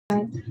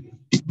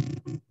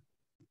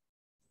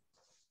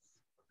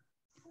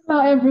Hello,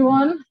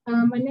 everyone.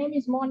 My name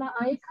is Mona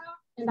Aika,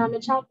 and I'm a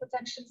child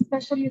protection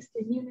specialist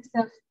in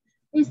UNICEF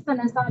Eastern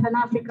and Southern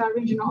Africa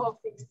Regional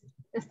Office,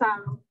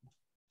 ESARO.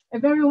 A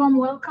very warm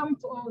welcome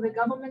to all the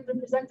government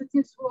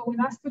representatives who are with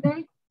us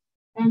today,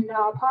 and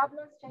our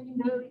partners, Changing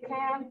Daily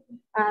Care,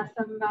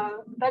 some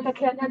Better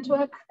Care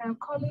Network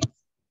colleagues,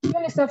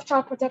 UNICEF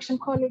Child Protection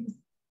colleagues,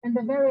 and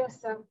the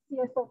various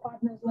CSO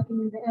partners working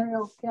in the area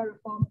of care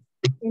reform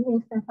in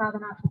East and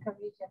Southern Africa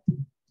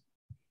region.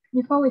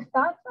 Before we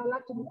start, I'd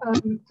like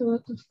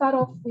to start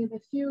off with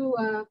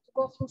to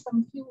go through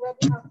some few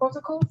webinar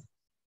protocols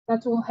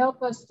that will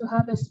help us to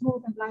have a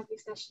smooth and lively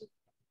session.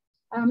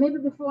 Maybe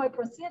before I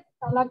proceed,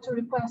 I'd like to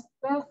request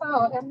Bertha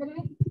or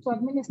Emily to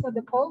administer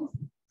the polls,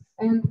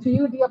 and to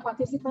you, dear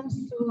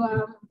participants,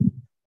 to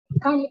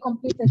kindly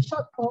complete a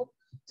short poll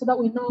so that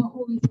we know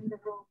who is in the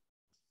room.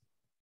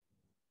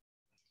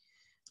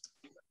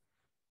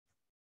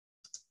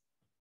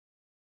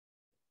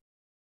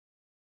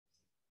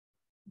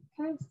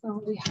 Okay,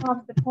 so we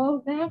have the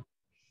poll there.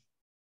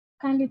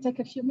 Kindly take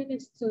a few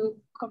minutes to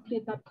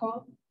complete that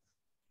poll.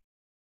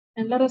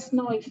 And let us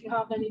know if you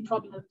have any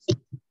problems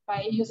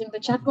by using the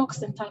chat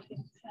box and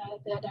typing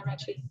there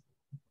directly.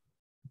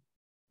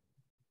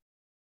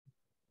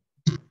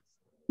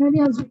 Maybe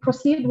as we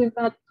proceed with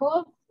that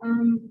poll,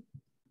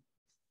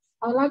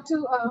 I'd like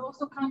to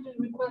also kindly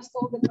request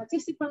all the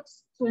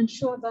participants to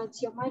ensure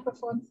that your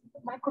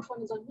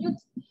microphone is on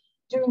mute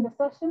during the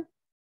session.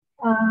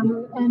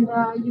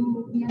 You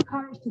will be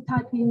encouraged to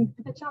type in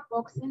the chat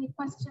box any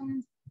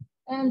questions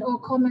and or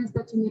comments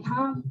that you may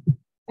have,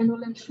 and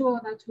we'll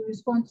ensure that we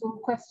respond to all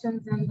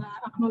questions and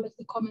acknowledge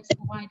the comments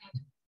provided.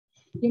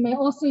 You may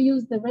also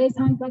use the raise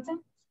hand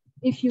button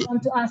if you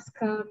want to ask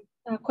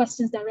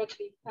questions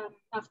directly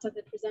after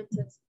the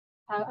presenters,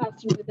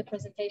 through the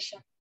presentation.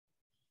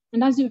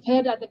 And as you've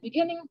heard at the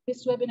beginning,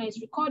 this webinar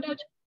is recorded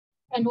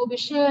and will be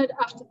shared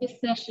after this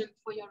session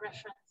for your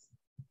reference.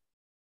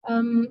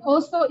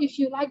 Also, if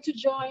you'd like to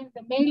join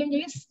the mailing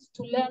list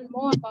to learn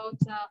more about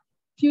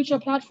future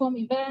platform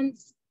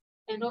events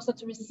and also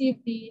to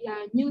receive the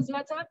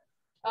newsletter,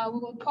 we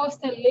will post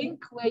a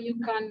link where you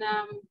can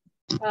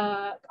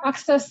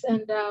access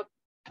and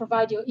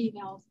provide your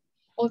emails.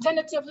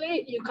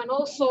 Alternatively, you can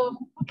also,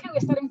 okay,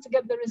 we're starting to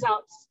get the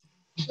results.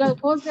 Should I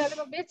pause there a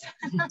little bit?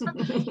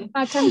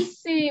 I can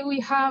see we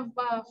have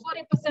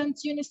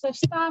 40% UNICEF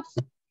staff,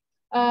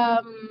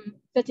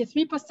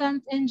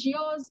 33%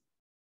 NGOs,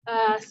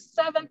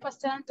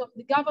 7% of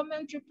the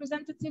government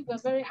representative. We're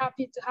very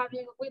happy to have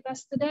you with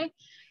us today.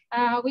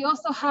 We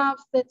also have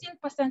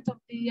 13% of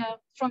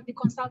from the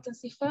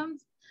consultancy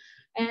firms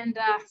and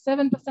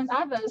 7%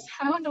 others.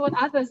 I wonder what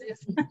others is.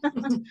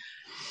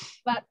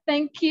 But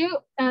thank you.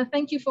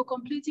 Thank you for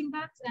completing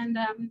that. And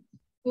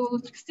we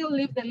will still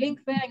leave the link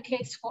there in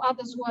case for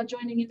others who are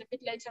joining in a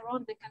bit later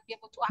on, they can be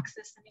able to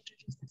access and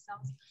introduce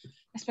themselves,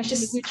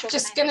 especially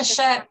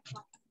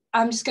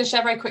I'm just going to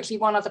share very quickly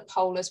one other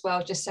poll as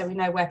well, just so we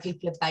know where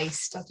people are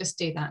based. I'll just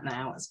do that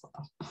now as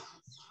well.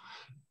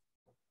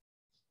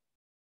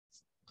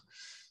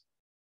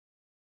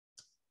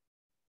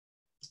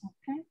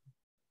 Okay.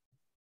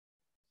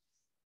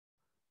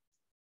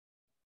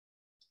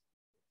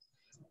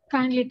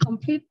 Kindly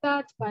complete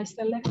that by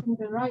selecting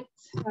the right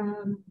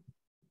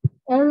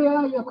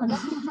area you're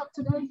connecting from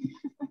today.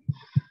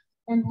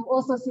 And we'll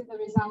also see the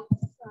results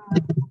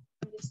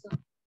very soon.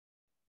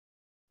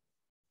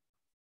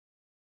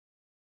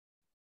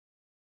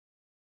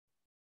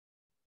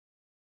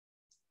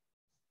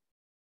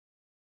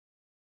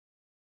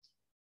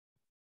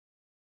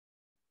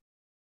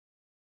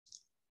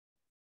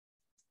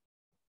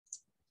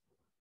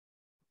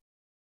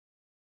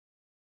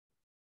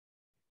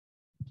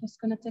 Just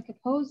going to take a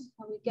pause.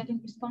 Are we getting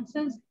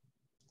responses?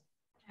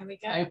 There we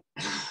go.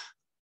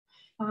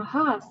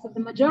 So the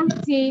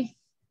majority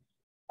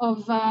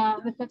of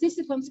the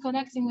participants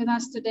connecting with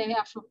us today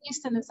are from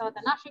Eastern and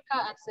Southern Africa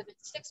at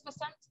 76%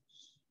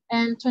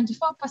 and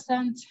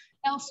 24%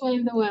 elsewhere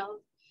in the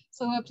world.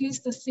 So we're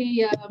pleased to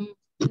see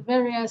the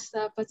various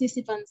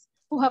participants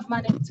who have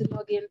managed to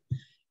log in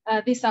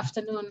this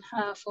afternoon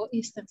for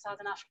East and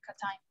Southern Africa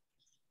time.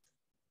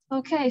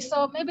 Okay,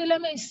 so maybe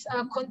let me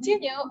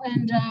continue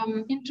and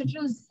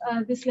introduce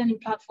this learning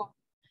platform.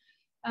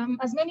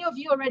 As many of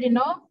you already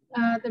know,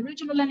 the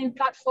regional learning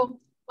platform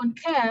on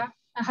care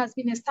has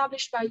been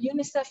established by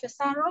UNICEF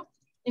ESARO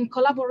in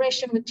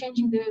collaboration with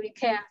Changing the Way We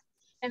Care.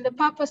 And the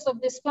purpose of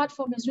this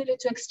platform is really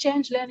to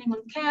exchange learning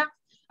on care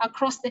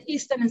across the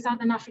Eastern and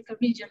Southern Africa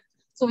region.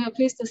 So we are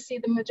pleased to see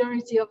the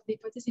majority of the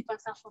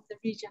participants are from the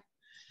region.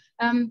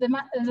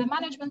 The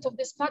management of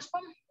this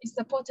platform is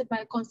supported by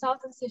a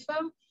consultancy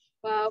firm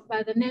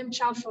by the name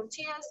Child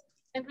Frontiers.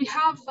 And we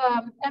have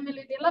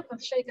Emily Dillop, I'm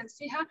sure you can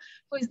see her,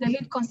 who is the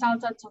lead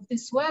consultant of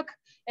this work.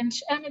 And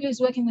Emily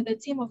is working with a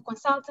team of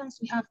consultants.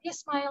 We have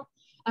Ismail,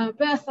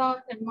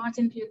 Bertha, and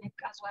Martin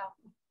Punick as well.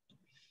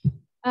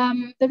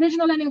 The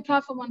regional learning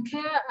platform on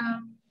care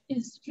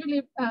is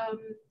really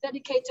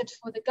dedicated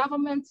for the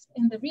government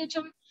in the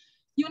region,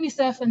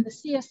 UNICEF and the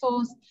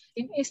CSOs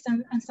in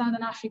Eastern and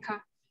Southern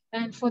Africa,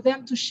 and for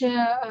them to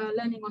share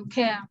learning on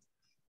care.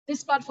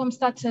 This platform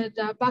started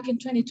back in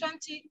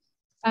 2020,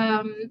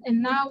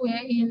 and now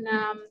we're in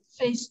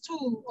phase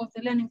 2 of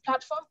the learning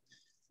platform,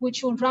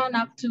 which will run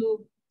up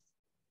to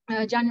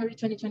January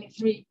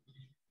 2023.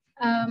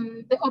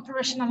 The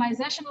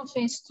operationalization of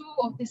phase 2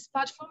 of this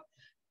platform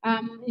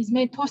is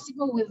made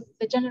possible with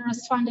the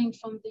generous funding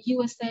from the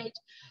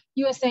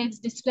USAID's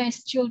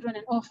Displaced Children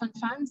and Orphan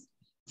Funds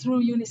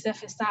through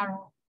UNICEF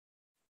SRO.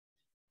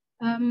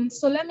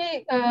 So let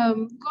me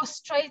go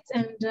straight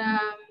and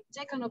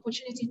take an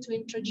opportunity to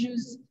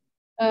introduce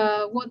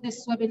what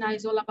this webinar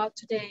is all about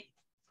today.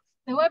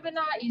 The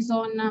webinar is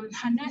on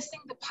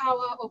harnessing the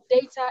power of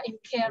data in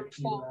care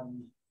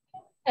reform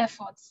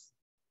efforts.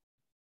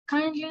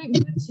 Kindly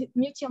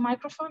mute your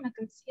microphone. I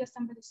can see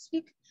somebody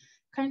speak.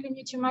 Kindly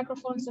mute your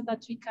microphone so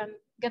that we can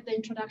get the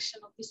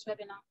introduction of this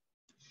webinar.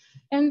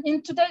 And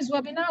in today's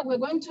webinar, we're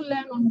going to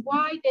learn on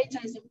why data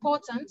is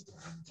important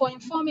for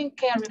informing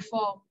care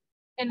reform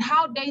and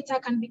how data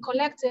can be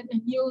collected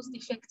and used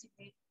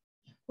effectively.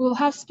 We'll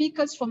have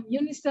speakers from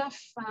UNICEF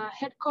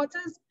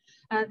headquarters,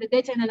 the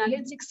data and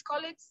analytics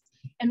colleagues,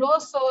 and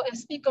also a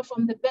speaker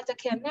from the Better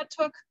Care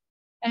Network.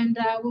 And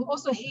we'll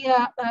also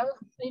hear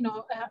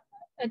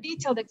a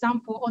detailed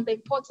example on the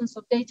importance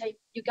of data in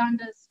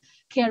Uganda's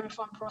care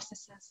reform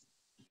processes.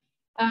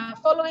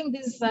 Following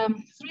these 3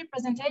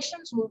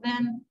 presentations, we'll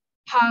then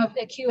have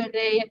a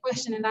Q&A, a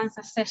question and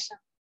answer session.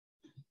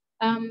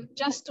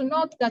 Just to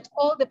note that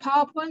all the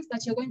PowerPoints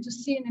that you're going to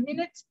see in a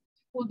minute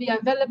will be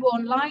available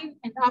online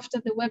and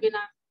after the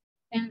webinar,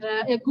 and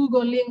a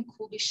Google link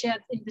will be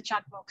shared in the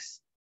chat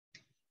box.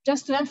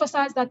 Just to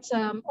emphasize that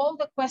all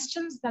the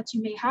questions that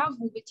you may have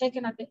will be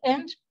taken at the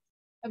end,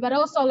 but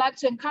also I'd like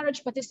to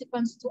encourage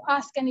participants to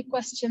ask any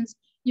questions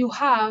you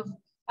have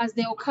as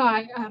they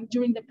occur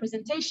during the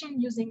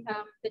presentation using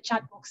the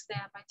chat box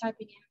there by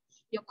typing in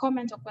your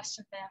comment or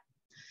question there.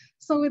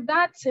 So with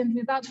that, and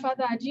without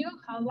further ado,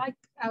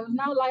 I would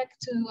now like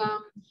to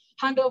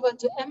hand over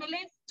to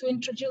Emily to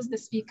introduce the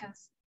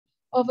speakers.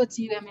 Over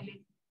to you,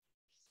 Emily.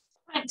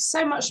 Thanks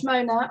so much,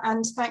 Mona,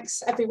 and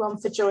thanks everyone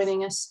for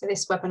joining us for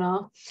this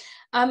webinar.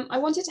 I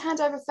wanted to hand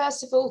over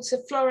first of all to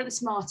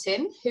Florence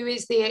Martin, who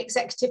is the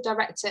Executive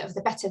Director of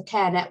the Better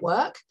Care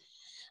Network,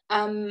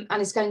 and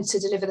is going to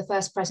deliver the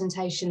first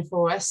presentation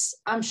for us.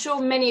 I'm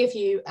sure many of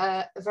you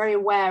are very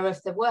aware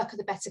of the work of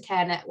the Better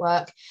Care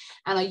Network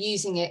and are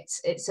using it.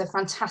 It's a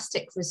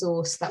fantastic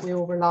resource that we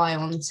all rely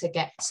on to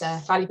get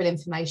valuable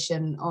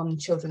information on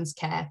children's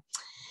care.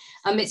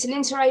 It's an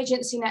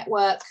interagency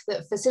network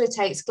that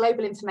facilitates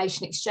global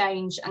information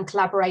exchange and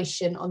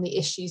collaboration on the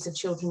issues of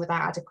children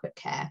without adequate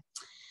care.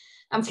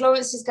 And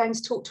Florence is going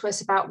to talk to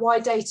us about why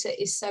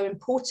data is so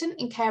important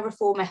in care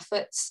reform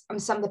efforts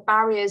and some of the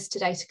barriers to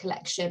data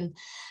collection,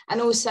 and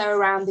also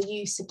around the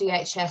use of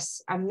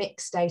DHS and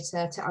mixed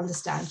data to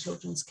understand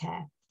children's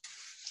care.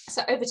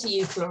 So over to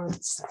you,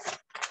 Florence.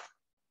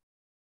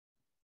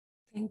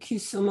 Thank you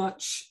so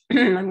much.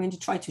 I'm going to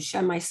try to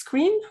share my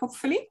screen,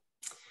 hopefully.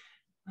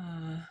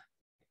 Let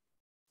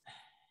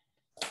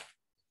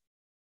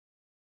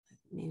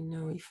me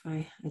know if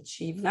I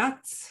achieve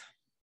that.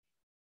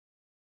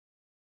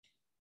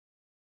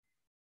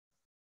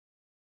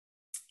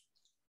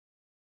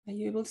 Are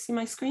you able to see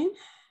my screen?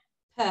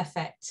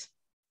 Perfect.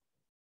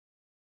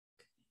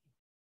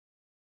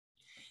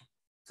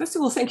 First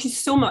of all, thank you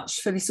so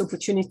much for this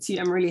opportunity.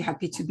 I'm really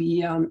happy to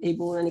be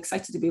able and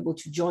excited to be able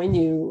to join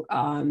you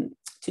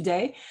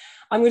today.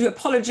 I'm going to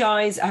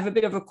apologize. I have a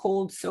bit of a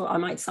cold, so I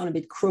might sound a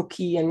bit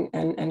croaky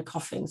and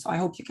coughing. So I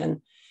hope you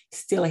can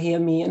still hear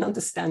me and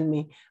understand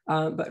me,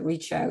 but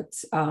reach out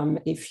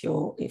if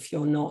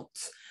you're not.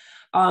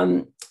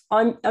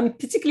 I'm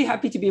particularly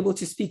happy to be able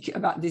to speak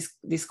about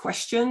this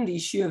question. The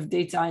issue of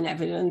data and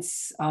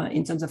evidence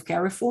in terms of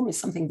care reform is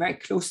something very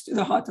close to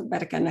the heart of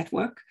Better Care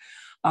Network.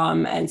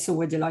 And so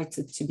we're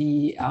delighted to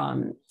be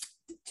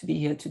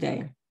here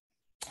today.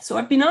 So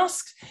I've been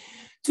asked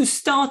to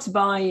start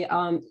by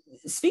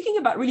speaking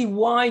about really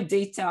why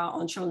data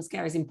on children's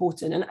care is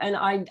important. And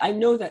I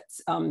know that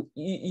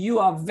you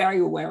are very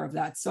aware of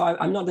that. So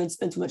I'm not going to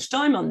spend too much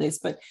time on this,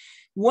 but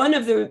one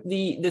of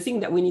the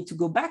thing that we need to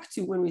go back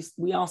to when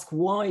we ask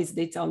why is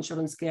data on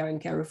children's care and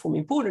care reform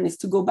important is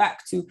to go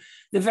back to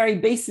the very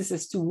basis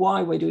as to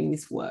why we're doing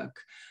this work,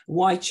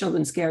 why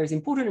children's care is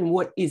important and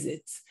what is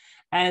it.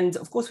 And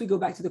of course, we go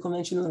back to the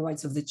Convention on the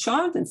Rights of the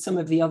Child and some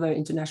of the other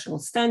international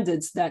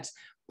standards that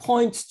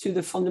point to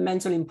the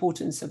fundamental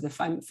importance of the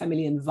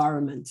family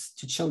environment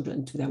to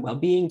children, to their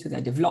well-being, to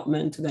their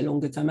development, to their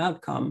longer-term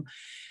outcome.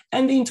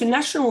 And the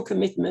international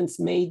commitments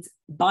made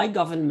by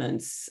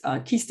governments,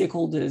 key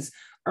stakeholders,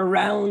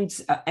 around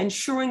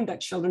ensuring that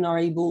children are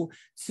able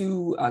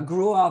to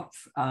grow up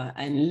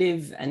and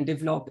live and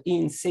develop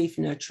in safe,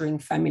 nurturing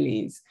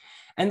families.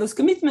 And those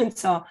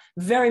commitments are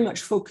very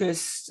much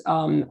focused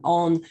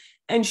on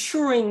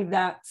ensuring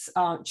that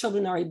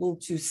children are able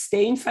to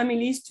stay in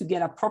families, to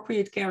get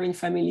appropriate care in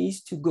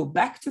families, to go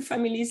back to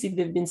families if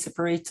they've been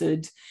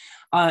separated,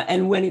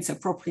 and when it's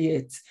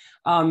appropriate,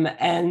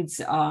 including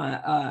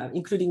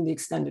the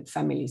extended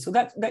family. So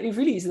that it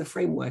really is the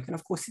framework. And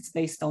of course, it's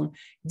based on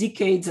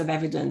decades of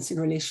evidence in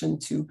relation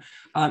to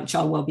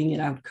child well-being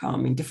and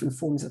outcome in different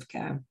forms of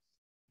care.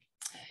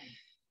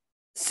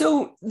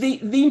 So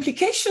the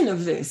implication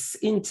of this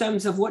in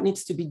terms of what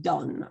needs to be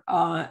done,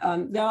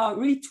 there are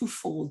really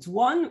twofold.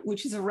 One,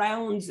 which is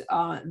around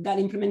that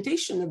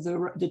implementation of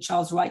the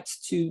child's right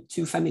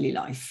to family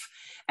life.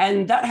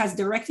 And that has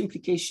direct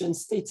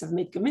implications. States have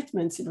made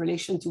commitments in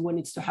relation to what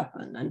needs to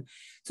happen. And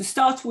to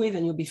start with,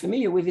 and you'll be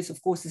familiar with this,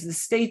 of course, is the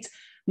state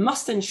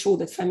must ensure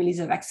that families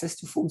have access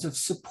to forms of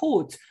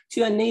support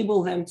to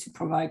enable them to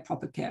provide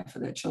proper care for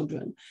their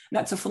children.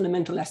 That's a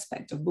fundamental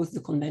aspect of both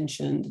the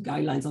convention, the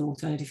guidelines on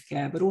alternative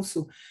care, but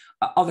also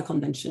other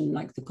conventions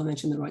like the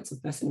Convention on the Rights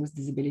of Persons with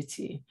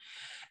Disability.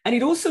 And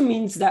it also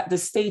means that the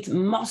state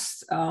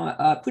must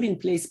put in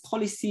place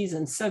policies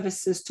and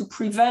services to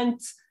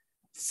prevent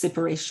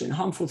separation,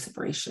 harmful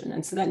separation.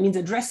 And so that means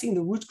addressing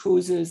the root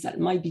causes that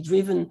might be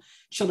driven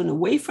children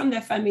away from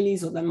their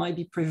families, or that might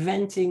be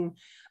preventing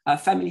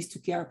families to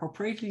care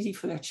appropriately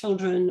for their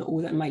children,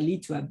 or that might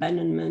lead to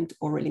abandonment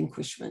or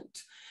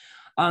relinquishment.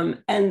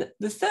 And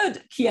the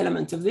third key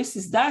element of this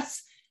is that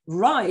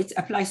right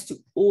applies to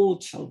all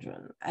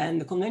children. And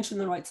the Convention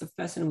on the Rights of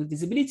Persons with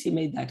Disability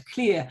made that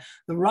clear.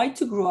 The right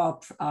to grow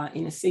up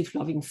in a safe,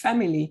 loving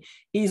family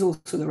is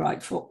also the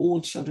right for all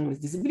children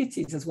with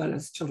disabilities, as well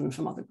as children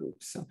from other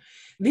groups. So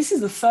this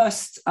is the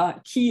first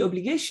key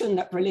obligation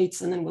that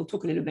relates, and then we'll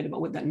talk a little bit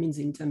about what that means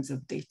in terms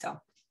of data.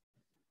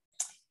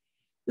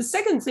 The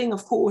second thing,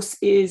 of course,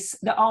 is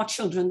there are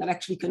children that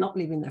actually cannot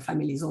live in their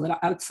families or that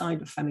are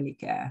outside of family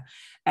care.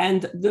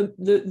 And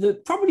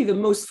probably the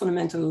most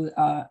fundamental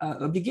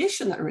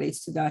obligation that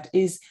relates to that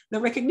is the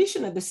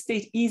recognition that the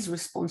state is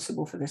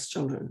responsible for these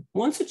children.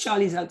 Once a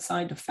child is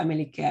outside of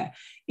family care,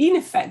 in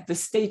effect, the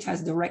state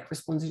has direct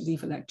responsibility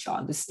for that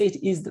child. The state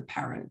is the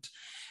parent.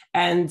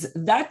 And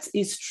that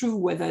is true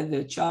whether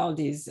the child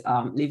is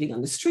living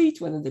on the street,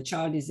 whether the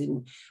child is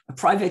in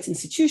private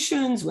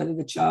institutions, whether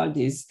the child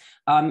is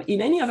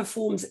in any other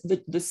forms.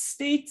 The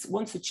state,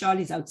 once a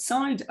child is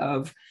outside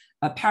of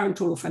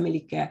parental or family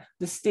care,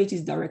 the state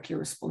is directly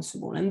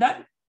responsible. And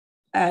that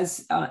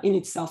has in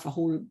itself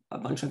a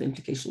bunch of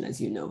implications,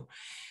 as you know.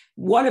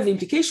 One of the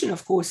implications,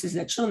 of course, is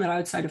that children that are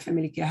outside of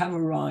family care have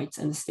a right,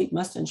 and the state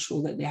must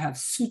ensure that they have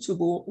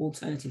suitable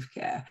alternative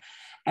care.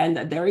 And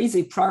that there is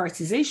a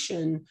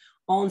prioritization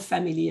on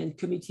family and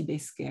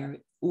community-based care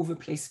over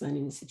placement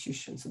in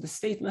institutions. So the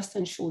state must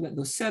ensure that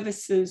those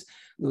services,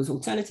 those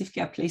alternative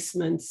care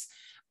placements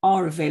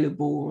are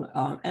available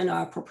and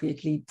are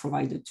appropriately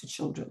provided to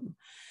children.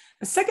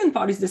 The second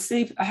part is the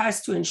state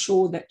has to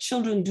ensure that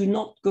children do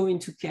not go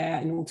into care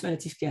and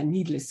alternative care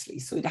needlessly.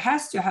 So it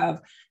has to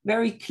have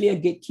very clear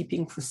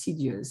gatekeeping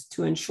procedures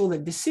to ensure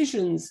that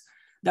decisions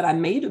that are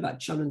made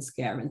about children's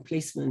care and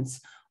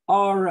placements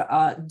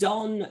are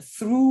done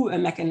through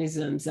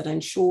mechanisms that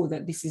ensure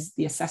that this is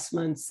the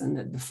assessments and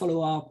that the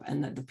follow-up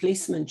and that the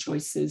placement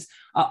choices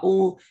are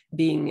all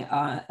being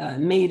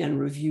made and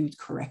reviewed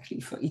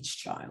correctly for each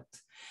child.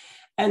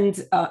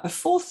 And a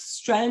fourth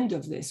strand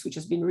of this, which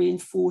has been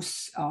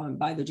reinforced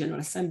by the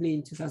General Assembly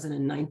in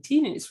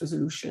 2019 in its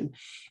resolution,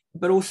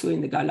 but also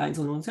in the guidelines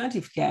on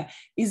alternative care,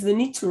 is the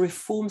need to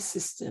reform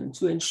system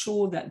to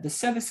ensure that the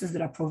services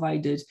that are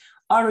provided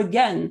are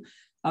again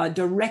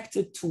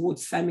directed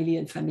towards family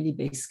and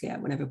family-based care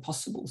whenever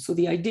possible. So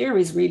the idea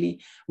is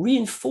really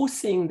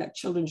reinforcing that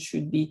children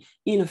should be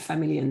in a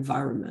family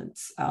environment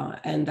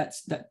and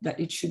that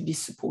it should be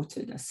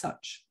supported as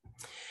such.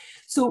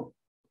 So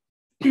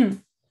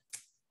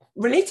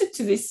related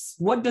to this,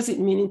 what does it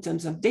mean in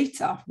terms of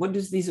data? What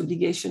does this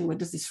obligation, what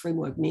does this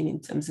framework mean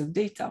in terms of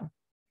data?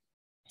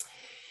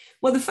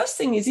 Well, the first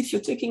thing is, if you're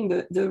taking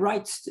the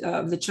right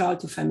of the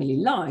child to family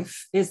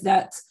life, is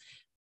that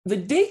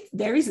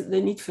there is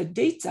the need for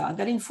data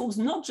that informs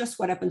not just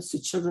what happens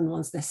to children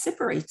once they're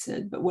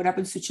separated, but what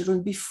happens to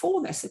children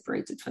before they're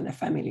separated from their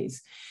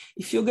families.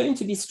 If you're going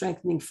to be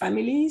strengthening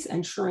families,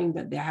 ensuring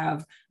that they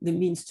have the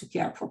means to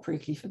care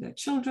appropriately for their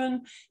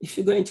children, if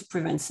you're going to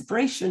prevent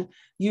separation,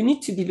 you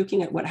need to be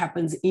looking at what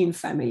happens in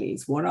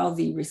families. What are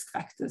the risk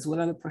factors? What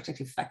are the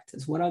protective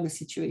factors? What are the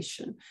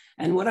situation?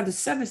 And what are the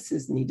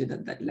services needed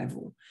at that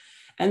level?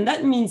 And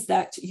that means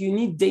that you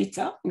need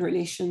data in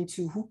relation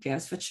to who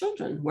cares for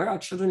children. Where are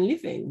children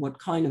living? What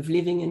kind of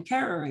living and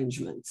care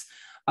arrangements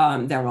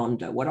they're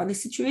under? What are the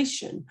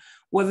situation?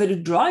 What are the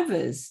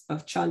drivers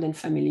of child and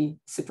family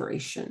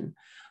separation?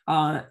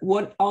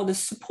 What are the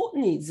support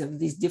needs of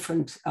these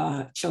different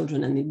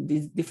children and in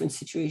these different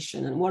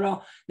situations? And what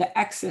are the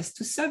access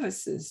to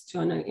services to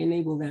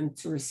enable them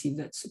to receive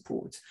that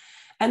support?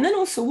 And then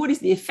also, what is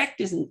the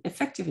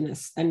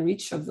effectiveness and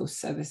reach of those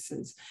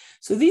services?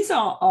 So these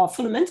are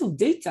fundamental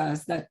data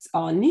that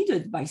are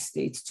needed by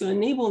states to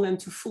enable them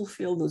to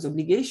fulfill those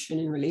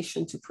obligations in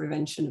relation to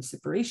prevention of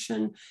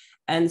separation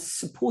and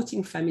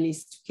supporting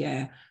families to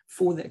care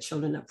for their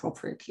children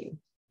appropriately.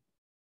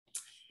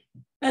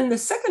 And the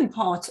second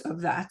part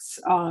of that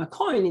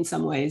coin, in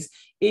some ways,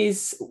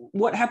 is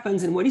what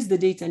happens and what is the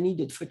data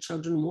needed for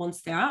children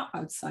once they are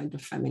outside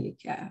of family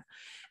care.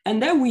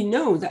 And then we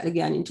know that,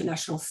 again,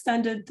 international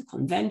standard, the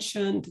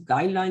convention, the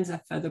guidelines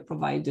are further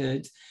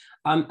provided.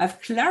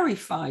 I've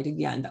clarified,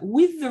 again, that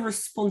with the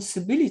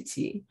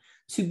responsibility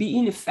to be,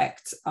 in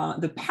effect,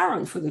 the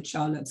parent for the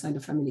child outside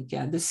of family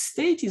care, the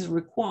state is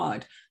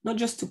required not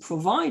just to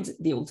provide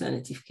the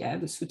alternative care,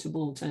 the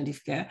suitable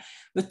alternative care,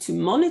 but to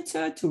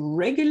monitor, to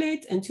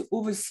regulate, and to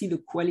oversee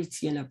the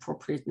quality and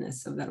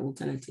appropriateness of that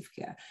alternative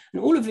care.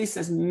 And all of this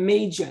has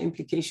major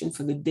implications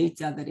for the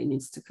data that it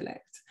needs to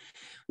collect.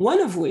 One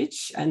of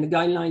which, and the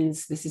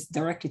guidelines, this is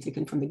directly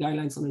taken from the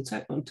guidelines on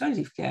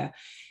alternative care,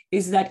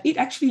 is that it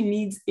actually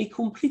needs a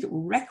complete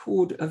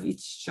record of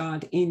each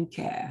child in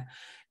care.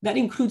 That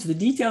includes the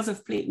details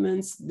of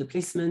placements,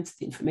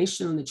 the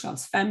information on the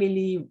child's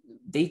family,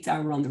 data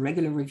around the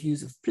regular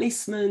reviews of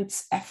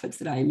placements, efforts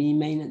that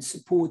IME and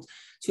support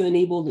to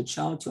enable the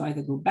child to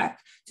either go back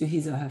to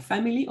his or her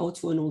family or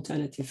to an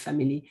alternative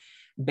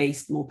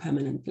family-based, more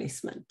permanent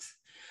placement.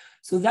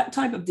 So that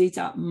type of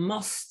data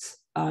must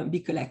be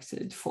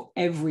collected for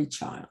every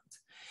child.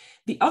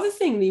 The other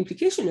thing, the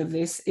implication of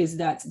this is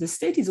that the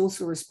state is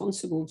also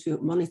responsible to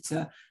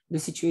monitor the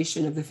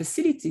situation of the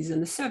facilities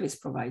and the service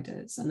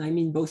providers. And I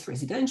mean both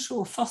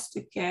residential,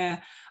 foster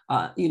care,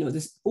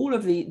 there's all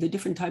of the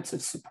different types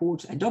of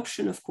support,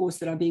 adoption, of course,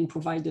 that are being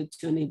provided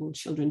to enable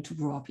children to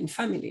grow up in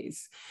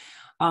families.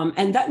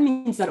 And that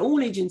means that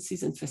all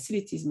agencies and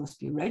facilities must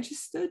be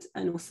registered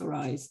and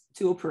authorized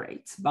to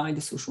operate by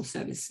the social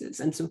services.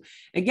 And so,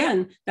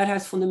 again, that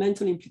has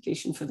fundamental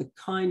implication for the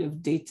kind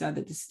of data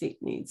that the state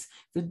needs.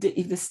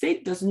 If the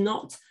state does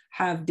not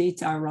have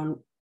data around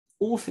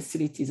all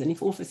facilities, and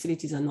if all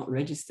facilities are not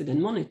registered and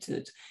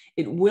monitored,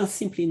 it will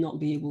simply not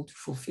be able to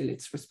fulfill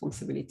its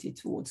responsibility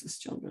towards its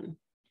children.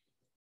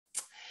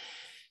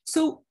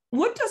 So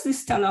what does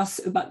this tell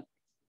us about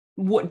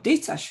what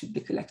data should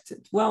be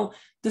collected? Well,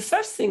 the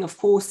first thing, of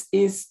course,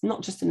 is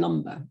not just a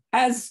number.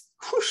 As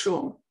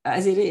crucial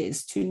as it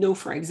is to know,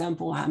 for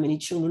example, how many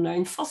children are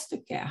in foster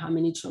care, how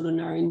many children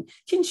are in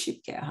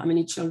kinship care, how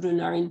many children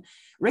are in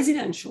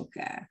residential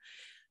care,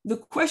 the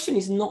question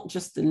is not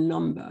just the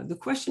number. The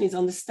question is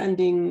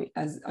understanding,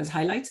 as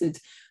highlighted,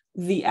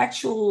 the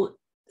actual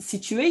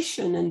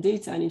situation and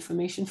data and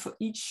information for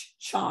each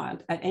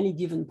child at any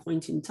given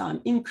point in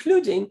time,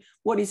 including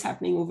what is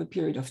happening over a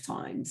period of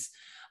times.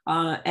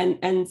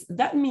 And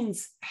that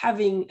means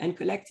having and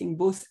collecting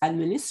both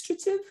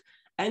administrative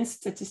and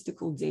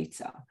statistical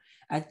data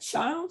at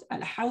child,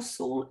 at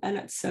household, and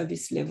at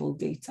service level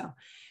data.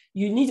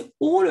 You need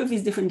all of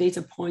these different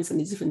data points and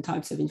these different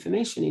types of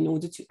information in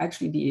order to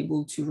actually be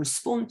able to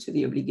respond to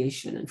the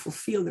obligation and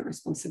fulfill the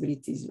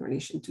responsibilities in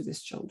relation to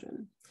these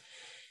children.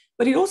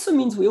 But it also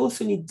means we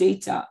also need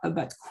data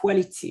about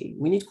quality.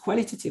 We need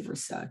qualitative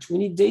research. We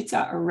need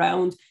data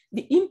around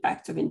the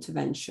impact of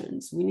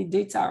interventions. We need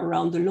data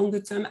around the longer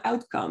term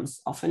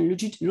outcomes, often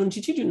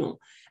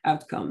longitudinal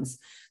outcomes.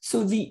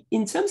 So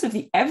in terms of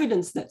the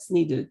evidence that's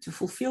needed to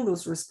fulfill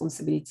those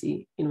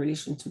responsibilities in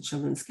relation to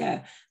children's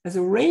care, there's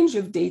a range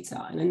of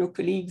data. And I know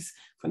colleagues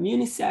from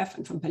UNICEF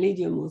and from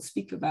Palladium will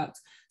speak about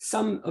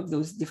some of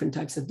those different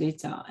types of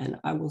data. And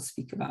I will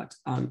speak about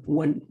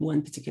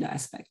one particular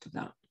aspect of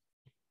that.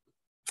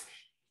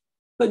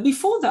 But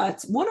before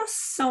that, what are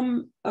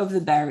some of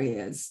the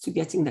barriers to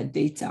getting that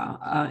data,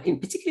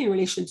 particularly in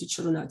relation to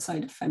children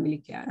outside of family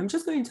care? I'm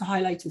just going to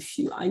highlight a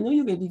few. I know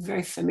you're going to be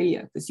very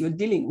familiar because you're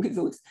dealing with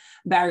those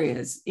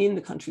barriers in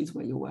the countries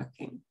where you're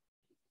working.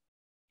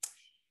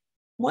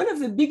 One of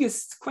the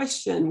biggest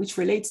questions which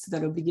relates to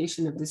that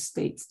obligation of the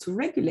state to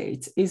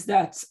regulate is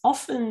that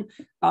often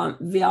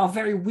they are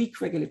very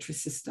weak regulatory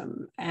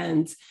system.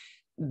 And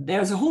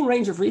there's a whole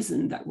range of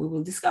reasons that we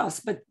will discuss,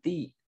 but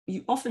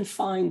you often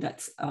find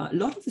that a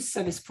lot of the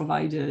service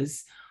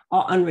providers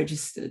are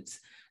unregistered.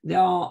 They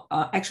are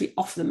actually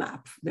off the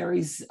map. There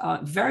is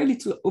very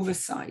little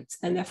oversight,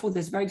 and therefore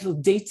there's very little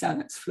data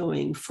that's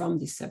flowing from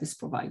these service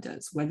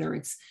providers, whether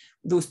it's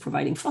those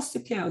providing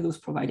foster care or those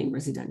providing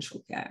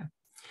residential care.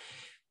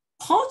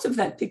 Part of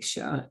that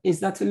picture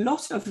is that a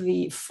lot of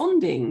the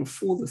funding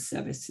for the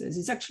services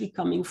is actually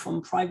coming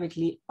from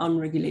privately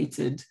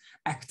unregulated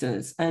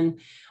actors. And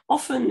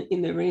often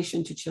in the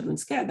relation to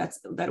children's care,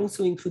 that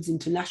also includes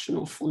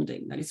international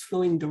funding that is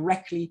flowing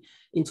directly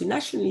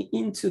internationally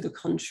into the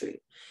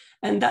country.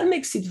 And that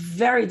makes it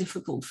very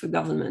difficult for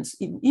governments,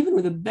 even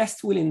with the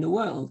best will in the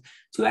world,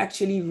 to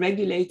actually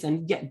regulate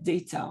and get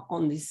data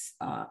on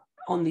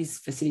these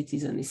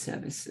facilities and these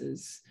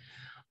services.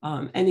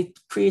 And it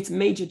creates a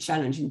major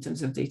challenge in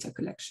terms of data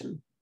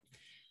collection.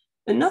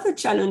 Another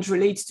challenge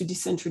relates to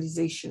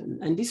decentralization.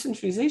 And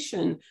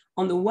decentralization,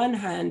 on the one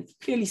hand,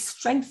 clearly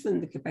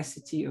strengthens the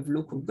capacity of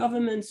local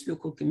governments,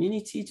 local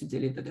community to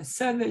deliver their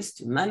service,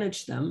 to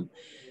manage them.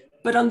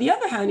 But on the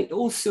other hand, it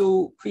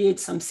also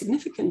creates some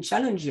significant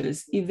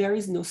challenges if there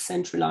is no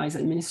centralized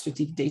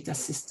administrative data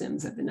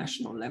systems at the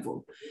national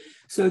level.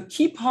 So a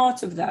key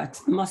part of that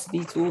must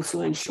be to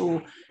also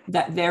ensure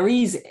that there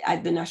is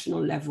at the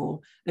national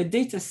level a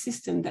data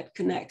system that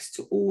connects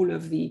to all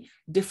of the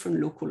different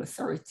local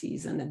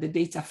authorities and that the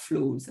data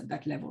flows at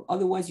that level.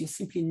 Otherwise, you're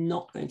simply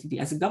not going to be,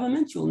 as a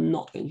government, you're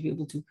not going to be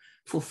able to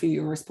fulfill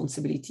your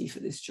responsibility for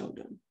these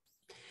children.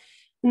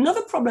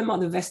 Another problem are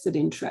the vested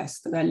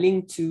interests that are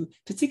linked to,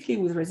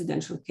 particularly with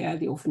residential care,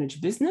 the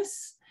orphanage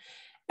business.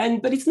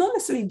 But it's not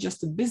necessarily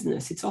just a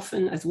business. It's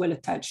often as well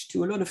attached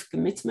to a lot of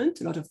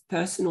commitment, a lot of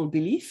personal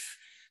belief,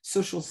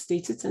 social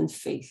status, and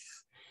faith.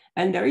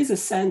 And there is a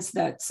sense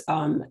that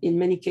in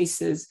many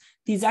cases,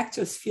 these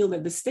actors feel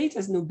that the state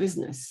has no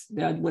business.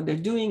 What they're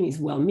doing is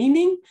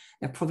well-meaning,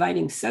 they're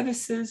providing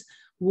services.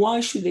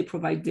 Why should they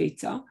provide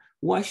data?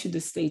 Why should the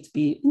state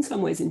be in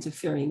some ways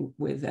interfering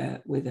with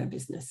their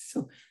business?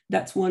 So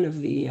that's one of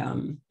the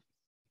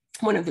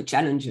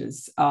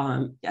challenges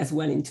as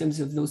well in terms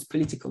of those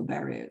political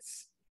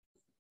barriers.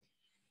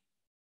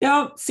 There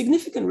are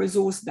significant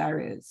resource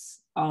barriers.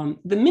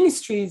 The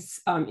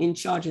ministries in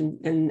charge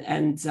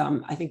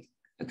and I think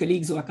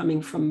colleagues who are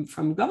coming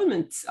from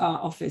government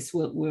office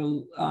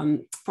will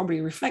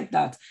probably reflect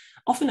that,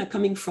 often are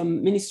coming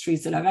from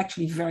ministries that have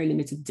actually very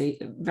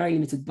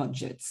limited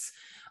budgets.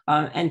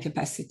 And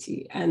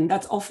capacity. And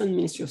that's often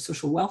Ministry of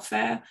Social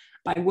Welfare.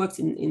 I worked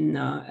in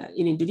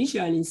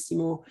Indonesia and in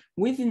Timor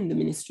within the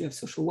Ministry of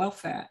Social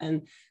Welfare,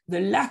 and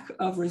the lack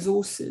of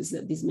resources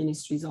that these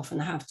ministries often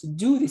have to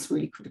do this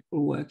really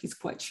critical work is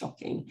quite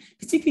shocking,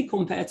 particularly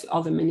compared to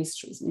other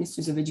ministries,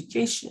 ministries of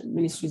education,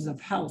 ministries of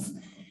health.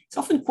 It's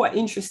often quite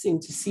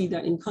interesting to see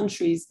that in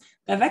countries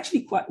that have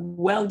actually quite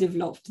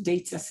well-developed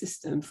data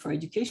system for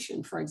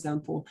education, for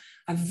example,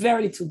 have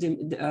very little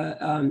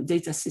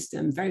data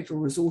system, very little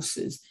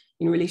resources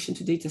in relation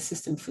to data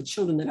system for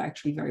children that are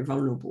actually very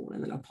vulnerable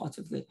and that are part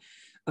of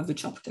the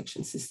child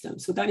protection system.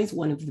 So that is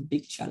one of the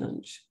big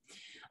challenges.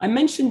 I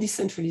mentioned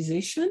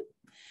decentralization.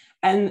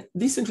 And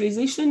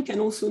decentralization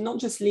can also not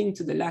just link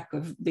to the lack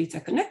of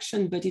data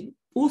connection, but it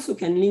also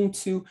can link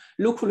to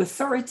local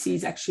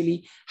authorities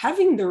actually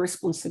having the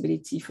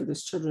responsibility for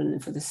those children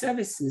and for the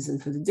services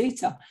and for the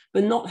data,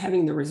 but not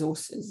having the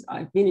resources.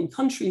 I've been in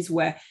countries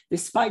where,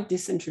 despite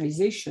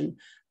decentralization,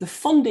 the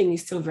funding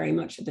is still very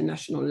much at the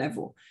national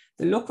level.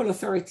 The local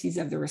authorities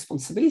have the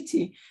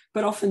responsibility,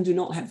 but often do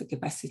not have the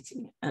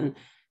capacity. And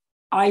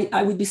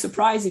I would be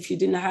surprised if you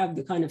didn't have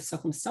the kind of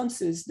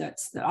circumstances that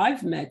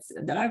I've met,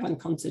 that I've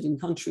encountered in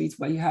countries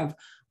where you have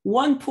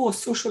one poor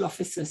social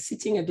officer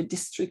sitting at the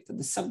district or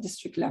the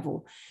sub-district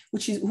level,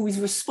 who is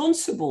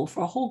responsible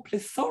for a whole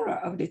plethora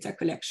of data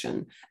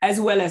collection, as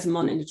well as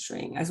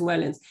monitoring,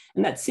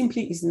 and that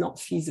simply is not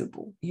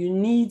feasible. You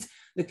need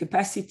the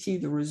capacity,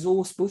 the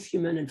resource, both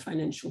human and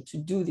financial, to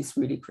do this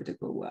really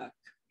critical work.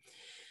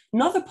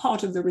 Another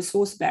part of the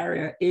resource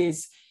barrier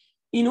is,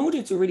 in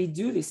order to really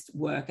do this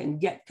work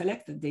and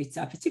collect the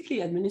data,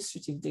 particularly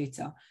administrative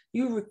data,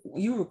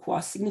 you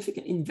require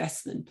significant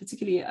investment,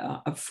 particularly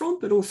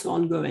upfront, but also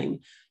ongoing,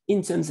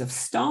 in terms of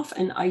staff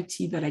and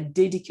IT that are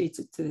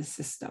dedicated to the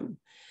system.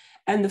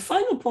 And the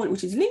final point,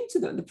 which is linked to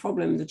the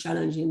problem, the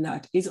challenge in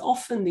that, is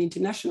often the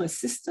international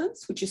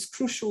assistance, which is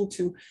crucial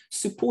to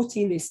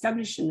supporting the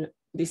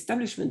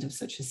establishment of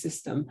such a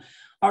system,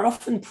 are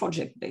often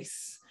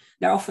project-based.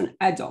 They're often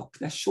ad hoc,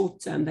 they're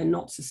short-term, they're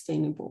not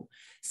sustainable.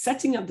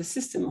 Setting up the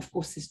system, of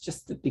course, is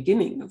just the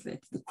beginning of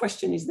it. The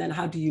question is then,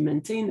 how do you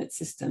maintain that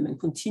system and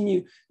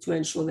continue to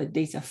ensure that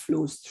data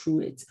flows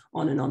through it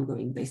on an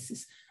ongoing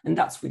basis? And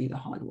that's really the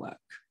hard work.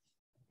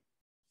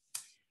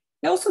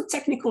 There are also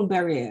technical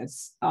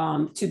barriers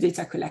to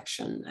data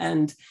collection.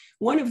 And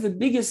one of the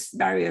biggest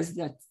barriers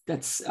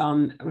that's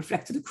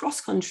reflected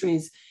across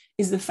countries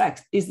is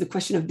the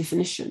question of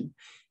definition.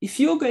 If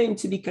you're going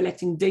to be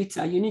collecting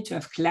data, you need to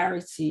have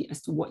clarity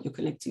as to what you're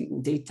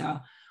collecting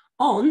data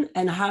on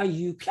and how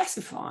you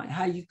classify,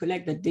 how you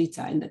collect that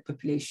data in that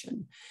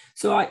population.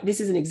 So this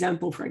is an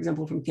example, for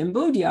example, from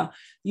Cambodia.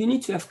 You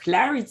need to have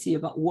clarity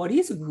about what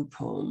is a group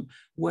home,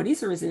 what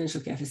is a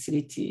residential care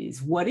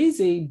facilities, what is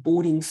a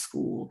boarding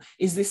school,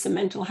 is this a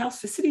mental health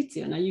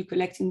facility, and are you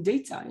collecting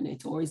data in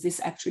it, or is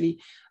this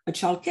actually a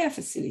childcare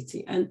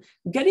facility? And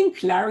getting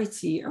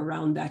clarity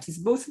around that is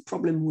both a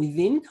problem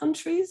within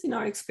countries in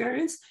our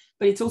experience,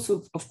 but it's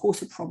also, of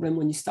course, a problem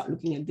when you start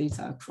looking at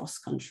data across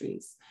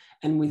countries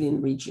and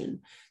within region.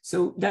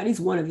 So that is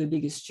one of the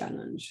biggest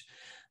challenges.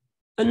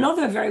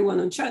 Another very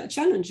well-known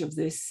challenge of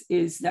this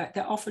is that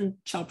there are often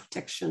child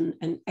protection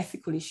and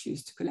ethical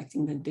issues to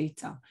collecting the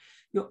data.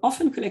 You're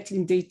often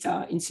collecting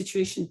data in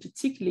situations,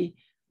 particularly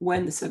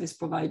when the service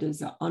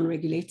providers are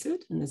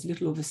unregulated and there's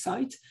little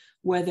oversight,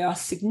 where there are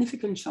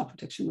significant child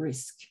protection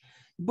risk,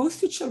 both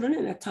to children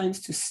and at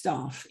times to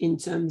staff in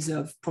terms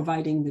of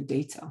providing the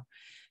data.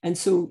 And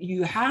so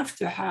you have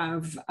to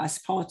have, as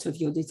part of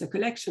your data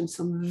collection,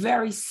 some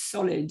very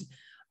solid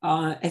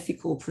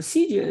ethical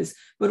procedures,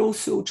 but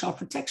also child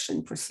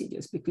protection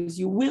procedures, because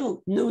you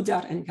will no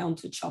doubt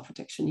encounter child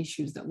protection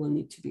issues that will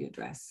need to be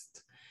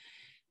addressed.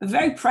 A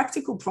very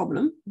practical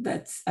problem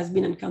that has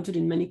been encountered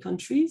in many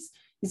countries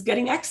is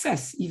getting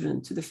access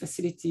even to the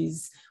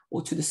facilities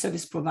or to the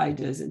service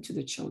providers and to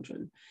the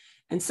children.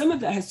 And some of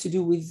that has to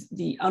do with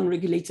the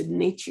unregulated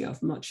nature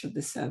of much of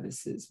the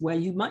services, where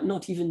you might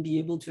not even be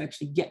able to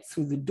actually get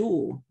through the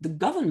door. The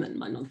government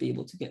might not be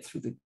able to get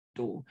through the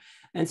door.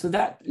 And so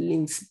that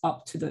links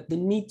up to the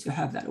need to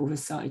have that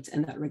oversight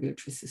and that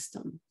regulatory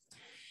system.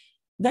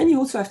 Then you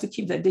also have to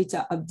keep that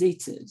data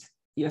updated.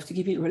 You have to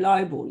keep it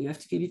reliable. You have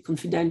to keep it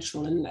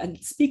confidential. And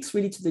it speaks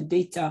really to the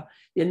data,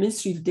 the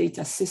administrative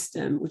data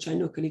system, which I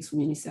know colleagues from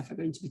UNICEF are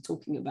going to be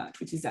talking about,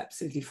 which is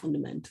absolutely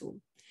fundamental.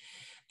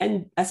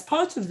 And as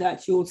part of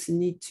that, you also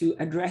need to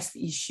address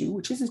the issue,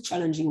 which is a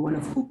challenging one,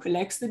 of who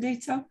collects the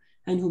data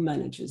and who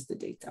manages the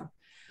data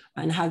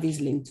and how these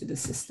link to the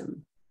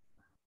system.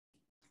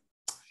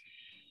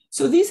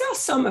 So these are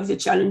some of the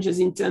challenges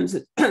in terms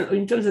of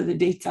the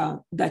data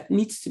that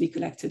needs to be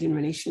collected in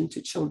relation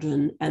to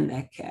children and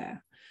their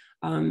care.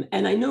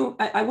 And I know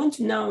I want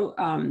to now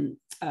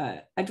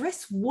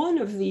address one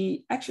of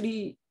the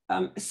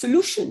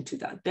solution to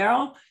that.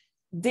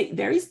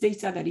 There is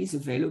data that is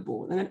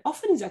available and that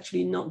often is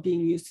actually not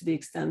being used to the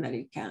extent that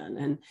it can.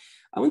 And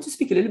I want to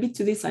speak a little bit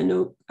to this. I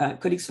know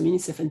colleagues from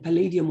UNICEF and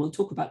Palladium will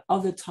talk about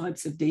other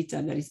types of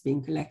data that is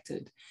being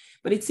collected.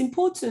 But it's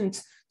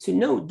important to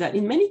note that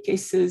in many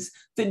cases,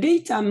 the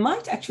data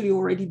might actually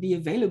already be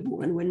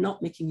available and we're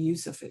not making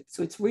use of it.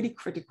 So it's really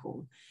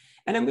critical.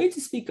 And I'm going to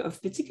speak of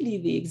particularly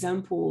the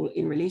example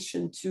in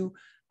relation to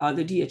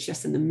the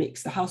DHS and the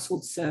mix, the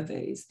household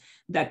surveys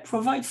that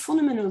provide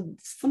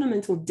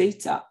fundamental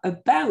data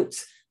about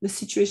the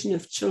situation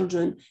of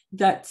children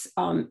that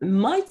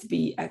might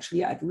be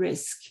actually at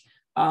risk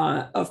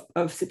of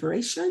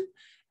separation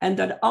and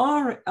that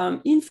are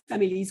in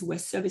families where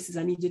services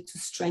are needed to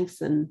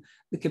strengthen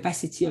the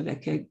capacity of their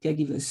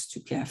caregivers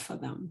to care for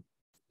them.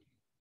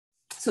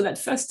 So that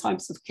first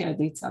types of care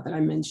data that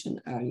I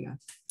mentioned earlier.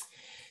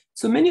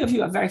 So many of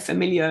you are very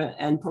familiar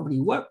and probably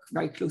work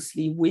very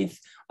closely with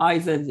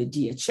either the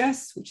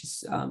DHS, which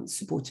is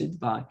supported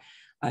by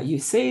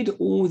USAID,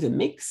 or the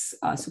mix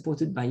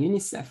supported by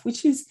UNICEF,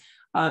 which is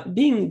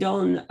being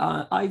done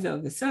either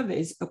of the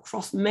surveys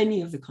across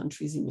many of the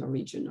countries in your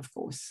region, of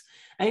course.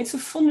 And it's a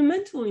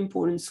fundamental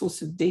important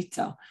source of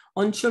data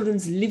on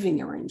children's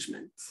living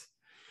arrangements.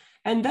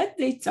 And that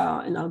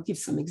data, and I'll give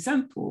some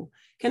example,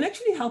 can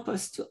actually help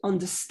us to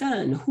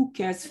understand who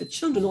cares for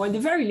children, or at the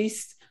very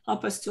least,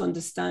 help us to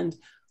understand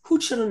who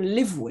children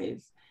live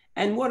with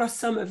and what are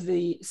some of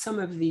the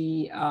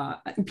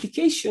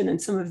implication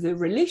and some of the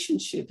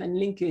relationship and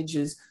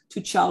linkages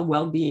to child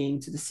well-being,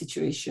 to the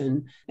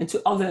situation, and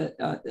to other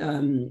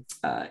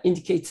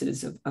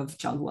indicators of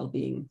child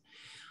well-being.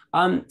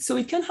 So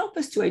it can help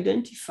us to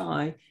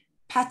identify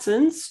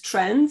patterns,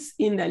 trends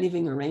in their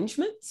living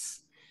arrangements.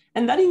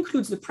 And that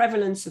includes the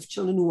prevalence of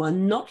children who are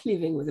not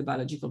living with a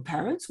biological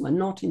parent, who are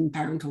not in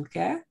parental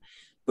care,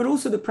 but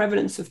also the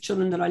prevalence of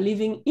children that are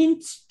living in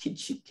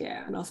kinship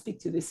care. And I'll speak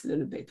to this a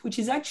little bit, which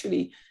is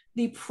actually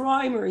the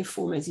primary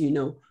form, as you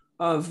know,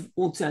 of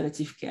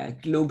alternative care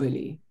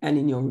globally and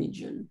in your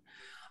region.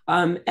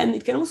 And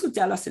it can also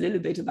tell us a little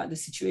bit about the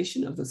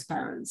situation of those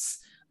parents.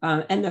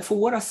 And therefore,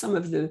 what are some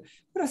of the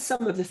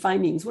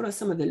findings, what are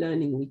some of the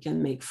learning we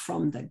can make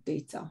from that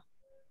data?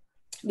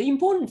 The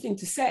important thing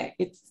to say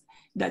is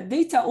that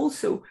data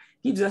also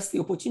gives us the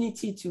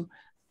opportunity to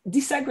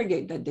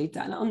disaggregate that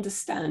data and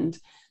understand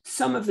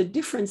some of the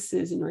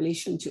differences in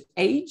relation to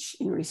age,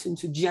 in relation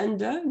to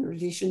gender, in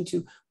relation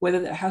to whether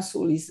the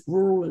household is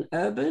rural and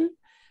urban,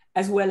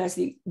 as well as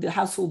the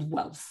household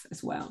wealth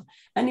as well.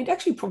 And it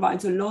actually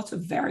provides a lot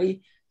of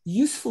very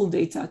useful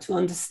data to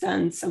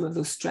understand some of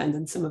those trends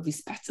and some of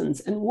these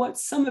patterns and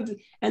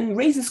and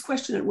raises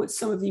question at what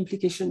some of the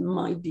implication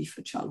might be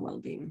for child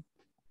well-being.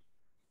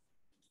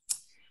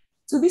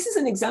 So this is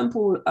an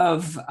example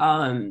of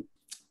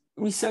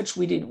research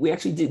we did. We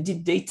actually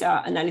did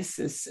data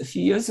analysis a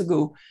few years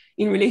ago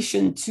in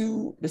relation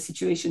to the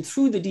situation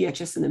through the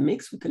DHS and the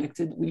mix.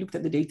 We looked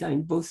at the data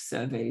in both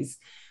surveys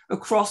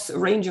across a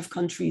range of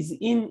countries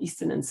in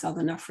Eastern and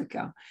Southern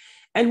Africa.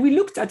 And we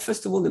looked at,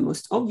 first of all, the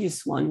most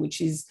obvious one, which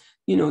is,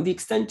 the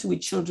extent to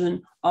which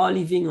children are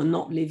living or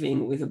not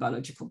living with a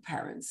biological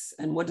parents,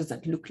 and what does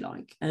that look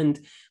like?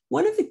 And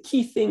one of the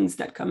key things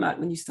that come out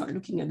when you start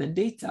looking at the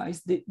data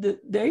is that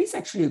there is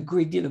actually a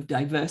great deal of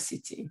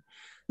diversity.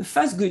 The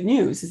first good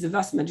news is the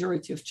vast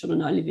majority of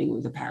children are living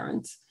with a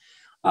parent,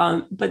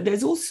 but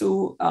there's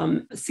also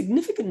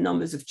significant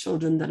numbers of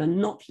children that are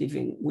not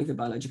living with a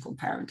biological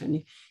parent. And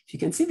if you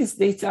can see this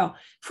data,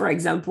 for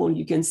example,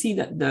 you can see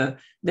that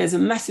there's a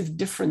massive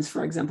difference,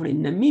 for example,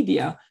 in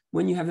Namibia,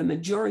 when you have a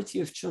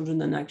majority of children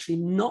that are actually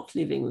not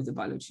living with the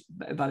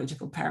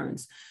biological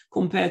parents,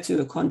 compared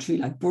to a country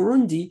like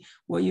Burundi,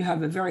 where you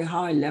have a very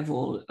high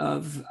level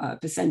of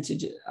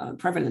percentage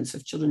prevalence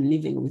of children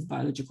living with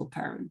biological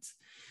parents.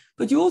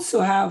 But you also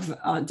have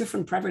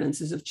different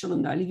prevalences of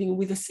children that are living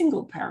with a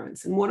single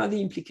parent, and what are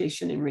the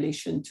implications in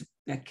relation to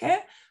their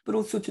care, but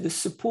also to the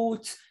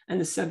support and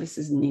the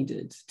services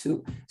needed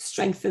to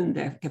strengthen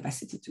their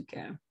capacity to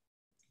care.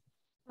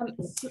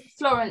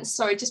 Florence,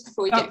 sorry, just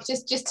before we get,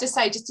 just to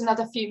say just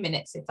another few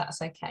minutes, if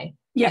that's okay.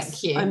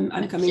 Yes,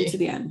 I'm coming to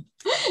the end.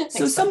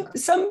 So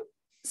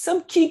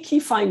some key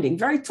finding,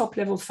 very top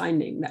level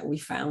finding that we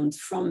found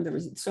from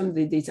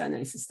the data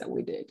analysis that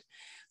we did.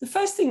 The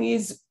first thing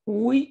is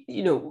we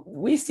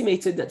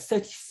estimated that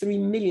 33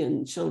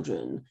 million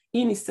children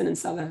in Eastern and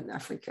Southern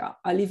Africa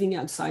are living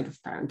outside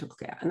of parental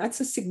care, and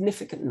that's a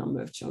significant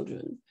number of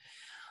children.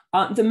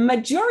 The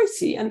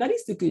majority, and that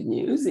is the good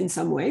news in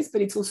some ways,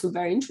 but it's also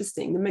very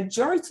interesting, the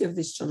majority of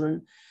these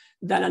children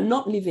that are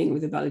not living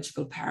with their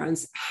biological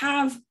parents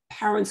have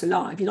parents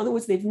alive. In other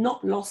words, they've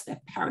not lost their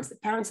parents. The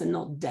parents are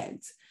not dead.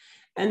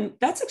 And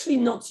that's actually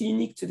not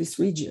unique to this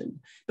region.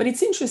 But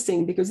it's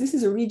interesting because this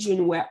is a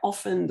region where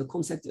often the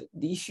concept,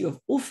 the issue of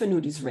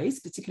orphanhood is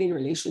raised, particularly in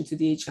relation to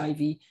the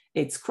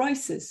HIV/AIDS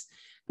crisis.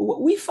 But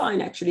what we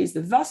find actually is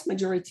the vast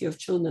majority of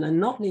children are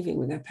not living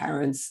with their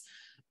parents,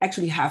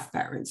 actually have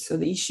parents. So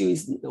the issue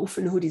is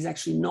orphanhood is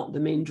actually not the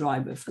main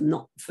driver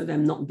for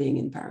them not being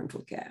in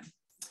parental care.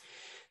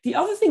 The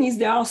other thing is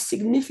there's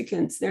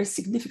significant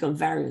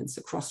variance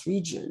across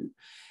region,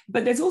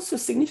 but there's also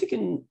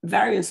significant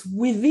variance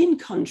within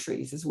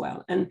countries as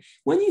well. And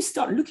when you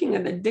start looking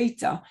at the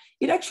data,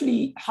 it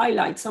actually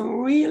highlights some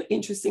real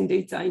interesting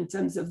data in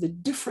terms of the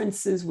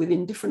differences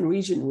within different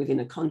regions within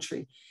a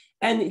country.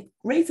 And it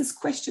raises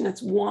questions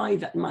as why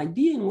that might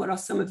be and what are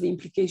some of the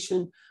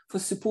implications for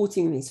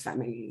supporting these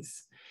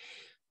families.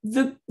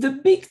 The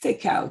big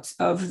takeout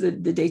of the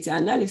data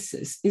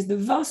analysis is the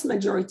vast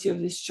majority of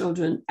these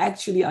children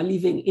actually are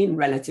living in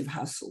relative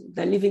household.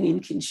 They're living in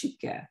kinship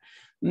care.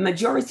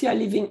 Majority are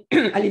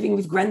living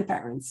with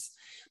grandparents.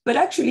 But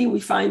actually we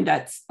find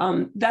that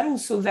that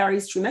also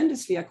varies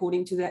tremendously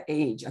according to their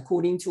age,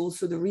 according to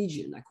also the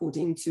region,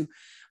 according to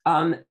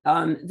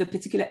the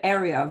particular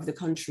area of the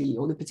country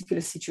or the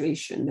particular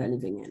situation they're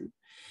living in.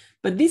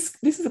 But this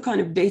is the kind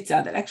of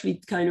data that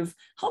actually kind of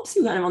helps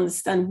you kind of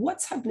understand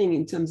what's happening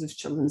in terms of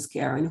children's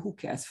care and who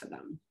cares for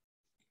them.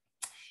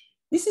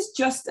 This is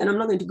just, and I'm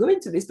not going to go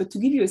into this, but to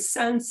give you a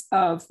sense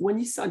of when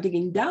you start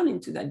digging down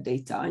into that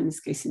data, in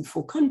this case in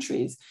 4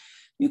 countries,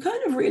 you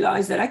kind of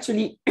realize that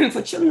actually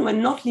for children who are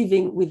not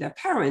living with their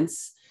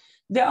parents,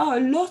 there are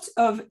a lot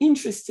of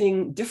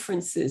interesting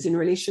differences in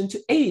relation to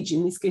age,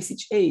 in this case,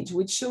 each age,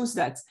 which shows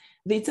that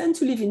they tend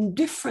to live in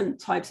different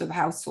types of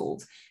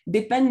households,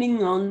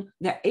 depending on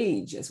their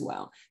age as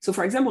well. So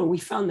for example, we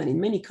found that in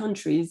many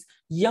countries,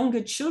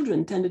 younger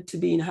children tended to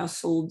be in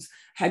households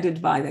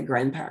headed by their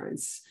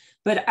grandparents.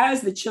 But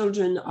as the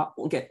children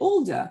get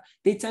older,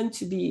 they tend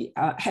to be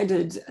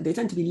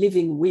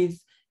living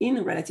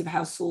in relative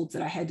households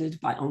that are headed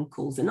by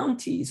uncles and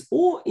aunties,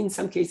 or in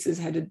some cases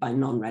headed by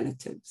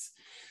non-relatives.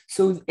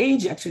 So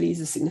age actually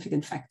is a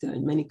significant factor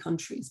in many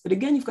countries. But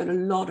again, you've got a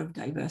lot of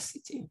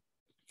diversity.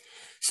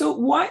 So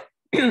why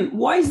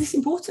is this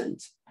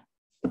important?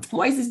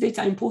 Why is this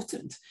data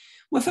important?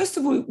 Well, first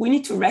of all, we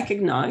need to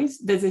recognize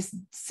there's a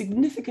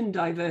significant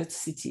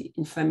diversity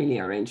in family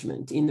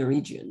arrangement in the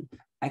region,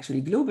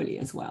 actually globally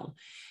as well.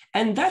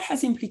 And that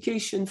has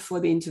implications for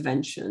the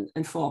intervention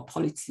and for our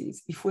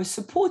policies. If we're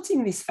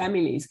supporting these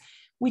families,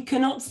 we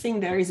cannot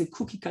think there is a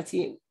cookie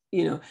cutting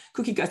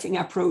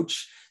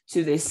approach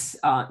to this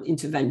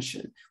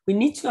intervention. We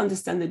need to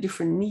understand the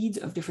different needs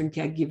of different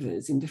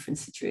caregivers in different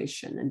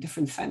situations and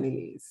different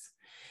families.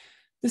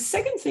 The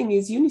second thing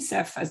is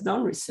UNICEF has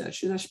done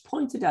research and has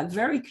pointed out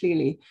very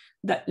clearly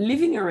that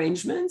living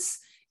arrangements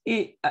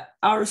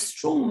are a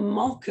strong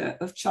marker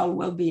of child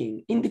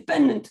well-being,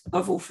 independent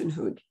of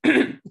orphanhood,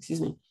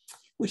 excuse me,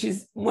 which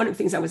is one of the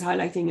things I was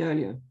highlighting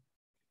earlier.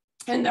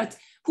 And that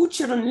who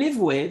children live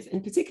with,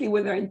 and particularly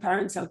whether in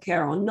parental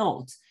care or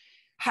not,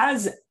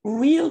 has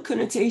real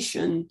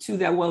connotation to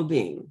their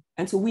well-being.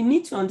 And so we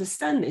need to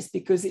understand this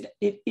because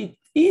it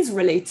is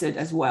related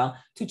as well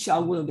to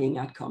child well-being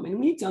outcome. And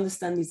we need to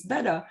understand this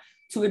better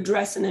to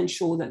address and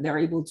ensure that they're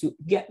able to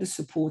get the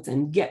support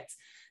and get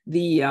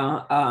the,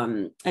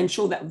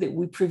 ensure that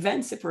we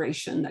prevent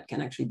separation that can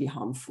actually be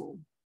harmful.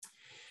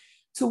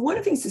 So one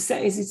of the things to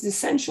say is it's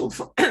essential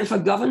for, for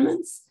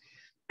governments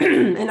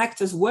and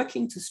actors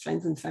working to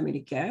strengthen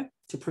family care,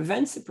 to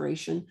prevent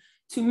separation,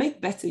 to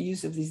make better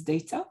use of this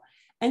data,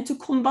 and to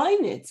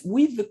combine it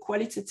with the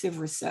qualitative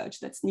research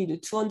that's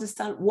needed to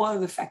understand what are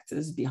the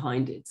factors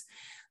behind it.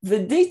 The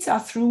data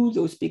through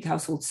those big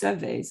household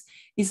surveys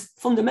is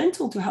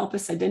fundamental to help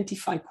us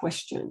identify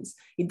questions.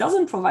 It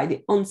doesn't provide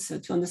the answer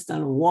to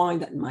understand why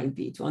that might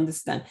be, to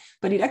understand,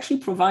 but it actually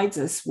provides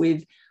us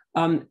with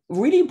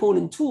really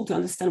important tool to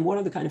understand what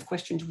are the kind of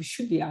questions we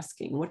should be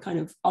asking, what kind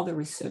of other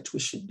research we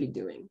should be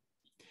doing.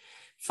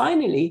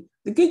 Finally,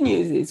 the good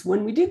news is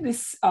when we did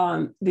this,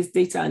 this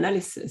data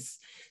analysis,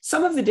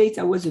 some of the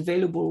data was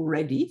available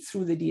already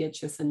through the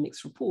DHS and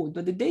mixed report,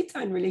 but the data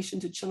in relation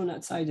to children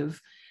outside of,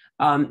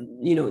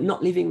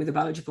 not living with a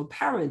biological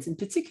parent, in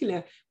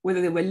particular,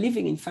 whether they were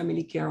living in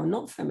family care or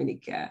not family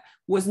care,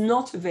 was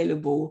not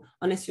available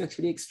unless you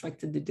actually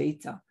extracted the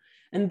data.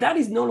 And that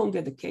is no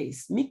longer the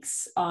case.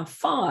 Mix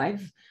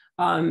 5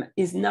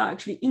 is now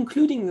actually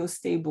including those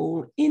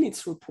tables in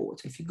its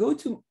report. If you go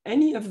to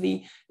any of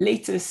the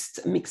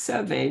latest mixed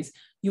surveys,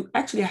 you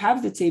actually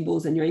have the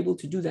tables and you're able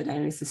to do that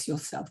analysis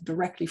yourself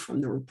directly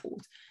from the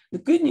report. The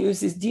good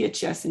news is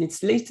DHS in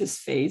its latest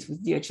phase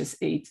with DHS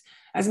 8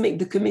 has made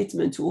the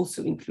commitment to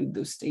also include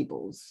those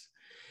tables.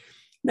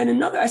 Then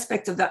another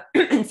aspect of that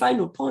and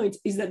final point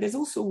is that there's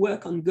also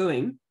work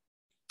ongoing.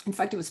 In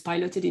fact, it was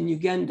piloted in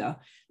Uganda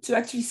to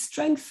actually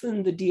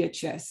strengthen the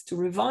DHS, to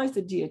revise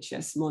the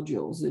DHS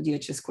modules, the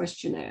DHS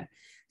questionnaire,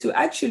 to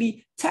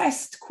actually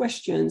test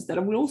questions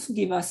that will also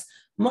give us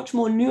much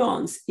more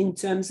nuance in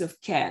terms of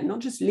care, not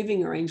just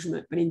living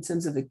arrangement, but in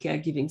terms of the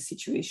caregiving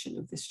situation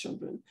of these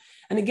children.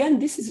 And again,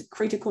 this is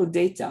critical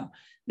data,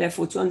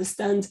 therefore, to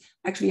understand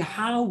actually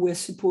how we're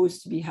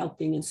supposed to be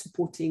helping and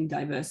supporting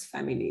diverse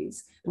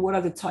families and what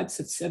are the types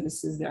of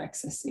services they're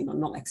accessing or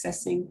not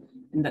accessing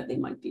and that they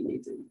might be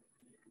needing.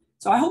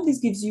 So I hope this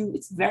gives you,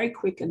 it's very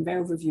quick and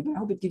very overview, but I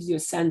hope it gives you a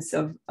sense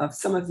of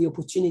some of the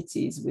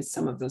opportunities with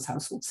some of those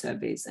household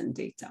surveys and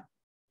data.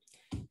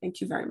 Thank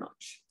you very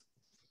much.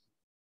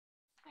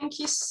 Thank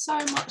you so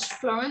much,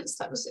 Florence.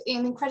 That was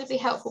an incredibly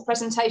helpful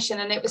presentation,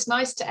 and it was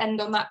nice to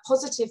end on that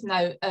positive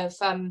note of,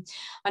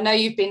 I know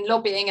you've been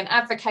lobbying and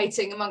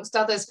advocating amongst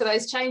others for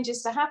those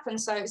changes to happen,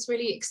 so it's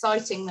really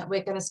exciting that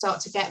we're going to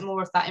start to get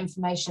more of that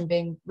information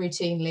being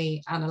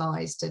routinely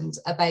analysed and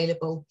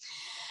available.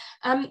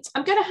 I'm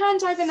going to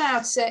hand over now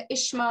to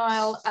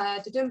Ishmael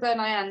Dudumba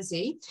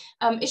Nyanzi.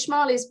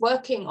 Ishmael is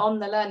working on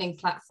the learning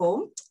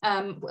platform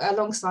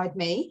alongside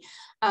me,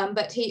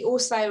 but he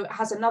also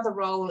has another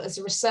role as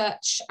a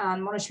research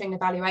and monitoring,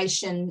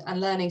 evaluation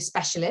and learning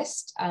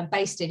specialist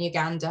based in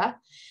Uganda.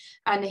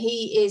 And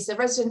he is a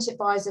resident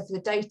advisor for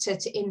the Data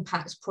to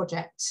Impact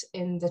project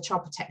in the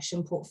child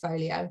protection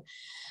portfolio.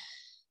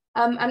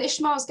 And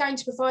Ishmael is going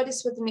to provide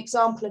us with an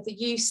example of the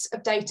use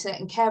of data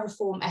in care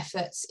reform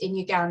efforts in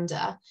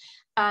Uganda.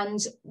 And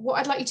what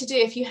I'd like you to do,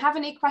 if you have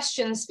any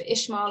questions for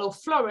Ishmael or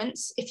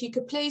Florence, if you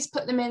could please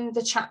put them in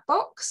the chat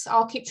box.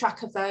 I'll keep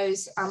track of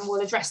those and we'll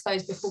address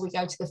those before we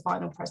go to the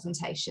final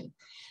presentation.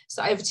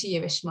 So over to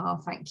you,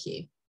 Ishmael. Thank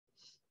you.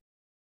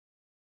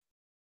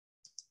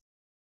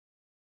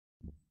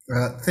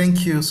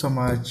 Thank you so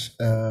much,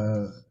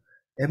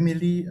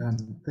 Emily,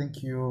 and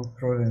thank you,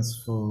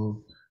 Florence, for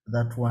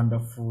that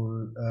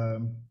wonderful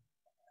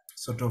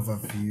sort of a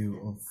view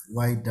of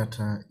why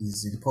data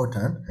is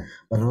important,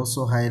 but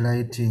also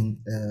highlighting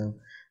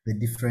the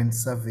different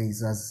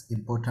surveys as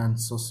important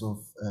source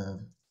of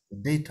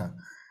data.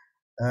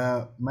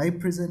 My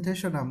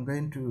presentation, I'm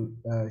going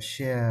to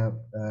share,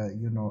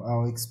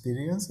 our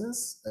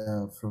experiences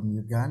from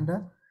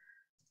Uganda,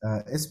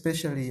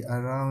 especially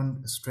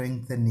around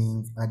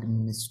strengthening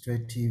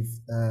administrative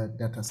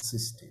data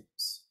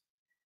systems.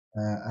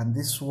 And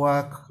this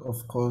work,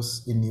 of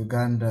course, in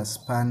Uganda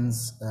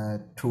spans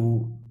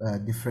two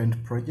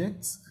different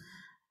projects.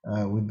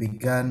 We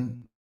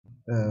began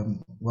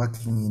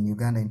working in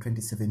Uganda in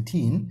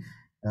 2017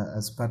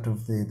 as part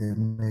of the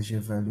measure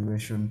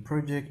evaluation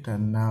project,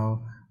 and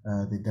now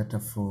the Data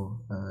for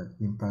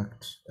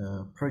Impact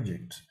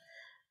project.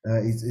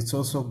 It's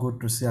also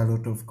good to see a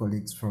lot of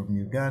colleagues from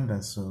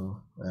Uganda,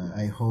 so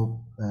I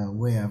hope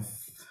where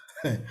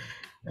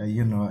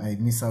I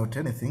miss out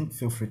anything,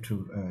 feel free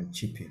to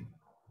chip in.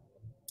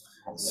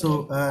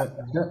 So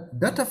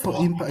Data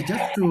for Impact,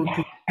 just to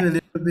give a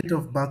little bit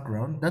of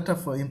background, Data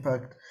for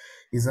Impact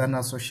is an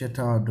associate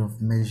out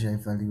of measure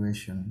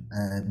evaluation,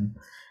 and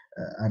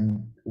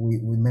we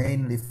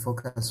mainly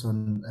focus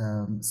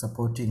on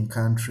supporting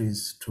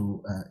countries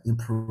to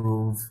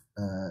improve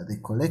the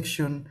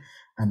collection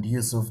and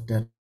use of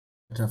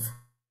data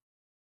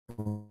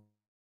for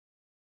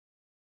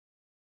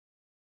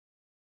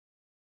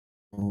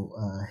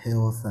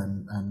health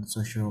and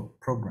social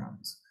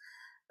programs.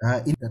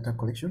 In data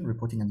collection,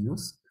 reporting and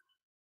use.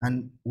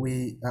 And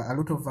a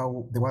lot of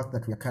the work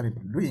that we are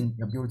currently doing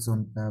builds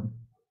on,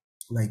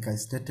 like I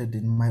stated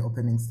in my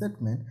opening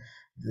statement,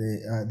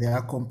 the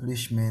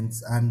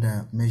accomplishments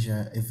under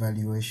measure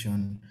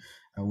evaluation,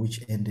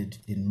 which ended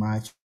in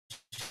March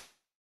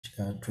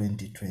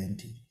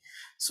 2020.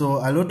 So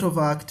a lot of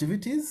our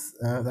activities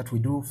that we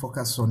do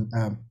focus on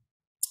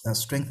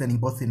strengthening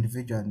both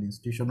individual and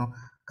institutional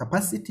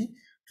capacity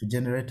to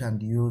generate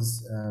and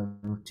use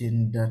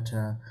routine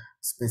data,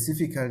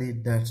 specifically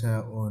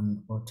data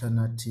on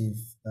alternative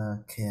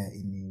care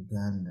in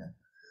Uganda.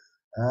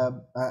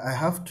 I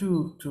have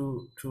to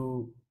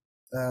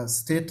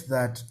state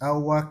that our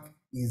work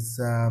is,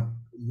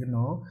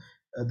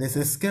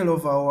 the scale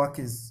of our work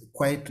is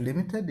quite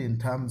limited in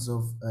terms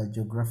of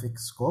geographic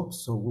scope.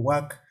 So we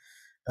work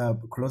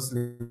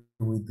closely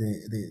with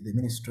the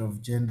Ministry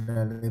of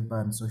Gender, Labour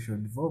and Social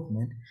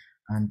Development,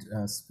 and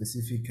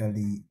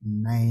specifically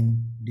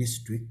 9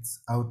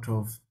 districts out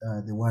of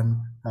the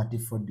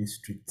 134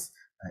 districts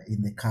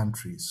in the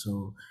country.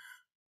 So,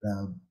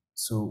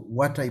 so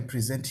what I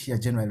present here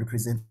generally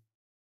represents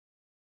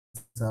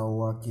our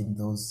work in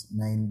those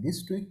 9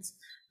 districts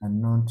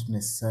and not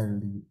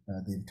necessarily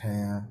the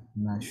entire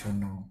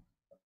national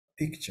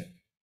picture.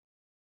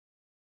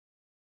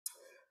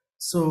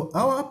 So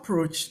our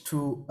approach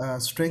to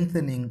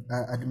strengthening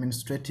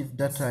administrative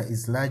data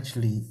is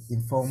largely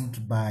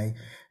informed by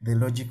the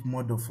logic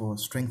model for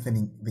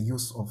strengthening the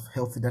use of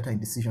healthy data in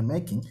decision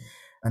making.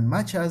 And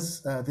much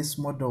as this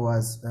model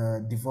was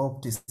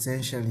developed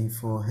essentially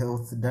for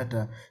health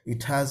data,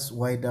 it has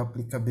wide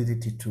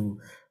applicability to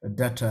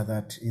data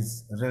that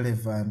is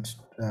relevant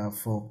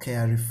for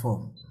care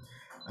reform.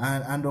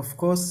 And of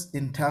course,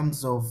 in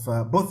terms of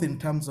both in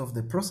terms of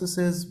the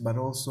processes, but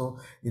also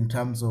in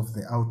terms of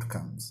the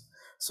outcomes.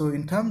 So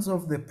in terms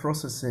of the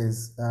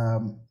processes,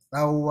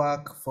 our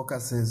work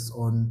focuses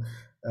on,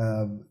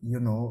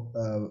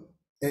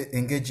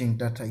 engaging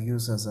data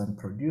users and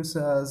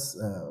producers,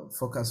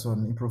 focus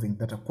on improving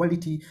data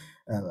quality,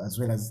 as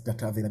well as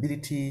data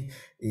availability.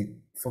 It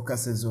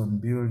focuses on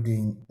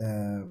building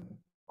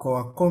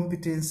core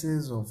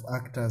competencies of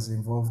actors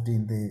involved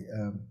in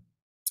the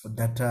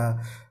data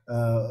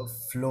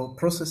flow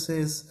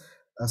processes.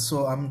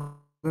 So I'm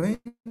going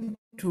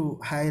to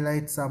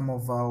highlight some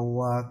of our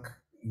work,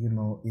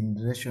 in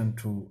relation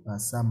to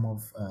some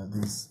of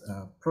these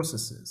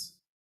processes.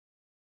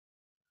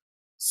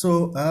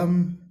 So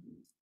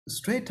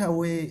straight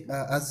away,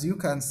 as you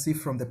can see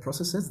from the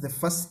processes, the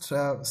first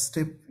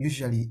step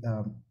usually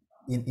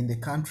in the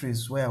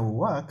countries where we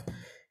work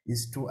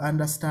is to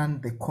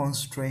understand the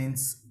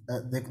constraints,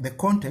 the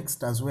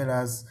context, as well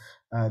as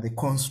the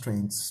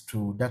constraints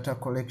to data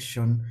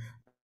collection,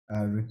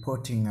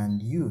 reporting,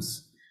 and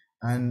use.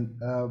 And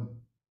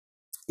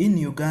in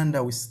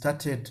Uganda, we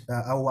started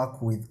our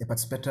work with a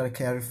participatory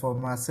care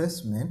reform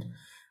assessment.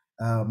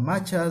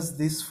 Much as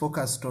this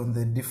focused on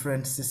the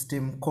different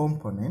system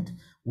component,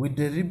 we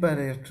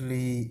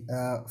deliberately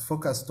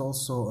focused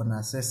also on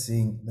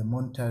assessing the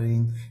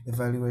monitoring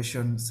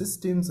evaluation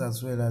systems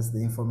as well as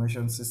the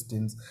information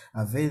systems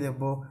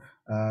available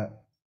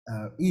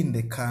in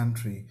the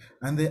country.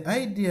 And the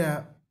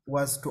idea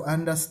was to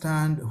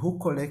understand who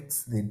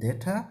collects the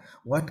data,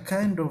 what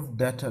kind of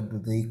data do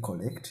they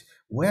collect,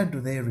 where do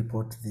they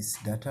report this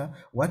data,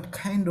 what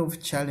kind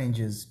of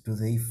challenges do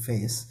they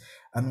face,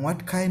 and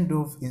what kind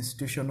of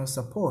institutional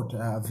support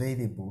are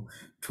available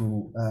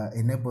to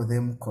enable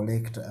them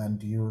collect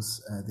and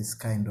use this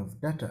kind of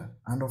data.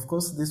 And of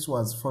course, this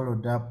was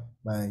followed up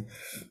by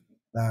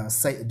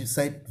site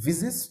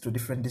visits to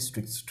different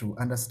districts to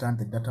understand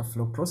the data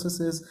flow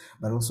processes,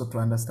 but also to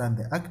understand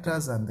the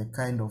actors and the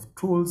kind of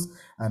tools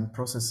and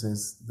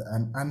processes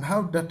and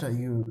how data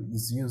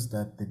is used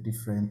at the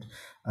different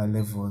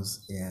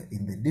levels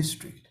in the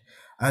district.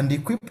 And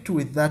equipped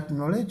with that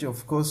knowledge,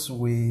 of course,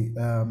 we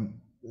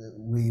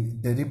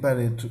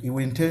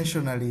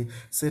intentionally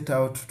set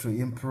out to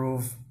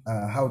improve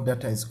how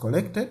data is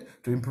collected,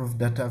 to improve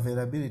data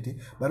availability,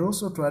 but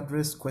also to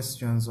address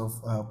questions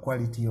of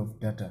quality of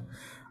data.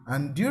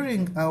 And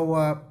during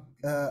our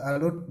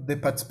the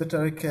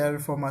participatory care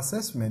reform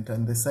assessment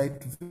and the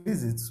site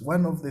visits,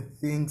 one of the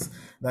things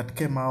that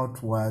came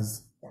out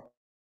was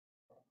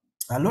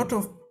a lot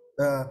of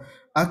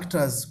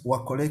actors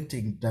were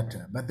collecting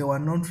data, but they were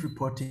not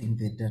reporting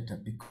the data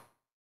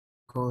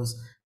because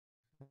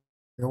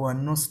there were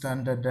no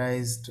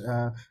standardized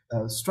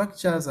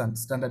structures and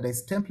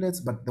standardized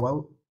templates, but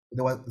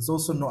there was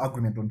also no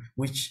agreement on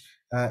which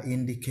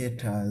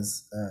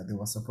indicators they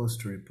were supposed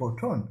to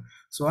report on.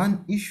 So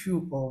an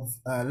issue of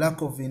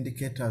lack of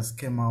indicators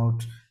came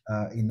out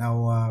in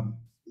our,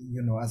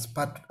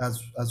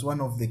 as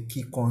one of the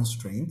key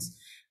constraints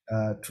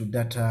to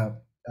data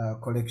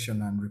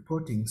collection and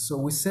reporting. So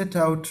we set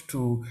out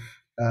to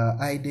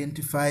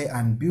identify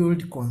and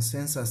build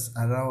consensus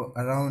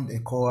around a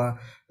core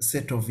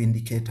set of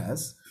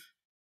indicators.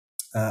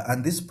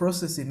 And this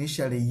process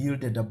initially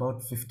yielded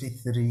about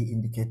 53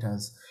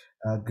 indicators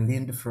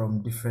gleaned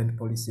from different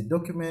policy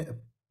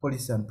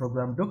and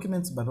program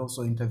documents, but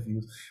also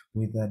interviews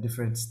with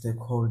different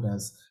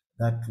stakeholders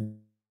that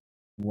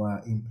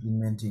were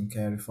implementing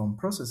care reform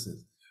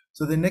processes.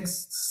 So the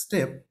next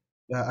step,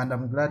 and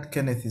I'm glad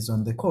Kenneth is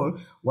on the call,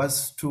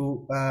 was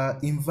to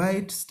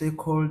invite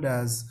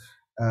stakeholders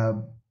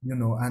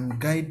and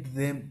guide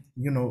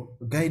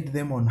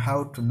them on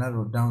how to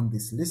narrow down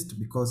this list,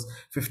 because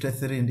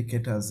 53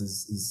 indicators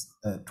is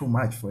too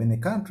much for any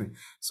country.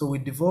 So we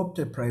developed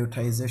a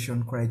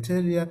prioritization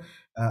criteria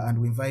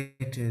and we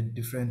invited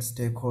different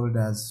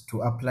stakeholders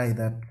to apply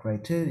that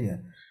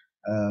criteria.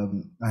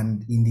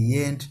 And in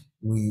the end,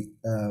 we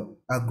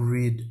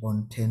agreed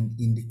on 10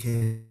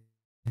 indicators,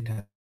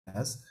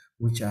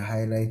 which are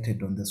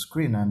highlighted on the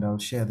screen, and I'll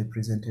share the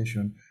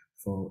presentation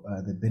for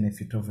the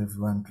benefit of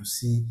everyone to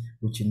see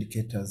which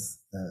indicators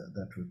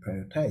that we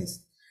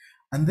prioritized.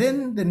 And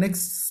then the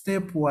next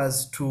step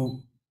was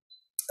to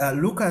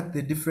look at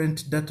the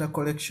different data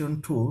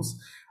collection tools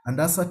and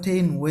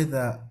ascertain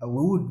whether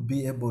we would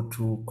be able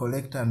to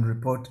collect and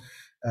report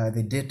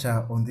the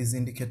data on these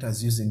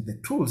indicators using the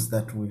tools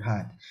that we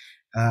had.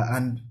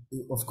 And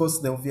of course,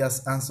 the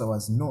obvious answer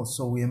was no.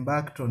 So we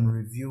embarked on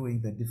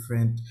reviewing the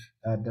different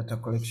data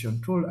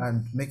collection tool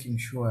and making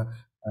sure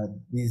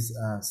these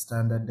are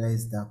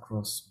standardized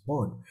across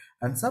board.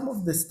 And some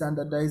of the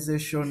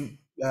standardization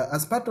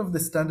as part of the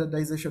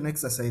standardization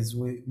exercise,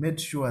 we made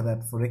sure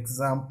that, for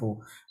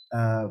example,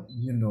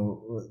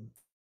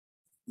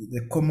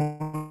 the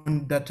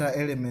common data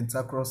elements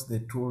across the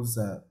tools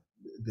are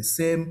the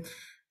same.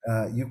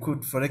 You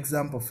could, for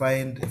example,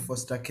 find a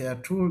foster care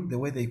tool. The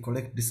way they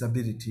collect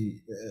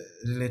disability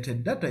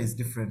related data is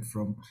different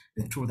from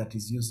the tool that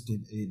is used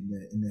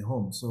in a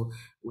home. So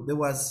there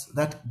was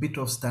that bit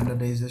of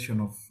standardization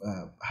of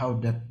how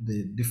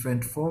the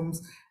different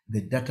forms,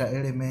 the data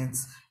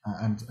elements,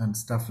 and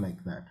stuff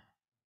like that.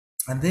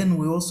 And then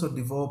we also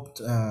developed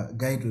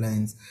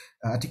guidelines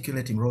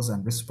articulating roles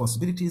and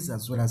responsibilities,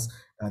 as well as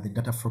the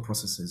data flow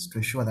processes, to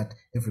ensure that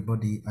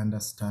everybody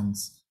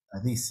understands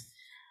this.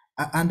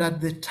 And at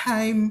the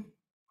time,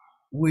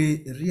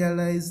 we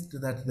realized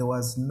that there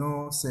was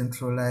no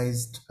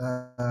centralized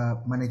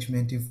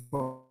management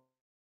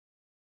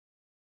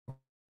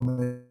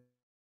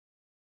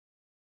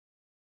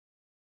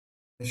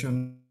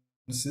information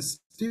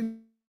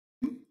system,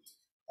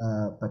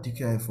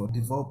 particularly for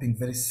developing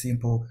very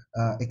simple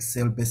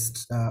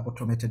Excel-based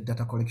automated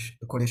data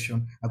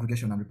collection,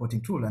 aggregation, and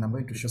reporting tool. And I'm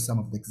going to show some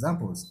of the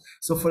examples.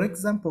 So for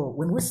example,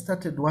 when we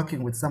started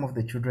working with some of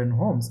the children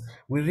homes,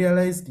 we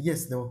realized,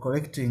 yes, they were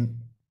collecting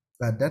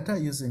data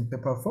using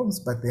paper forms,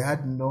 but they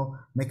had no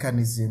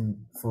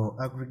mechanism for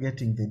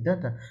aggregating the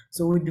data.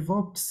 So we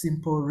developed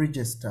simple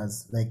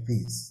registers like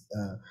this.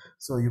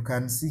 So you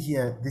can see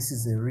here, this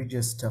is a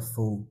register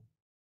for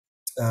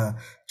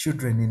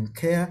children in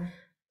care.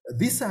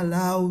 This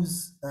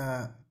allows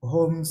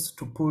homes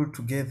to pull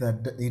together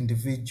the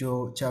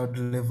individual child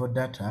level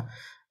data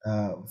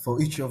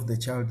for each of the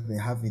child they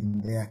have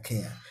in their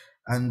care.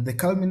 And the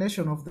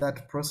culmination of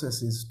that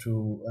process is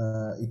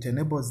it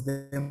enables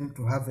them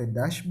to have a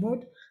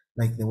dashboard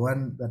like the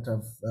one that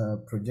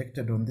I've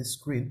projected on this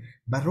screen,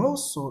 but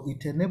also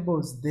it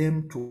enables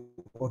them to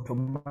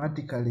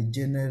automatically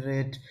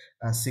generate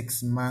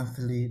 6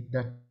 monthly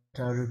data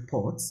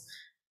reports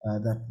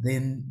that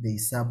then they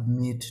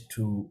submit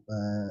to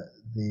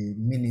the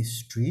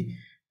ministry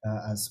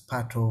as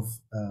part of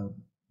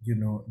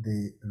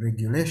the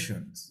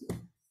regulations.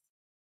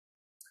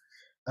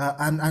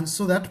 And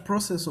so that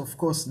process, of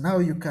course, now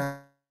you can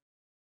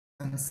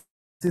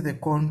see the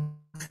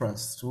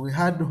contrast. We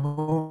had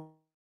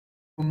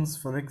homes,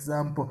 for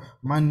example,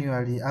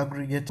 manually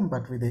aggregating,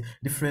 but with the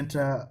different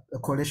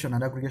collation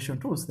and aggregation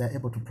tools, they're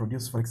able to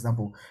produce, for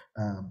example,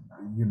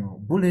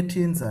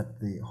 bulletins at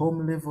the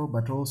home level,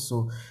 but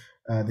also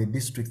the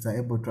districts are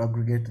able to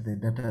aggregate the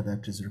data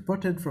that is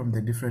reported from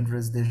the different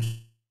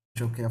residential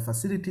care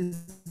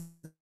facilities,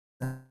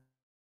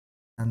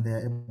 and they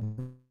are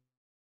able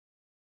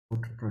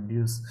to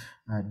produce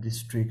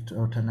district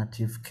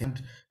alternative care.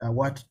 The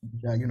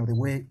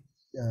way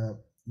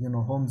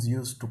homes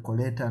used to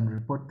collect and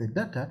report the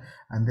data,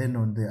 and then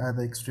on the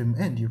other extreme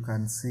end, you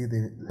can see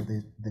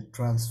the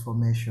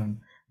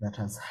transformation that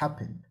has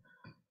happened.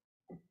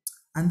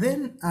 And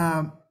then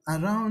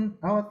around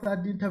our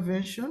third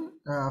intervention,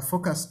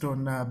 focused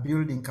on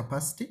building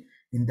capacity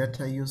in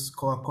data use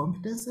core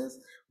competences.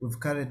 We've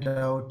carried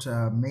out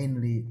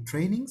mainly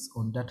trainings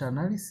on data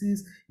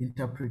analysis,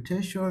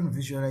 interpretation,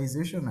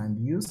 visualization, and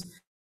use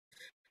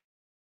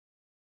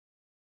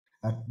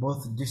at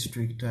both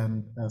district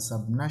and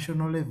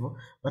subnational level,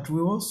 but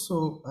we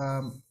also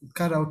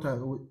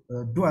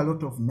do a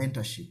lot of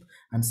mentorship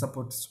and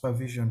support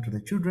supervision to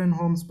the children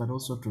homes, but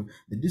also to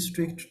the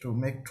district to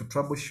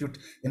troubleshoot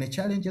any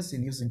challenges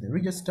in using the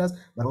registers,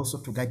 but also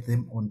to guide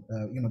them on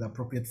the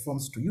appropriate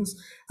forms to use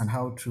and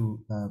how to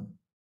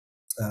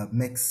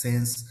make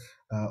sense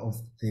of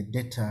the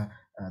data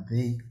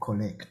they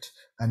collect.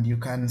 And you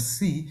can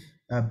see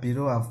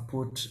below I've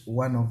put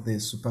one of the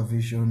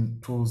supervision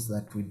tools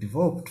that we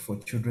developed for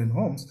children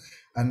homes.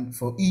 And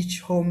for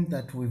each home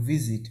that we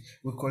visit,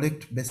 we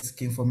collect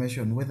basic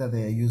information, whether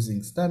they are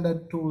using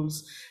standard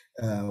tools,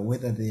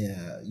 whether they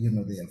are,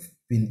 they have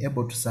been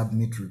able to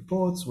submit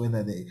reports,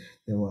 whether they've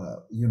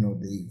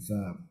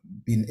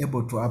been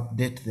able to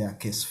update their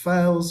case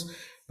files,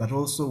 but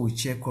also we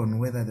check on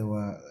whether they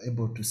were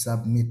able to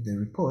submit the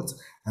reports,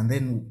 and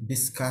then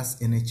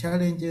discuss any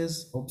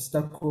challenges,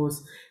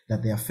 obstacles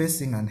that they are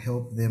facing, and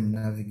help them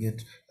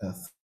navigate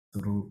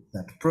through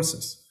that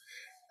process.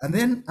 And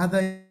then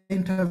other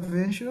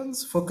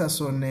interventions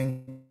focus on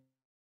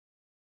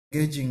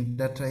engaging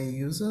data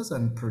users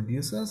and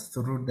producers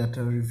through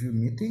data review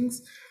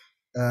meetings.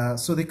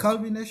 So the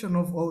culmination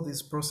of all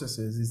these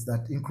processes is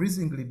that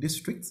increasingly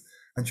districts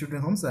and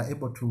children homes are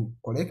able to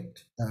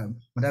collect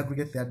and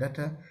aggregate their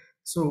data.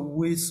 So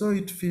we saw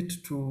it fit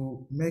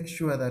to make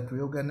sure that we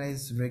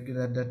organize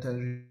regular data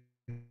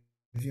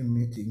review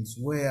meetings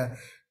where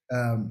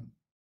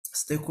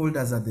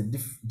stakeholders at the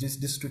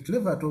district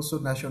level, but also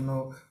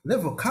national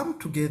level, come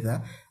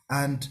together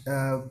and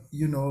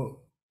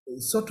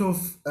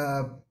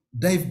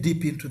dive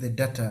deep into the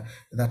data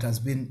that has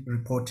been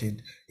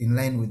reported in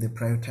line with the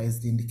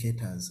prioritized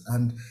indicators.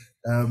 And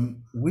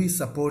we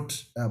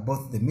support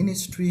both the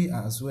ministry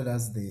as well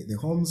as the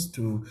homes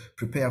to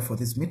prepare for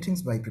these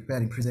meetings by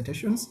preparing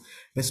presentations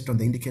based on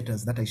the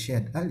indicators that I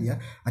shared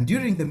earlier. And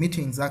during the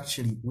meetings,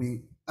 actually,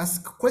 we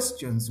ask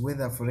questions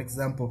whether, for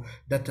example,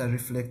 data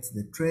reflects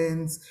the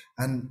trends,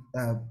 and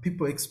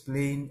people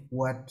explain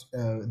what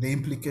the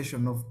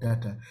implication of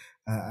data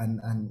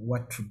and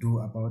what to do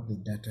about the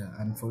data.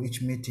 And for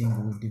each meeting,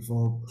 we'll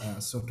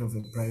develop sort of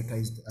a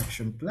prioritized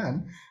action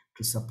plan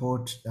to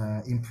support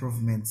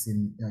improvements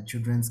in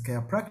children's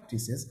care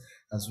practices,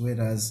 as well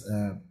as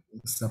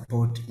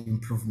support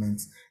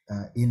improvements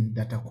in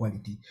data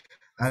quality.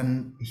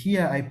 And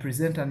here I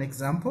present an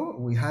example.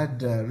 We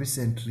had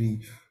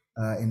recently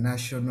a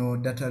national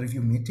data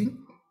review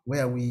meeting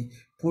where we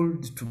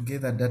pulled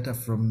together data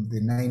from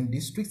the 9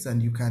 districts,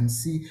 and you can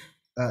see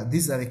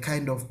these are the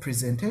kind of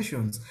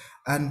presentations.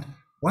 And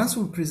once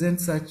we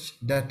present such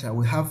data,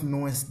 we have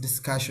nuanced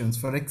discussions.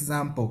 For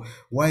example,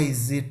 why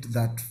is it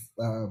that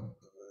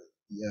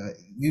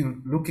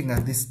you looking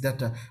at this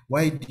data,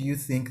 why do you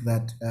think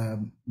that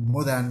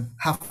more than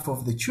half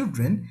of the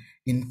children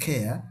in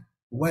care,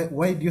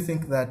 why do you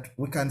think that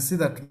we can see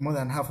that more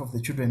than half of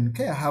the children in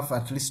care have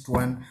at least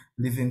one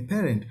living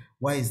parent?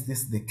 Why is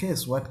this the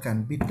case? What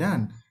can be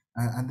done?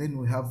 And then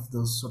we have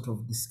those sort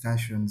of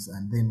discussions,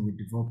 and then we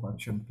develop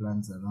action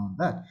plans around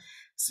that.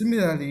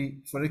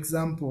 Similarly, for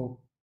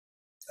example,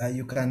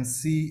 you can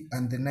see,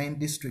 and the 9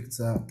 districts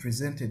are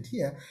presented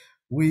here,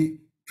 we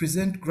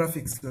present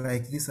graphics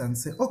like this and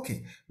say,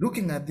 okay,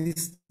 looking at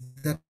this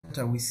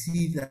data, we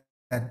see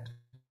that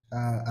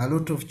a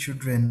lot of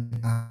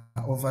children are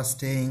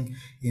overstaying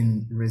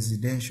in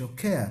residential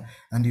care.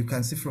 And you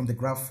can see from the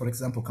graph, for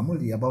example,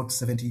 Kamuli, about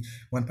 71%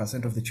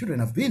 of the children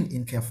have been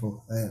in care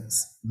for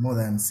more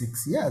than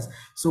 6 years.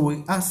 So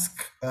we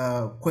ask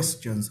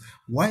questions.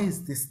 Why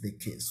is this the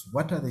case?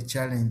 What are the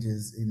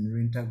challenges in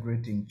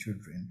reintegrating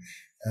children?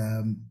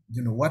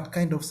 What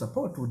kind of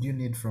support would you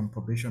need from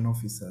probation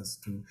officers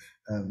to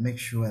make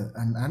sure,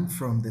 and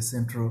from the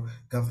central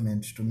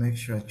government to make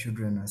sure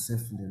children are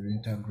safely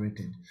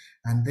reintegrated?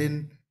 And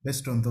then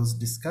based on those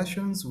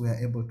discussions, we are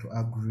able to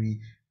agree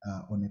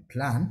on a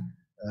plan,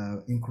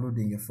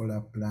 including a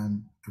follow-up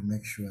plan to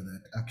make sure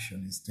that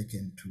action is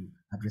taken to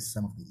address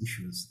some of the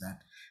issues that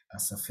are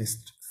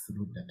surfaced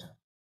through data.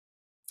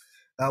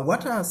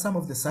 What are some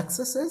of the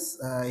successes?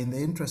 In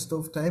the interest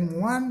of time,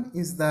 one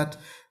is that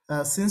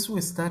since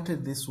we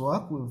started this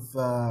work, we've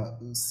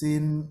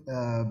seen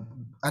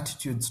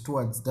attitudes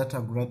towards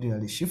data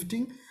gradually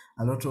shifting.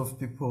 A lot of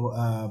people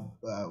are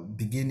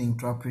beginning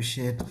to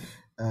appreciate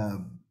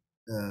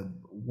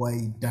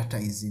why data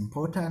is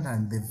important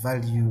and the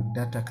value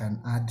data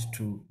can add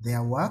to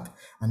their work.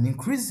 And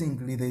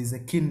increasingly, there is a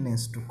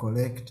keenness to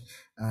collect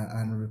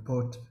and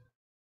report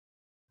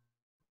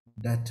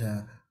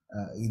data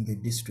in the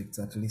districts,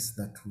 at least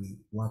that we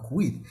work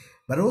with.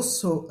 But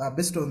also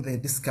based on the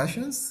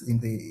discussions in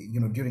the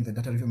during the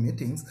data review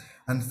meetings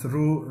and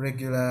through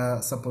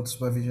regular support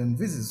supervision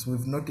visits,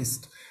 we've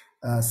noticed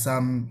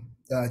some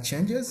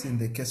changes in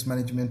the case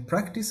management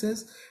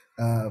practices,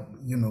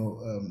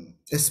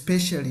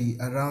 especially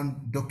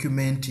around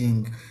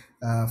documenting,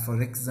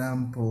 for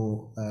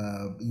example,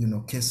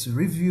 case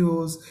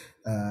reviews,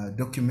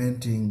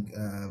 documenting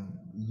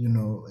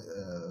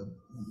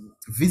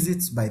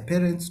visits by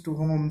parents to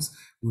homes.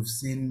 We've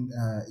seen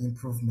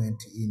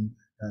improvement in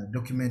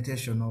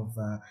documentation of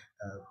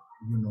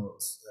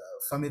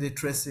family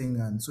tracing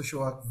and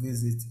social work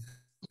visits,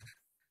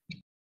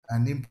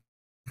 and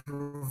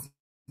improvement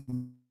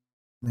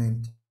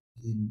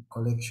in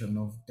collection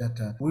of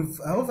data. We've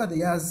over the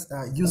years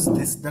used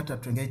this data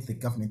to engage the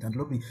government and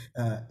lobby,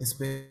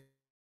 especially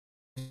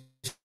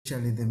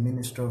the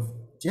Ministry of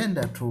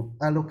Gender, to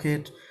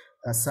allocate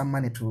some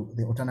money to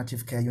the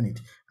alternative care unit.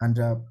 And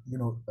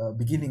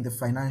beginning the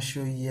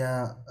financial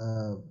year,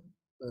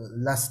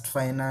 last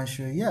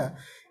financial year,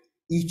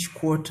 each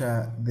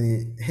quarter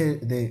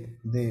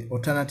the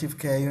alternative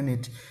care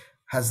unit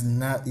has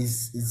now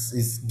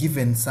is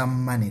given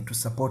some money to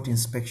support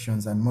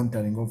inspections and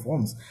monitoring of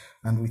homes,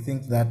 and we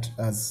think that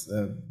has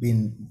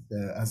been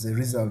as a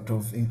result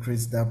of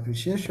increased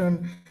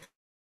appreciation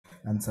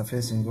and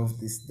surfacing of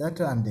this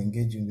data and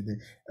engaging with the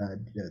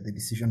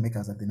decision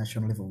makers at the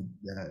national level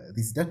with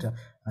this data,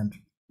 and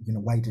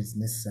why it is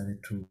necessary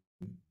to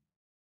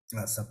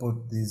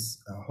support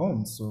these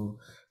homes. So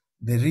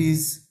there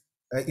is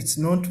it's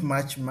not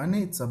much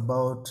money. It's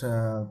about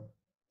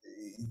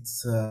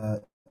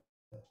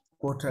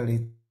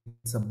quarterly,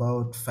 it's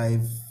about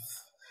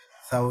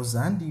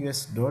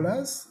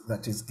 $5,000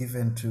 that is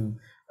given to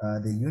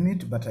the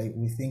unit, but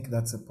we think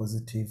that's a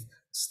positive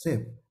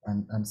step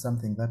and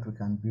something that we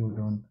can build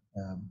on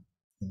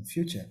in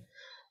future.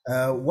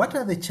 What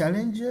are the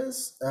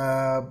challenges?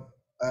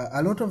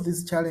 A lot of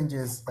these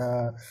challenges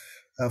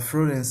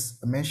Florence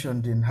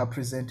mentioned in her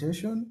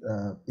presentation,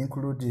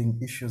 including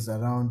issues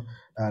around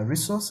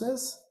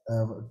resources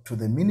to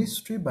the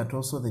ministry, but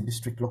also the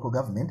district local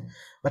government.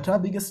 But our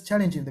biggest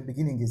challenge in the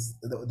beginning is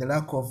the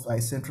lack of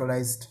a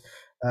centralized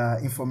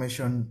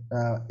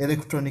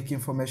electronic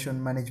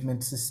information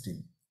management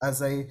system.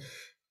 As I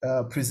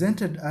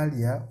presented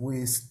earlier,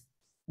 we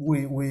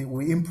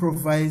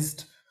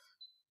improvised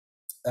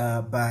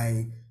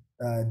by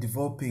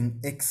developing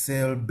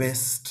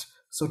Excel-based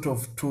sort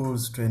of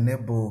tools to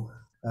enable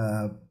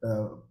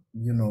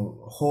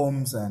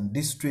homes and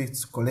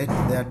districts collect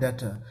their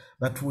data,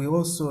 but we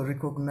also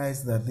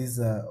recognize that these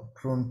are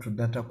prone to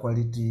data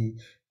quality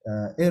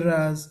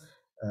errors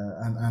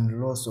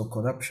and loss or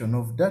corruption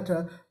of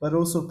data, but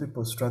also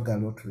people struggle a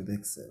lot with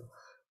Excel.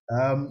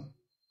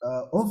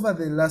 Over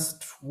the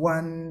last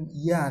 1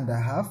 year and a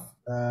half,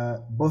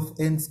 both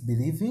ends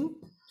believing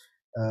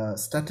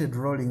started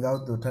rolling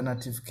out the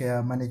alternative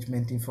care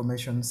management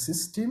information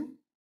system,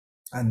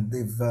 and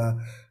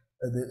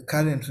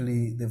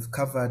currently they've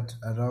covered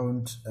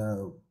around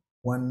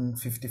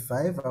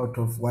 155 out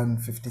of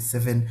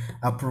 157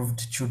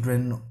 approved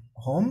children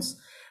homes.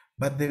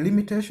 But the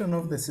limitation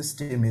of the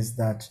system is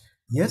that,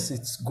 yes,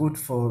 it's good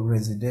for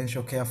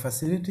residential care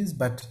facilities,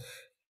 but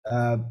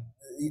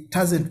it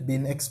hasn't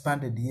been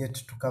expanded yet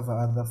to cover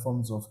other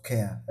forms of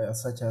care,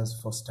 such as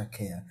foster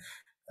care.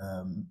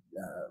 And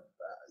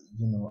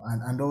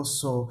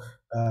also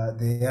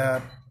there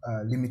are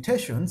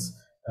limitations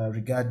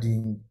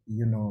regarding,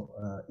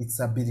 its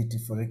ability,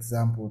 for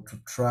example, to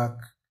track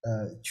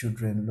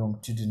children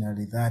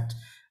longitudinally that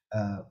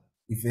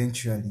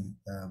eventually,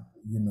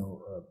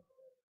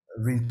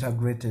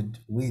 reintegrated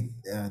with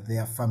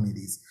their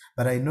families.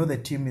 But I know the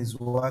team is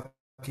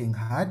working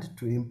hard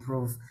to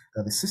improve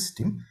the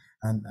system,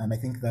 and I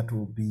think that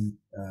will be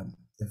a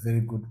very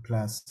good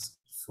plus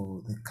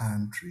for the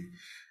country.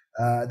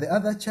 The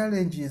other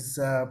challenge is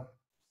a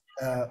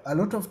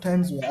lot of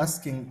times we're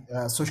asking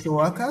social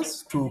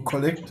workers to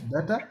collect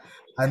data,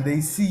 and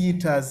they see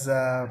it as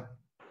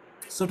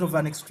sort of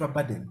an extra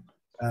burden.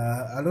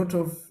 A lot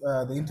of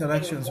the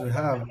interactions we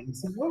have, we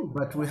say, oh,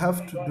 but we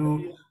have to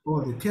do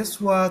all the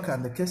casework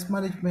and the case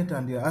management,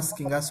 and you're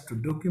asking us to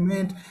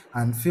document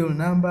and fill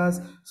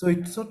numbers. So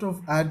it sort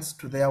of adds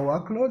to their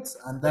workloads,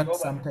 and that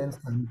sometimes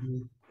can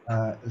be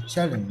a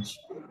challenge.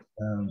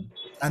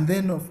 And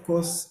then, of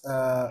course,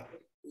 a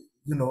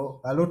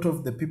lot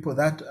of the people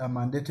that are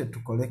mandated to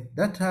collect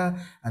data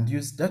and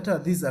use data,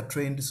 these are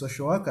trained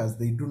social workers.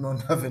 They do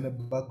not have any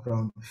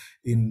background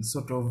in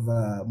sort of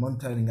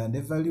monitoring and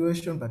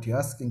evaluation, but you're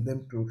asking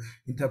them to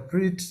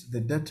interpret the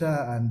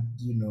data and,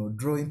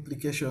 draw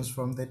implications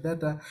from the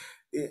data.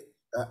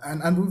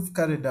 And we've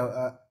carried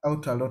out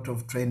a lot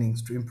of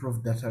trainings to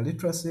improve data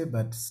literacy,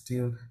 but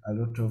still a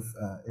lot of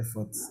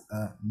efforts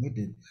are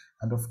needed.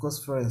 And of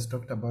course, Florence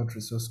talked about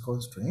resource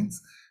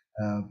constraints.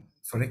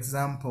 For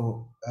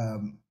example,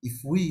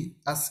 if we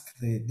ask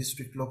the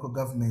district local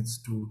governments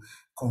to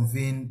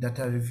convene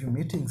data review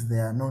meetings, they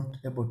are not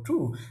able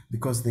to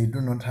because they do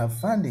not have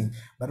funding.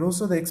 But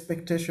also the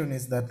expectation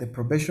is that the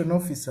probation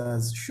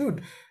officers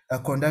should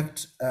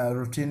conduct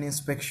routine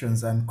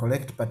inspections and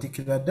collect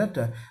particular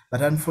data.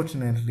 But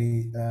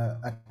unfortunately,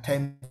 at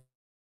times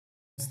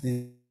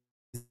these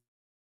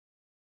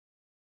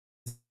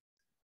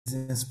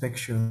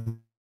inspections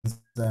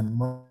and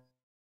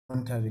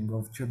monitoring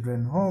of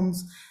children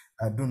homes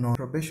do not.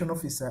 Probation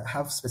officer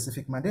have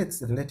specific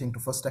mandates relating to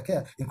foster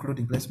care,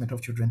 including placement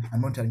of children and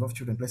monitoring of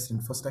children placed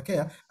in foster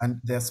care, and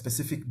there are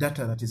specific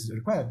data that is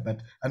required.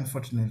 But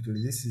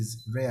unfortunately, this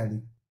is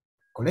rarely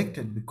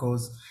collected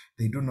because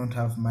they do not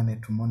have money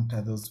to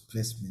monitor those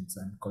placements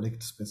and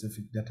collect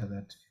specific data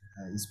that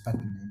is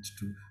pertinent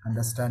to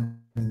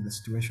understanding the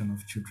situation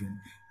of children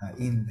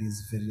in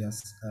these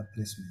various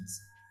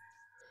placements.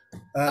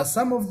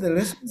 Some of the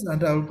lessons,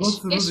 and I'll go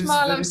through Ishmael, this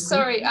very I'm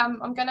sorry, quickly.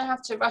 I'm going to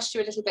have to rush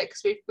you a little bit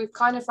because we've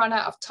kind of run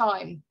out of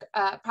time.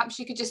 Perhaps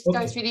you could just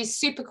go through these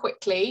super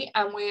quickly,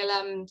 and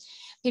we'll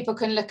people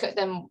can look at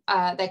them.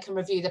 They can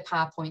review the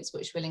PowerPoints,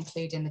 which we'll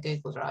include in the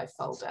Google Drive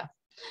folder.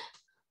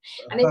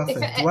 And if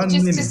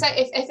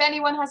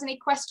anyone has any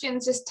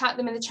questions, just type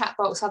them in the chat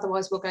box.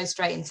 Otherwise, we'll go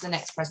straight into the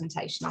next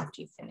presentation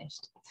after you've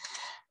finished.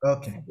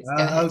 Okay,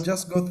 I'll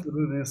just go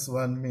through this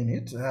 1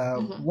 minute.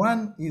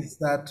 One is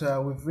that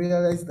we've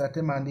realized that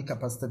M&E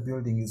capacity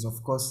building is,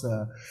 of course,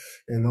 a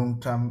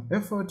long-term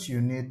effort. You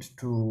need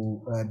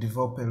to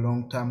develop a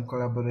long-term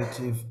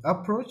collaborative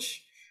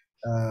approach.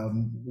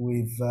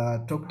 We've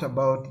talked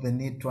about the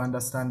need to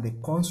understand the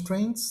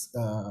constraints.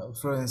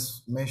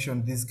 Florence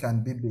mentioned these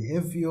can be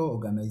behavioral,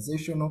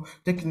 organizational,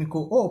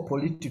 technical, or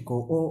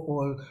political,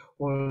 or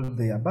all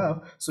the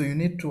above. So you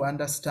need to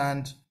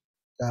understand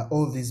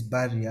all these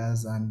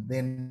barriers and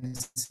then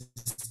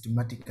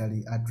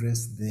systematically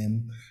address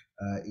them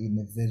in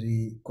a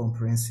very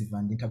comprehensive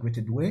and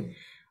integrated way.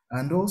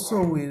 And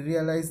also we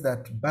realize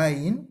that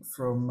buy-in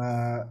from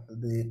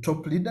the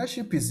top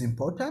leadership is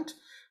important.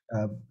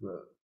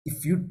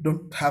 If you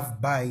don't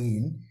have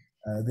buy-in,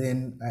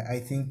 then I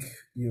think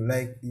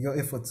your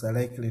efforts are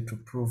likely to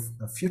prove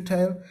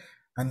futile.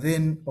 And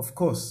then, of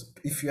course,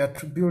 if you are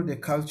to build a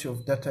culture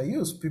of data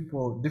use,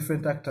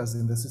 different actors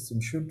in the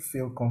system should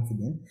feel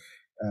confident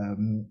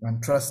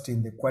and trust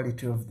in the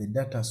quality of the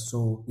data.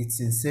 So it's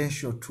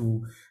essential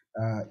to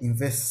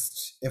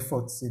invest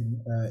efforts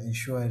in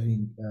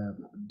ensuring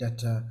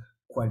data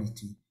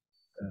quality.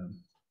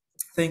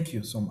 Thank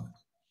you so much.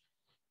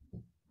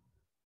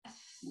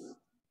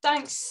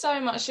 Thanks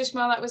so much,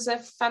 Ishmael. That was a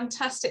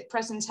fantastic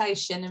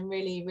presentation and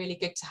really, really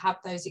good to have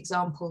those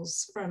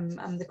examples from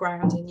the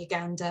ground in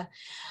Uganda.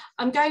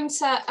 I'm going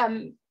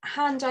to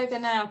hand over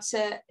now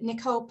to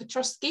Nicole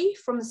Petrosky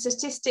from the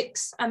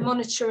Statistics and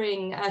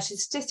Monitoring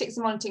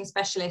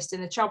Specialist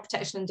in the Child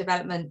Protection and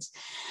Development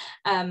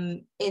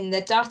in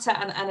the Data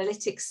and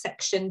Analytics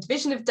section,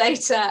 Division of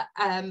Data,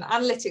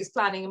 Analytics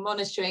Planning and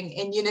Monitoring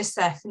in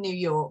UNICEF, New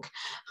York.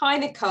 Hi,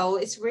 Nicole.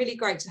 It's really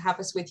great to have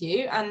us with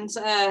you. And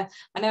I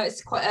know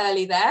it's quite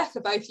early there for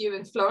both you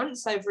and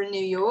Florence over in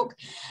New York.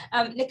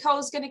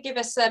 Nicole's going to give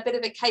us a bit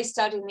of a case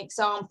study and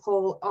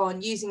example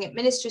on using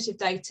administrative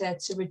data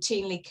to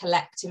routinely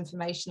collect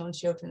information on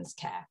children's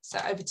care. So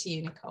over to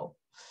you, Nicole.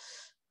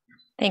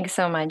 Thanks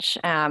so much,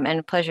 and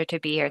a pleasure to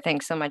be here.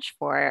 Thanks so much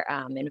for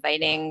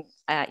inviting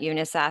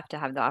UNICEF to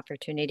have the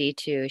opportunity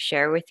to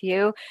share with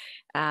you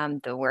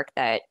the work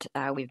that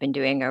we've been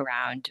doing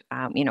around,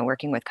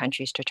 working with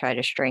countries to try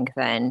to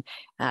strengthen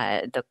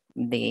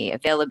the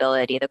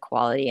availability, the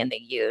quality, and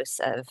the use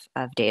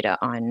of data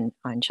on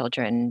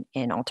children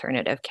in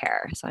alternative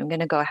care. So I'm going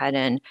to go ahead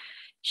and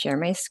share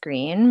my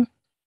screen.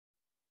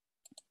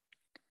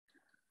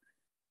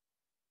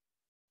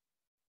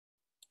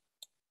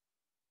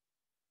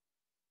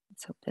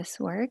 Let's hope this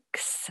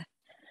works.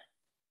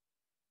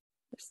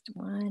 Just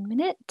 1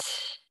 minute.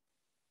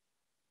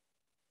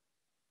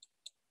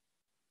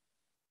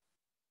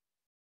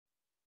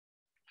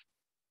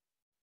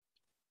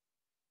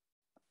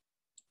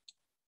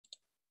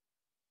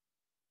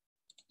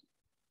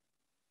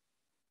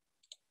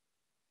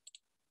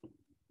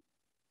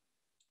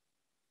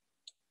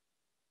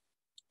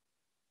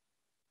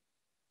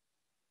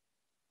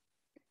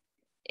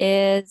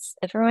 Is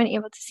everyone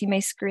able to see my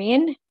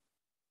screen?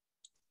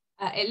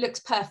 It looks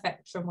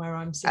perfect from where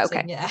I'm sitting.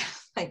 Okay. Yeah,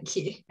 thank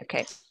you.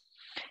 Okay,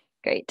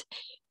 great.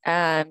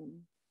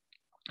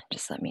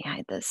 Just let me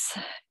hide this.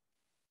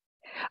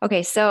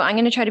 Okay, so I'm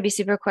going to try to be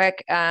super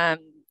quick and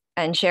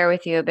share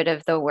with you a bit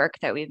of the work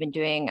that we've been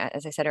doing,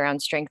 as I said,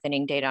 around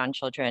strengthening data on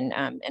children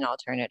in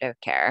alternative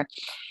care.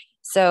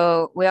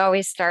 So we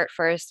always start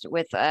first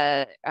with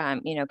a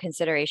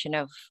consideration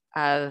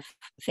of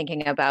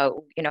thinking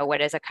about what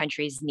is a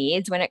country's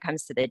needs when it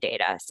comes to the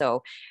data.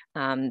 So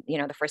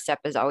the first step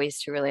is always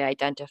to really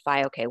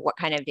identify, okay, what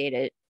kind of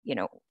data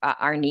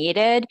are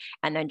needed,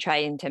 and then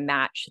trying to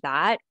match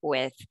that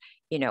with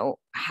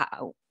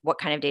what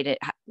kind of data,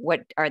 what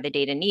are the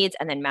data needs,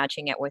 and then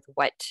matching it with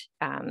what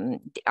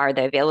are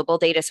the available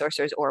data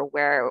sources, or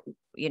where,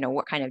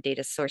 what kind of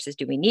data sources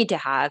do we need to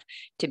have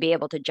to be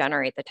able to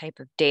generate the type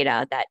of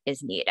data that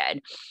is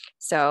needed.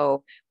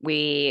 So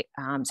we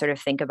sort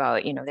of think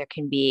about, there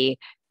can be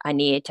a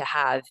need to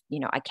have,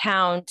 a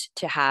count,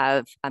 to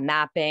have a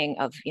mapping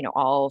of,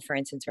 all, for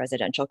instance,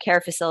 residential care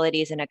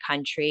facilities in a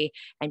country,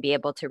 and be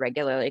able to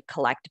regularly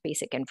collect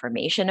basic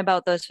information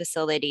about those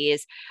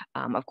facilities.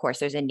 Of course,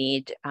 there's a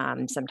need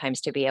sometimes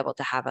to be able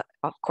to have,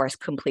 of course,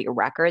 complete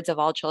records of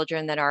all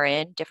children that are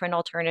in different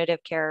alternative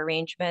care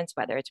arrangements,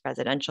 whether it's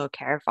residential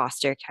care,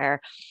 foster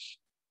care,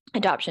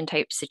 adoption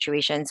type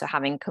situations. So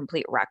having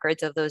complete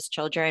records of those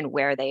children,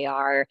 where they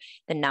are,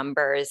 the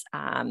numbers,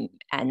 and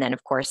then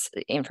of course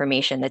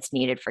information that's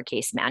needed for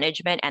case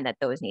management, and that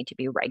those need to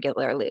be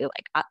regularly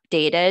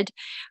updated.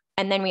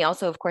 And then we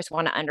also, of course,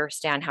 want to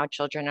understand how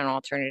children in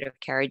alternative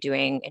care are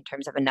doing in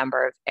terms of a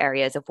number of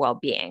areas of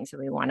well-being. So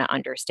we want to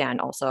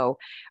understand also,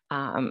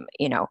 how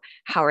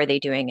are they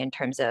doing in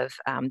terms of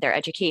their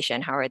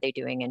education? How are they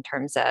doing in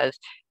terms of,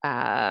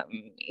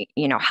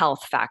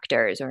 health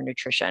factors or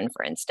nutrition,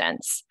 for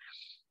instance?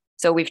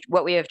 So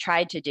what we have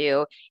tried to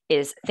do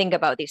is think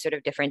about these sort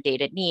of different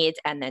data needs,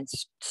 and then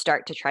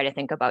start to try to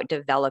think about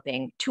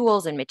developing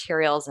tools and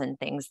materials and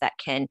things that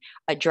can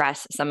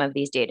address some of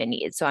these data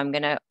needs. So I'm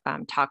going to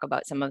talk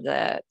about some of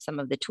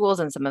the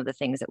tools and some of the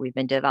things that we've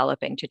been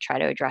developing to try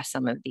to address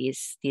some of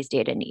these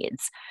data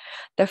needs.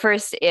 The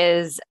first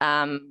is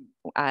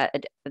that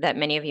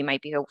many of you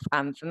might be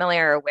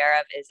familiar or aware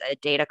of, is a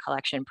data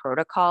collection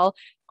protocol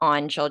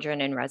on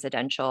children in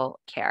residential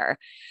care.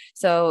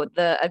 So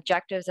the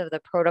objectives of the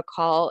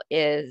protocol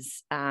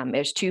is,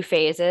 there's 2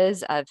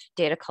 phases of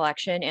data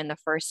collection. In the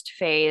first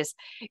phase,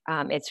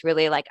 it's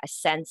really like a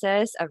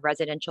census of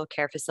residential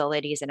care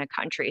facilities in a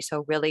country.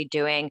 So really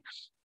doing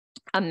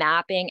a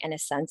mapping and a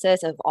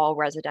census of all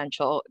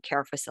residential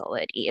care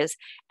facilities.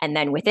 And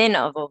then within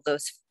all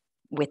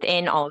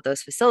of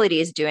those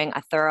facilities, doing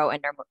a thorough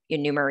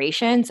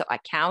enumeration, so a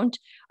count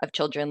of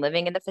children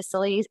living in the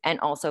facilities, and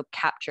also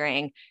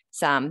capturing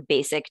some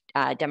basic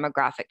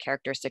demographic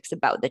characteristics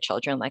about the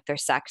children, like their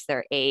sex,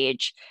 their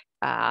age,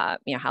 how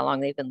long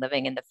they've been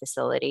living in the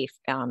facility,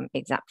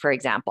 for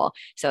example.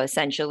 So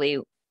essentially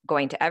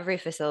going to every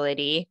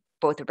facility,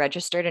 both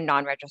registered and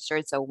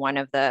non-registered. So one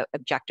of the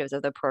objectives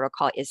of the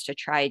protocol is to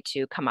try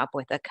to come up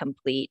with a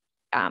complete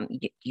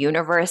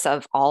universe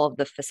of all of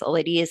the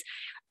facilities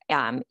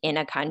in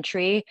a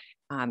country,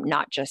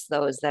 not just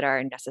those that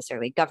are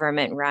necessarily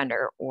government run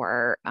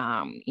or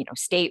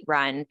state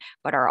run,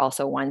 but are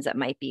also ones that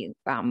might be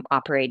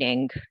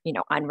operating,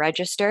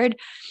 unregistered.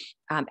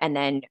 and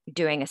then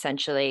doing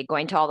essentially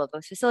going to all of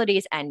those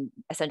facilities and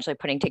essentially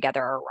putting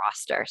together a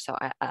roster. So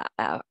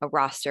a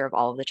roster of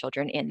all of the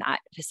children in that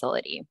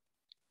facility.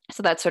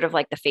 So that's sort of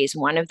like the phase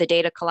one of the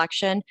data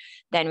collection.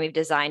 Then we've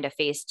designed a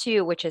phase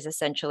two, which is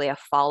essentially a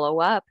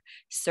follow-up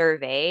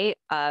survey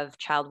of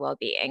child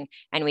well-being.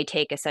 And we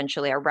take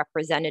essentially a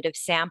representative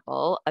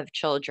sample of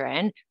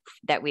children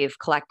that we've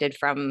collected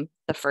from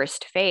the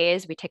first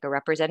phase. We take a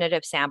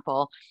representative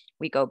sample,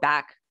 we go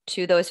back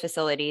to those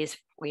facilities,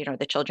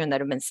 the children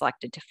that have been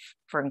selected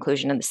for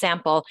inclusion in the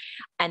sample,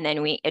 and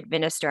then we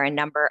administer a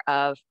number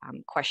of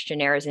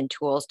questionnaires and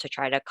tools to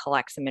try to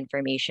collect some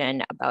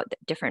information about the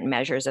different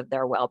measures of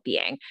their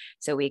well-being.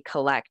 So we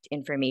collect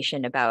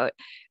information about,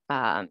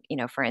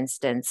 for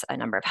instance, a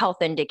number of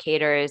health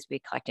indicators.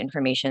 We collect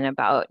information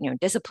about,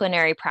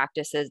 disciplinary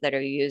practices that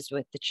are used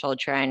with the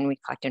children. We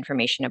collect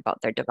information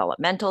about their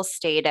developmental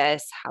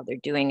status, how they're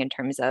doing in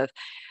terms of,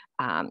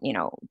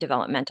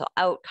 developmental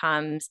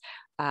outcomes.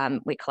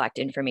 We collect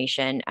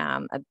information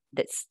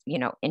that's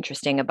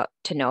interesting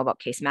to know about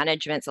case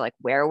management. So like,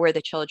 where were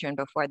the children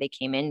before they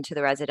came into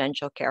the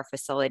residential care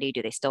facility?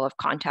 Do they still have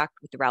contact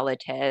with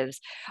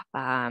relatives?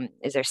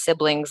 Is there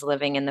siblings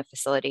living in the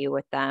facility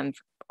with them?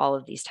 All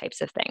of these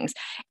types of things.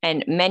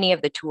 And many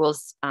of the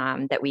tools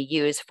that we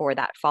use for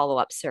that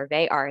follow-up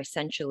survey are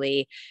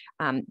essentially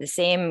the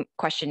same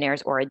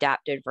questionnaires or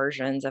adapted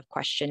versions of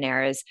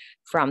questionnaires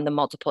from the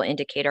multiple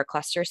indicator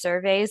cluster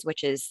surveys,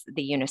 which is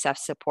the UNICEF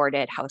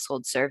supported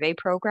household survey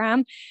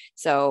program.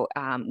 So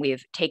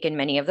we've taken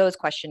many of those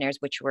questionnaires,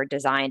 which were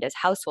designed as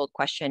household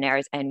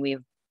questionnaires, and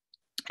we've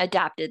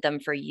adapted them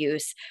for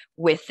use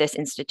with this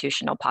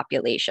institutional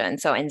population.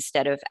 So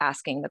instead of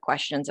asking the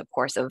questions, of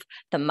course, of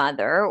the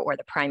mother or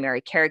the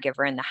primary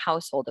caregiver in the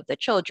household of the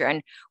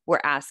children,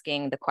 we're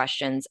asking the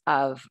questions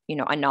of,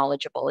 a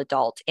knowledgeable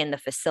adult in the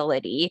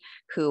facility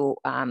who,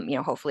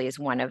 hopefully is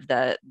one of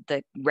the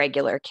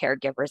regular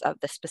caregivers of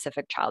the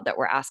specific child that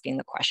we're asking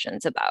the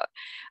questions about.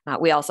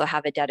 We also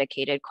have a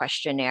dedicated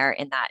questionnaire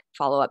in that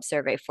follow-up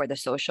survey for the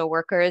social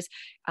workers.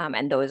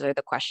 And those are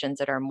the questions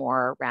that are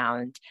more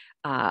around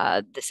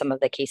some of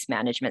the case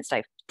management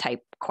type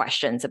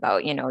questions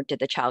about, did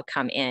the child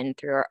come in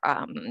through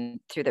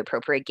the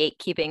appropriate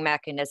gatekeeping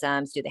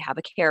mechanisms? Do they have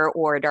a care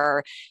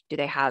order? Do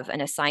they have an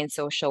assigned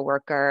social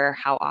worker?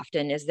 How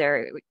often is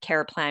their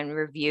care plan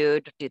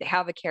reviewed? Do they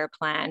have a care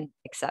plan,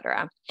 et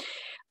cetera?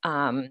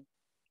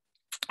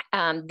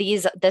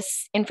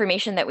 This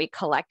information that we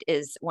collect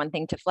is one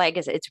thing to flag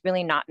is it's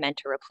really not meant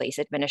to replace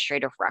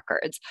administrative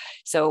records.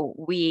 So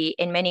we,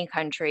 in many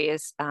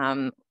countries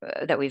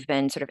that we've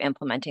been sort of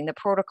implementing the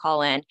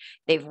protocol in,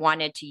 they've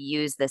wanted to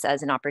use this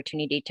as an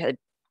opportunity to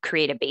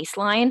create a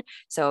baseline.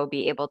 So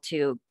be able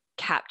to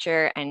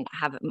capture and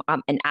have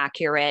an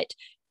accurate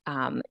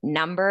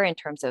number in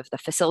terms of the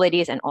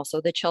facilities and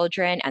also the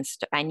children,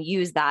 and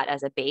use that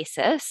as a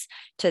basis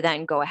to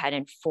then go ahead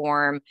and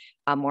form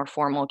a more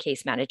formal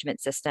case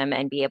management system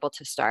and be able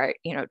to start,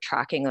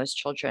 tracking those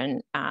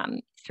children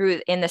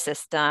through in the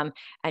system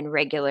and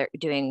regular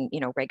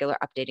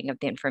updating of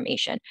the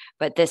information.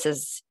 But this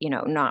is,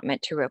 not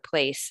meant to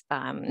replace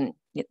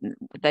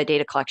the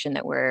data collection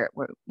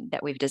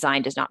that we've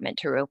designed is not meant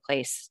to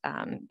replace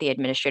the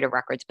administrative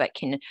records, but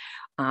can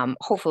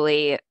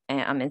hopefully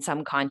in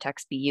some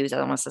contexts be used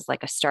almost as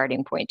like a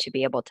starting point to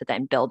be able to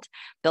then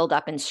build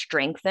up and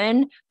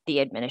strengthen the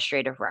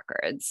administrative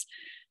records.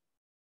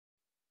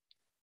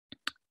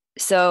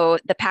 So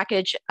the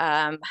package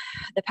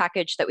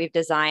that we've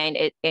designed,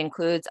 it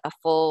includes a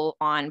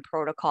full-on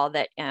protocol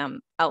that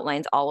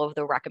outlines all of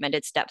the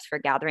recommended steps for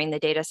gathering the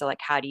data. So like,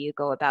 how do you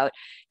go about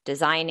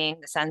designing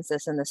the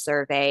census and the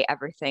survey,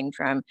 everything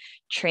from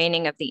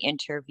training of the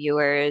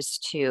interviewers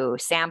to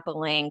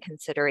sampling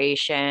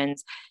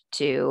considerations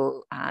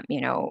to,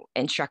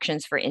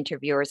 instructions for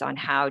interviewers on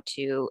how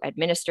to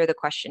administer the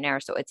questionnaire.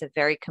 So it's a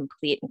very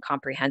complete and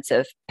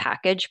comprehensive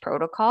package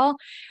protocol.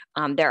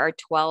 There are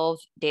 12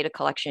 data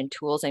collection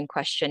tools and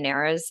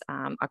questionnaires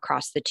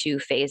across the 2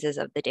 phases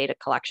of the data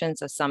collection.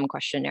 So some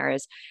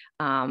questionnaires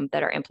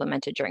that are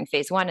implemented during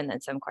phase 1, and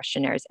then some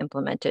questionnaires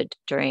implemented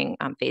during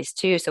phase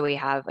 2. So we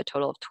have a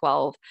total of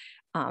 12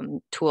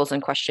 tools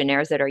and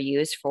questionnaires that are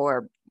used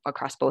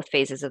across both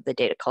phases of the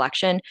data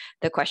collection.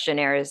 The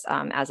questionnaires,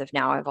 as of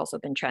now, have also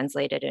been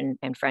translated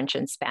in French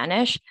and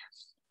Spanish.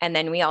 And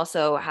then we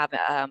also have,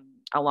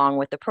 along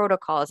with the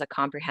protocol, is a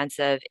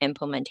comprehensive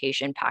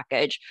implementation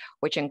package,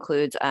 which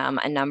includes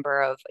a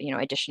number of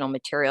additional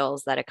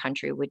materials that a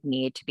country would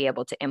need to be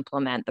able to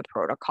implement the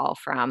protocol,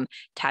 from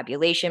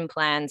tabulation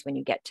plans when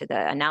you get to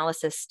the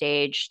analysis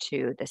stage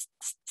to the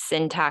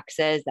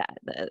syntaxes,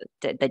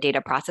 the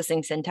data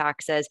processing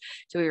syntaxes.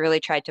 So we really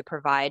tried to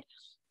provide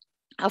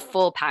a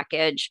full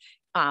package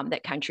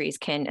that countries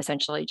can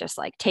essentially just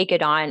like take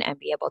it on and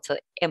be able to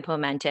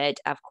implement it,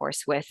 of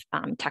course, with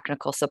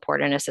technical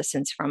support and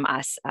assistance from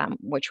us,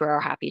 which we're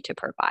happy to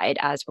provide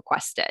as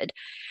requested.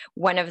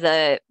 One of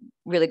the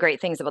really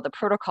great things about the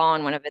protocol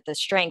and one of the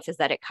strengths is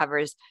that it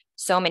covers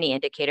so many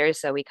indicators.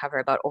 So we cover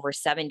about over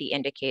 70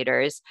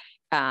 indicators,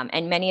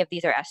 and many of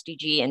these are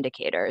SDG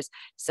indicators.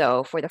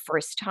 So for the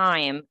first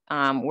time,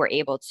 we're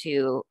able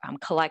to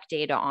collect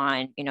data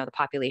on, the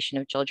population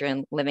of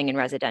children living in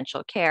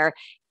residential care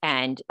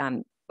and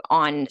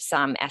on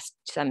some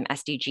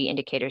SDG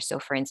indicators. So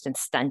for instance,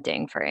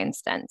 stunting, for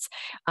instance,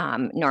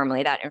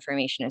 normally that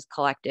information is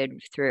collected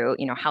through,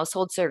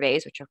 household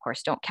surveys, which of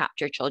course don't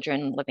capture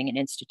children living in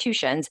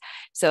institutions.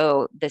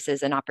 So this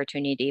is an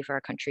opportunity for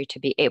a country to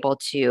be able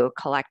to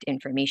collect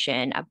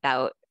information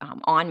about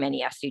on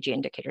many SDG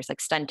indicators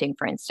like stunting,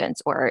 for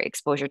instance, or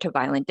exposure to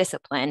violent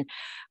discipline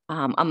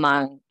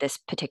among this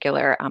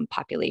particular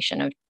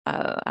population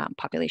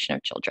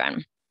of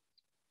children.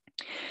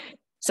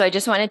 So I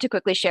just wanted to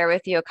quickly share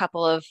with you a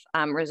couple of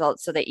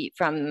results so that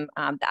from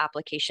the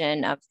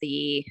application of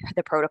the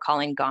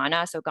protocol in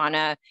Ghana. So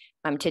Ghana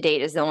to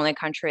date is the only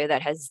country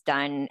that has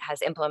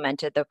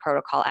implemented the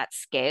protocol at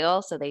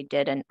scale. So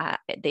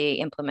they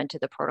implemented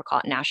the protocol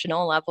at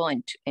national level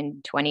in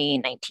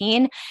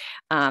 2019.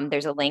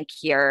 There's a link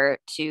here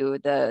to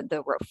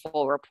the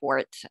full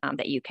report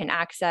that you can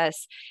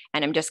access.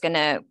 And I'm just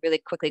gonna really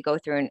quickly go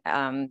through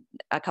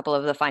a couple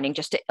of the findings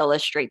just to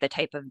illustrate the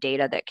type of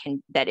data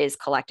that is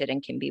collected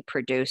and can be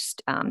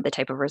produced, the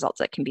type of results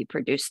that can be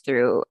produced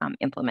through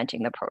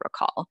implementing the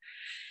protocol.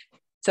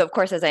 So of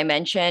course, as I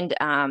mentioned,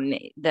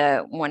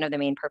 one of the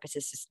main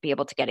purposes is to be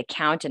able to get a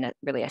count and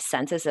really a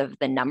census of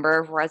the number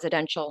of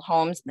residential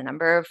homes, the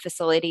number of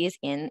facilities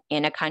in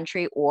a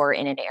country or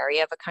in an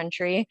area of a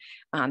country.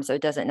 So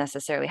it doesn't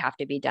necessarily have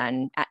to be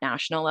done at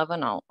national level.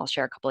 And I'll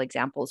share a couple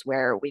examples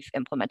where we've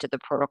implemented the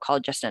protocol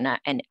just in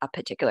a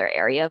particular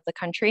area of the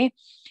country.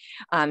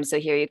 So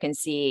here you can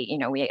see,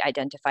 we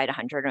identified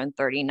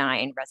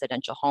 139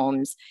 residential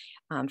homes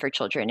for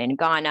children in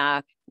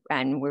Ghana.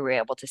 And we were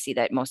able to see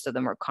that most of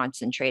them were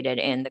concentrated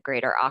in the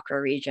greater Accra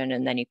region.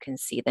 And then you can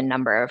see the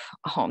number of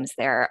homes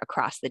there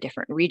across the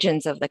different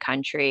regions of the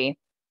country.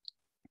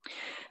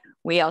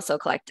 We also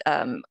collect,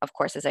 of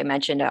course, as I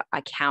mentioned, a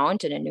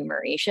count and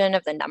enumeration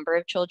of the number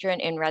of children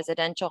in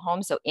residential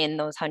homes. So in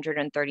those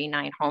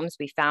 139 homes,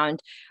 we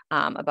found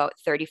about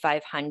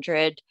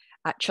 3,500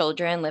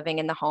 children living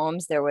in the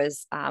homes. There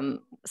was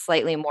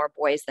slightly more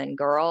boys than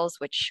girls,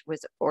 which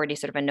was already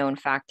sort of a known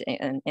fact.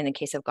 In the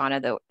case of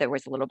Ghana, though, there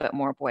was a little bit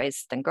more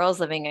boys than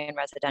girls living in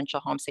residential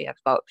homes. So you have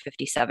about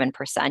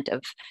 57%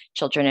 of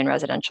children in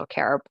residential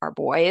care are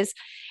boys.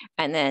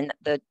 And then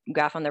the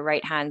graph on the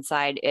right-hand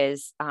side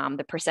is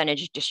the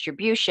percentage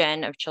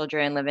distribution of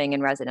children living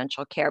in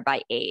residential care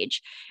by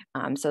age.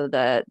 So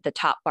the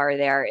top bar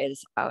there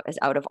is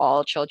out of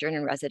all children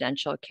in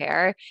residential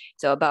care.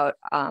 So about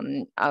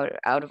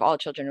out of all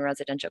children in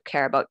residential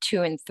care, about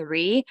 2 and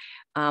 3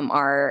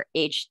 are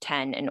age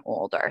 10 and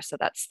older. So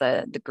that's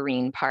the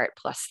green part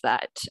plus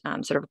that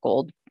sort of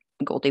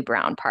goldy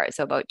brown part.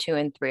 So about 2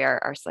 and 3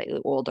 are slightly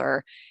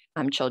older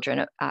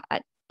children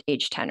at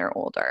age 10 or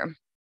older.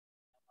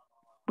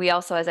 We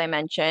also, as I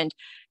mentioned,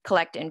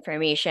 collect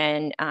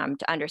information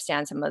to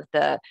understand some of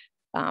the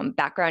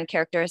background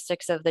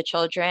characteristics of the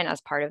children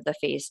as part of the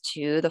phase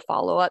 2, the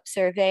follow-up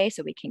survey.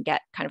 So we can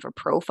get kind of a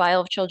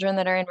profile of children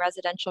that are in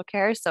residential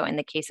care. So in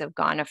the case of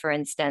Ghana, for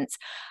instance,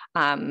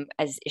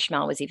 as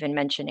Ishmael was even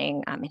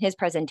mentioning in his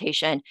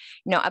presentation,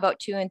 about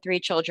 2 and 3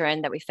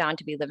 children that we found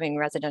to be living in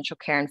residential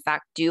care, in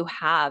fact, do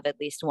have at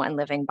least one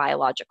living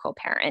biological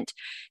parent.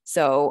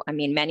 So, I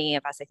mean, many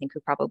of us, I think, who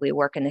probably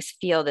work in this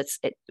field,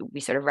 we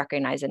sort of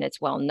recognize, and it's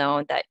well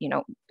known that,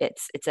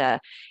 it's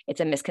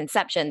a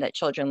misconception that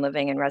children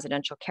living in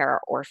residential care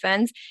are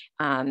orphans.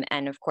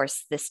 And of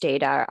course, this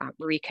data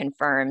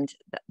reconfirmed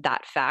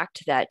that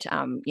fact that,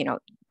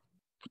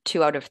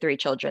 2 out of 3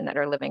 children that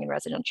are living in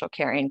residential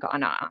care in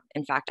Ghana,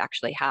 in fact,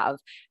 actually have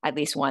at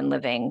least one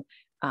living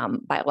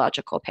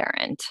biological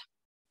parent.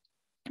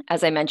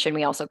 As I mentioned,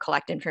 we also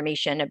collect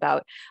information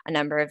about a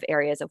number of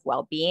areas of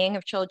well-being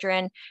of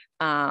children.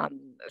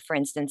 For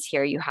instance,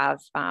 here you have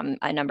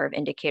a number of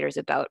indicators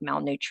about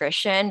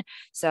malnutrition.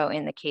 So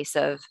in the case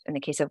of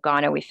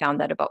Ghana, we found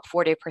that about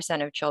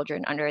 40% of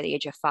children under the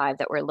age of 5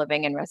 that were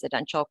living in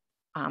residential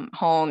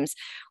homes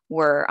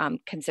were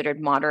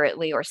considered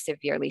moderately or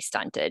severely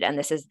stunted. And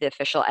this is the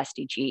official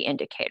SDG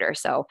indicator.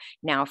 So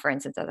now, for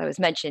instance, as I was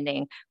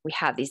mentioning, we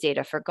have these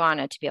data for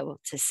Ghana to be able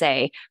to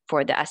say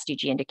for the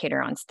SDG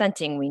indicator on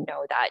stunting, we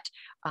know that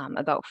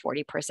about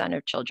 40%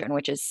 of children,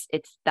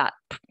 that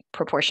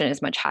proportion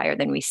is much higher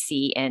than we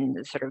see in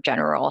the sort of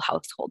general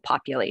household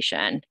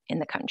population in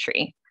the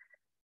country.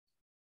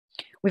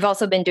 We've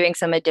also been doing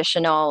some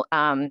additional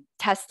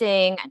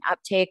testing and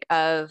uptake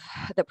of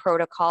the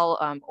protocol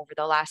over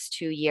the last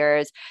 2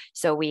 years.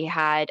 So we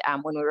had,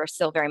 when we were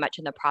still very much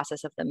in the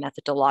process of the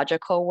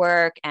methodological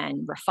work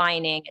and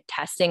refining and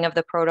testing of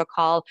the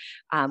protocol,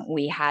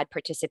 we had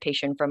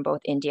participation from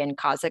both India and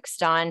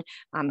Kazakhstan,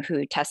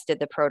 who tested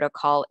the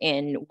protocol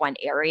in one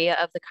area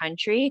of the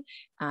country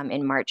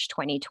in March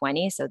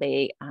 2020. So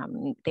they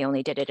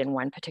only did it in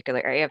one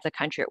particular area of the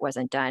country. It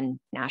wasn't done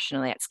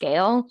nationally at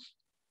scale.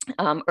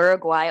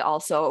 Uruguay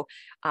also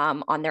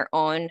on their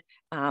own,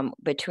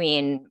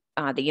 between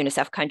the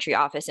UNICEF country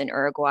office in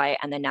Uruguay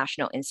and the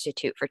National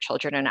Institute for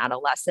Children and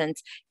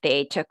Adolescents,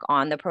 they took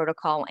on the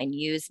protocol and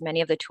used many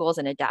of the tools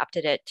and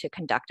adapted it to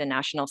conduct a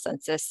national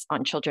census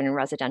on children in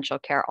residential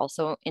care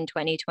also in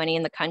 2020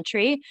 in the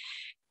country.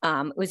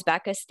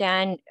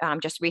 Uzbekistan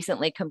just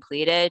recently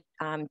completed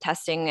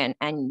testing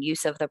and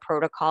use of the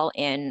protocol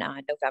in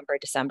November,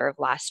 December of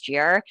last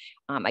year.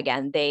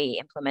 Again, they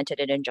implemented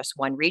it in just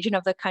one region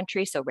of the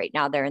country. So right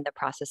now they're in the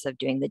process of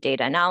doing the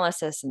data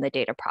analysis and the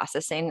data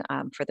processing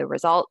for the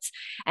results.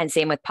 And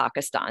same with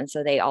Pakistan.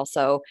 So they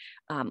also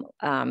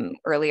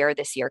earlier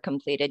this year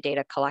completed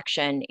data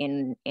collection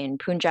in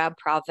Punjab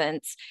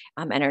province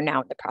and are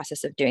now in the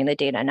process of doing the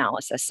data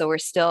analysis. So we're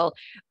still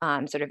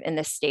sort of in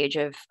this stage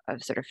of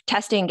sort of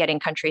testing,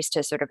 getting countries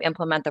to sort of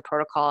implement the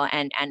protocol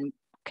and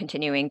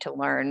continuing to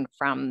learn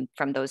from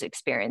those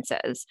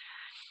experiences.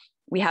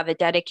 We have a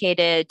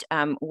dedicated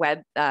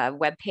web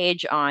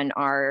page on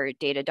our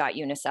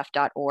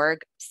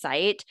data.unicef.org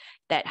site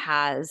that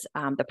has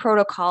the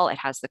protocol. It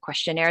has the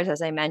questionnaires,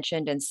 as I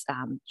mentioned, and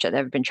that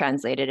have been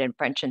translated in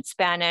French and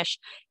Spanish,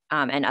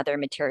 and other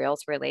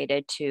materials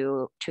related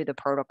to the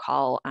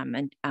protocol,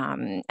 and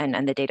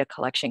the data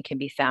collection can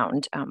be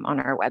found on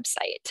our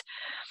website.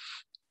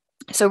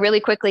 So really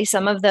quickly,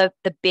 some of the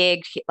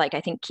big, like I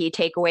think, key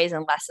takeaways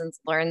and lessons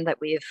learned that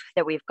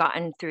we've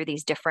gotten through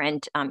these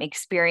different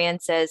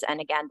experiences.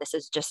 And again, this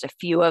is just a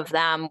few of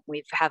them.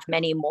 We have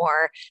many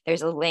more.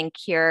 There's a link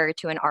here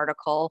to an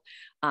article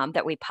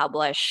that we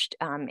published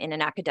in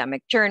an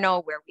academic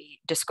journal where we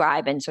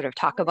describe and sort of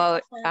talk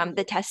about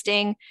the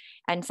testing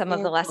and some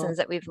of the lessons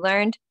that we've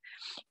learned.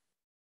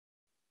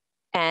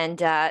 And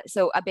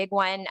so a big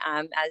one,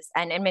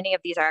 and many of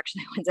these are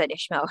actually ones that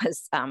Ishmael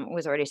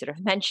was already sort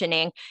of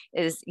mentioning,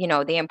 is, you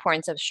know, the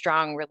importance of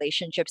strong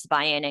relationships,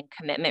 buy-in, and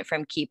commitment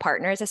from key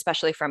partners,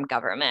 especially from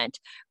government,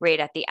 right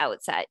at the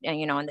outset. And,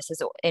 you know, and this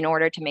is in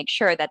order to make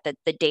sure that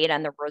the data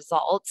and the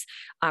results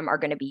are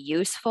going to be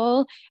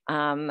useful,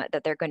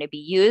 that they're going to be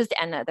used,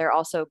 and that they're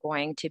also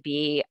going to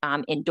be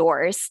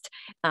endorsed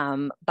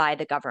by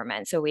the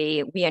government. So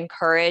we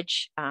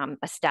encourage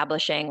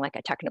establishing like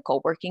a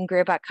technical working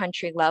group at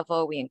country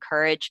level. We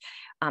encourage,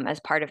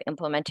 as part of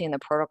implementing the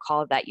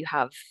protocol, that you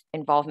have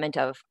involvement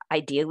of,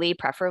 ideally,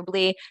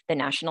 preferably, the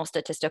National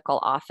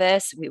Statistical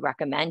Office. We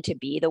recommend to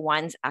be the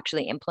ones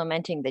actually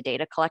implementing the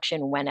data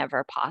collection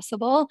whenever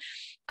possible,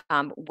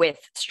 with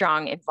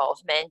strong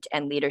involvement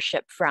and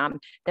leadership from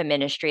the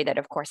ministry that,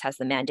 of course, has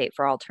the mandate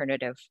for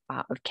alternative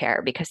of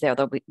care, because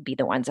they'll be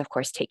the ones, of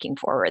course, taking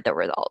forward the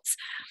results.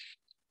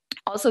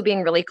 Also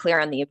being really clear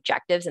on the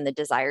objectives and the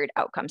desired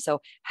outcome.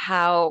 So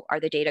how are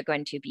the data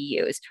going to be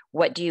used?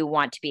 What do you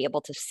want to be able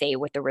to say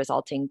with the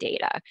resulting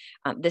data?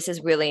 This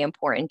is really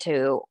important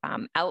to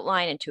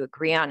outline and to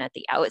agree on at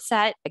the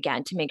outset,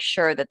 again, to make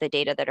sure that the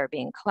data that are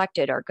being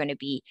collected are going to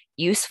be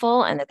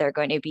useful and that they're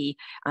going to be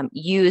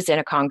used in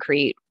a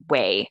concrete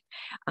way.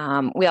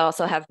 We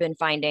also have been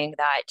finding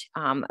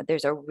that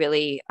there's a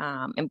really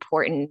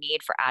important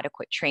need for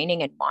adequate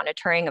training and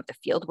monitoring of the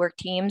fieldwork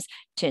teams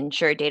to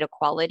ensure data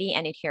quality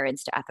and adherence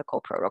to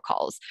ethical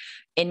protocols.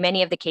 In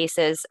many of the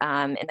cases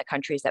in the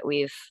countries that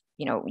we've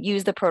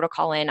used the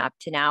protocol in up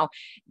to now,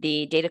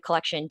 the data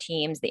collection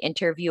teams, the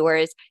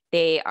interviewers,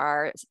 they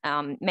are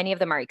many of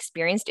them are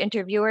experienced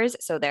interviewers,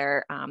 so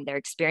they're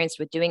experienced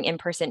with doing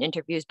in-person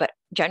interviews, but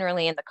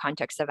generally in the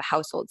context of a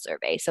household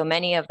survey. So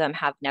many of them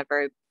have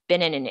never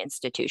been in an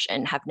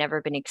institution, have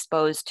never been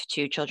exposed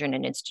to children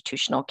in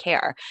institutional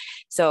care.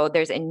 So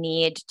there's a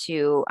need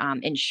to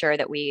ensure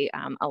that we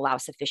allow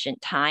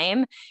sufficient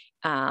time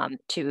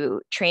to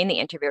train the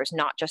interviewers,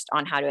 not just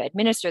on how to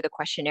administer the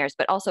questionnaires,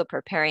 but also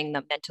preparing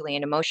them mentally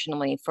and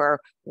emotionally for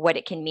what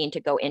it can mean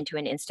to go into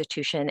an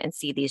institution and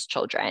see these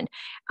children.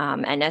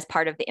 And as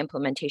part of the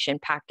implementation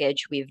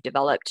package, we've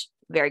developed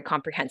very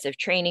comprehensive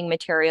training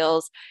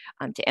materials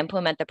to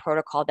implement the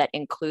protocol that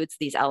includes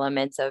these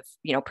elements of,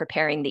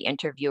 preparing the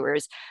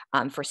interviewers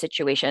for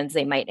situations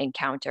they might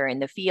encounter in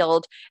the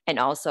field, and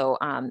also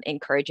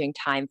encouraging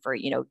time for,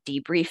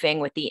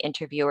 debriefing with the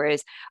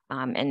interviewers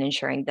and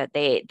ensuring that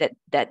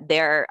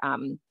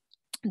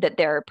that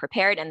they're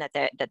prepared and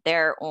that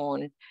their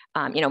own,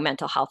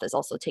 mental health is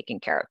also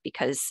taken care of,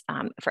 because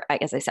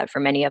as I said,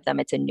 for many of them,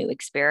 it's a new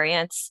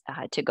experience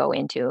to go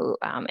into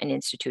an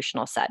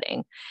institutional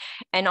setting.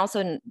 And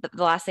also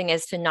the last thing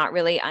is to not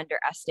really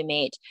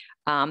underestimate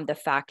the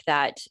fact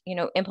that,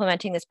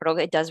 implementing this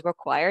protocol, it does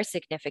require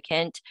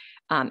significant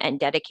and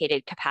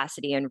dedicated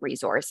capacity and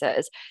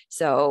resources.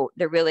 So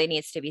there really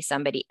needs to be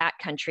somebody at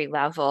country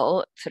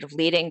level sort of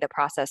leading the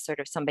process, sort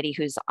of somebody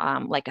who's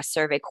like a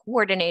survey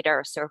coordinator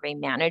or survey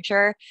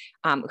manager,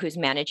 who's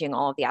managing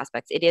all of the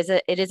aspects. It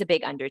is a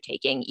big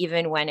undertaking,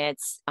 even when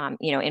it's,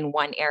 in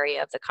one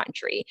area of the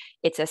country.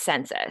 It's a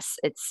census.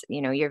 It's,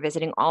 you're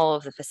visiting all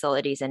of the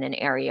facilities in an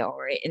area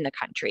or in the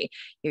country.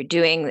 You're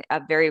doing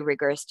a very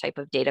rigorous type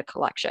of data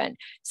collection.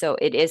 So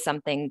it is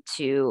something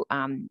to,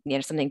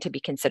 something to be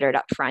considered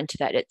up front,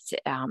 that it's,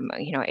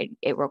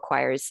 it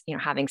requires,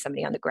 having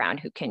somebody on the ground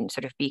who can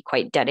sort of be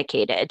quite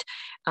dedicated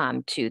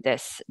to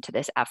this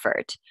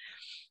effort.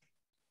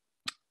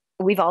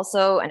 We've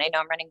also, and I know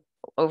I'm running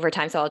over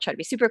time, so I'll try to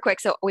be super quick.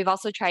 So we've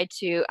also tried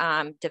to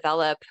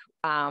develop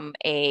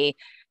a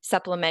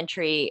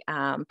supplementary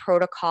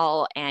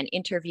protocol and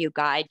interview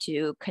guide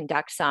to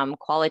conduct some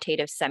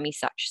qualitative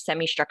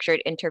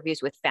semi-structured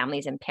interviews with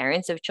families and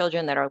parents of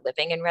children that are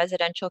living in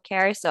residential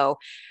care. So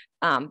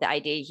the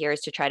idea here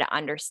is to try to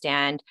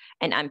understand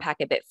and unpack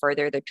a bit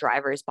further the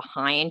drivers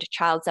behind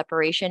child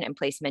separation and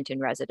placement in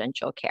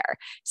residential care.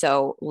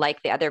 So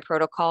like the other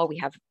protocol, we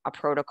have a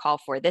protocol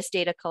for this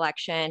data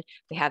collection.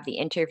 We have the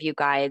interview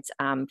guides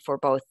for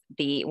both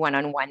the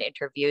one-on-one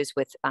interviews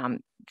with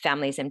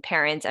families and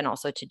parents, and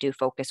also to do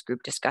focus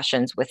group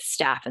discussions with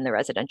staff in the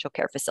residential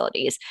care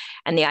facilities.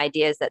 And the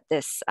idea is that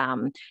this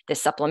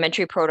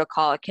supplementary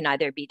protocol can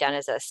either be done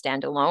as a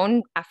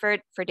standalone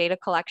effort for data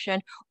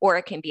collection, or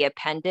it can be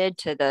appended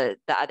to the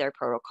other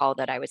protocol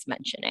that I was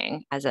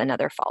mentioning as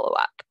another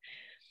follow-up.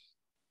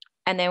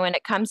 And then when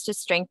it comes to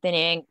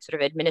strengthening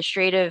sort of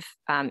administrative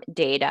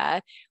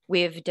data,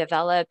 we've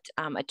developed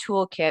a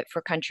toolkit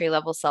for country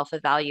level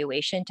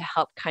self-evaluation to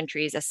help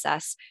countries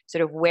assess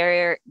sort of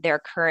where their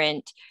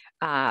current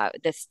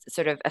this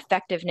sort of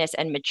effectiveness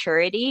and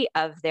maturity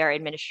of their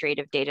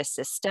administrative data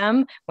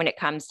system when it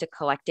comes to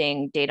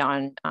collecting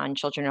data on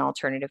children in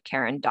alternative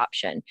care and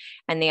adoption.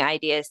 And the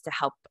idea is to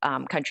help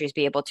countries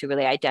be able to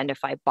really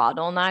identify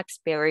bottlenecks,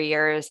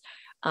 barriers,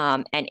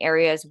 and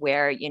areas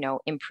where,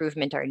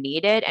 improvement are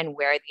needed and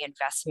where the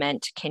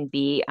investment can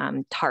be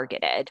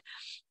targeted.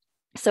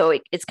 So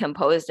it's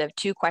composed of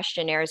 2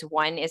 questionnaires.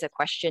 One is a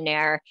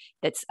questionnaire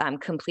that's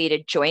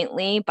completed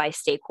jointly by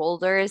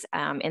stakeholders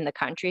in the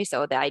country.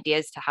 So the idea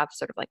is to have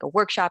sort of like a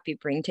workshop. You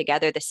bring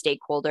together the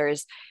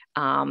stakeholders,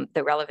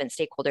 the relevant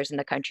stakeholders in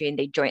the country, and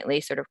they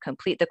jointly sort of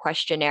complete the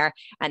questionnaire.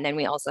 And then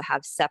we also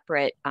have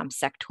separate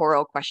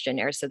sectoral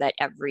questionnaires so that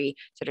every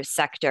sort of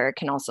sector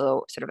can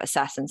also sort of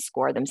assess and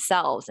score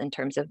themselves in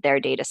terms of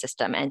their data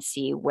system and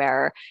see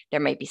where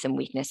there might be some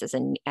weaknesses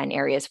and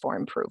areas for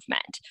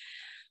improvement.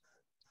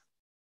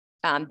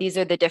 These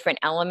are the different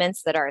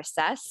elements that are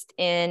assessed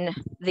in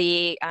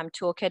the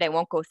toolkit. I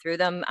won't go through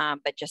them,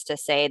 but just to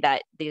say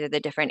that these are the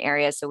different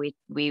areas. So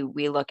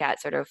we look at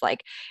sort of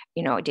like,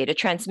 data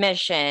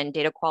transmission,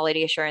 data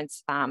quality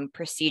assurance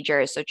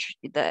procedures. So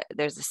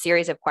there's a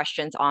series of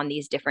questions on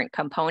these different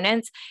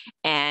components.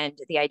 And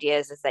the idea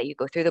is that you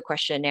go through the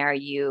questionnaire,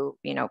 you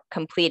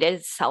complete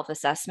it,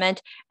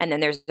 self-assessment, and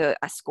then there's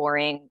a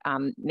scoring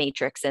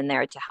matrix in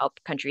there to help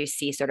countries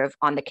see sort of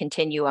on the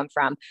continuum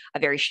from a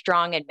very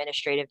strong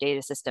administrative data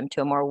system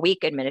to a more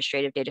weak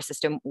administrative data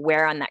system,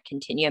 where on that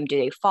continuum do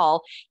they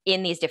fall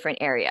in these different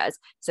areas.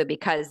 So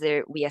because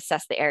we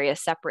assess the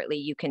areas separately,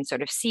 you can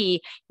sort of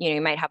see,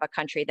 you might have a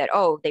country that,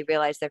 they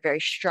realize they're very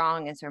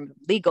strong in terms of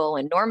legal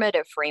and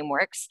normative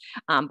frameworks,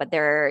 but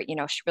they're,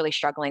 really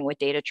struggling with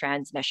data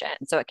transmission.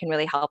 So it can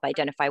really help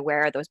identify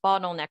where are those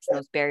bottlenecks and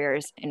those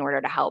barriers in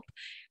order to help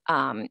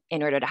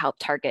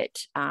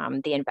target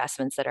the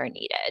investments that are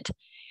needed.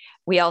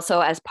 We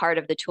also, as part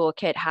of the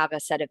toolkit, have a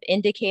set of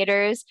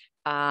indicators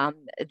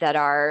that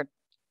are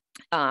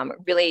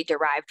really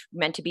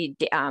meant to be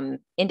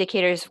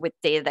indicators with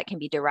data that can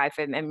be derived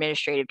from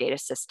administrative data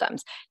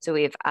systems. So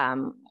we've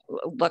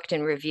looked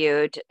and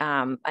reviewed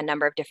a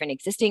number of different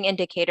existing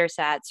indicator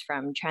sets,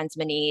 from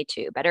Transmini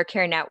to Better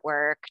Care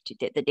Network to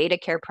the Data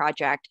Care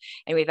Project,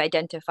 and we've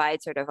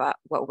identified sort of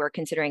what we're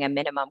considering a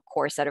minimum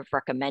core set of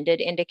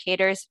recommended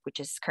indicators, which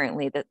is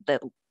currently the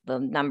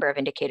number of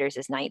indicators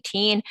is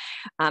 19.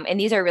 And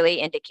these are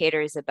really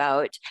indicators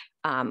about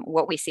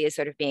what we see as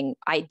sort of being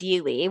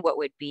ideally what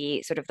would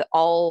be sort of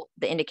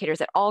the indicators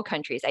that all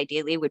countries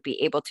ideally would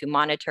be able to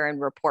monitor and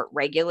report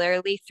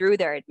regularly through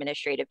their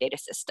administrative data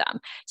system.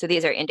 So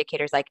these are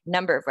indicators like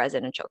number of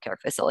residential care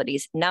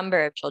facilities,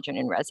 number of children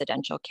in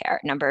residential care,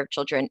 number of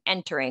children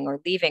entering or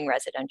leaving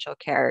residential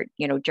care,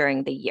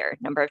 during the year,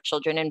 number of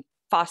children in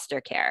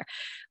foster care.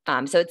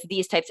 So it's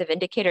these types of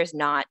indicators,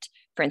 not,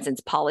 for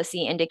instance,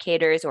 policy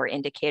indicators or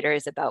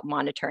indicators about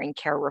monitoring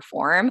care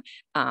reform.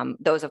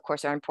 Those, of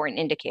course, are important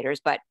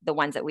indicators, but the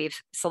ones that we've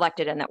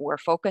selected and that we're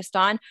focused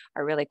on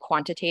are really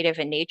quantitative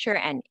in nature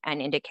and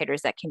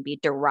indicators that can be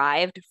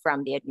derived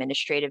from the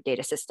administrative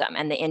data system.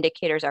 And the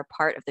indicators are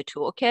part of the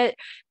toolkit,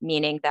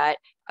 meaning that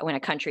when a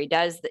country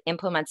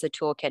implements the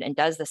toolkit and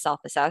does the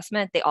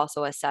self-assessment, they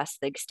also assess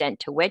the extent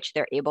to which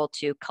they're able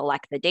to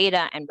collect the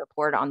data and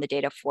report on the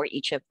data for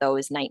each of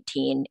those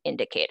 19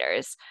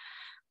 indicators.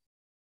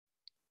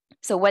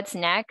 So what's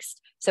next?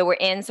 So we're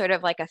in sort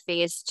of like a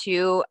phase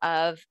 2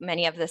 of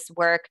many of this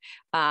work.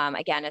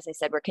 Again, as I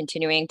said, we're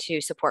continuing to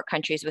support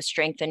countries with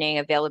strengthening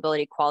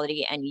availability,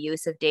 quality, and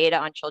use of data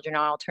on children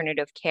on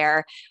alternative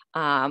care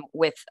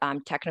with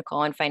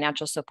technical and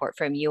financial support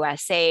from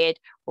USAID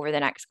over the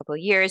next couple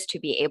of years to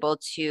be able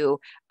to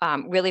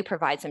really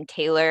provide some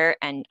tailored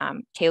and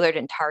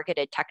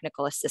targeted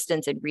technical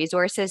assistance and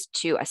resources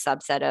to a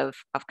subset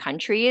of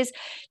countries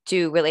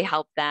to really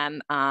help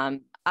them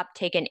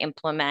uptake and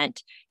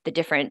implement the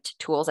different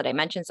tools that I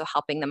mentioned. So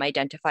helping them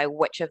identify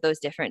which of those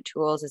different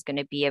tools is going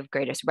to be of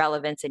greatest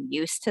relevance and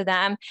use to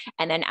them,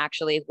 and then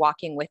actually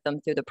walking with them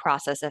through the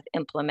process of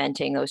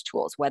implementing those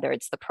tools, whether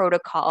it's the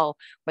protocol,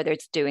 whether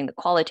it's doing the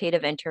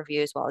qualitative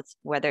interviews,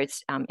 whether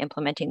it's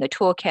implementing the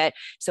toolkit.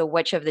 So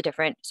which of the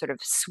different sort of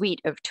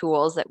suite of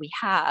tools that we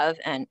have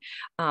and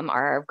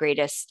are of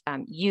greatest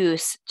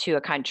use to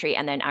a country,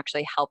 and then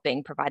actually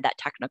helping provide that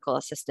technical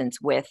assistance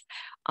with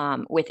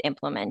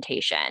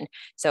implementation.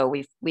 So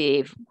we've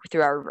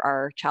through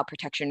our child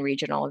protection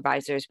regional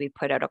advisors, we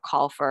put out a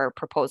call for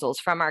proposals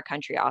from our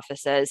country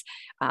offices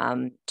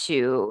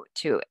to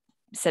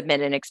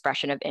submit an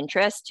expression of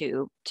interest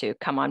to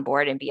come on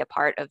board and be a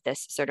part of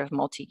this sort of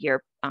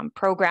multi-year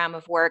program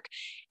of work.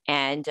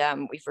 And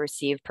we've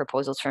received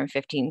proposals from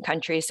 15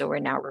 countries. So we're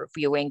now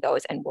reviewing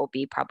those, and we'll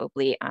be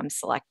probably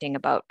selecting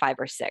about 5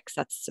 or 6.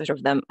 That's sort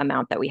of the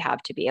amount that we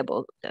have to be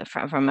able to,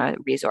 from a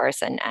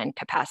resource and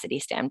capacity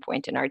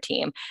standpoint in our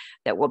team,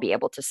 that we'll be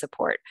able to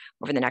support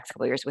over the next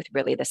couple of years with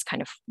really this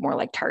kind of more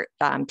like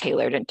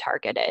tailored and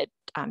targeted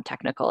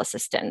technical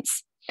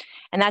assistance.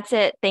 And that's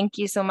it. Thank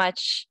you so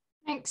much.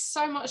 Thanks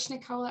so much,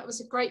 Nicole. That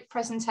was a great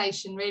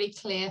presentation, really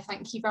clear.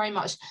 Thank you very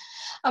much.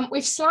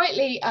 We've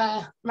slightly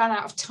run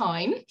out of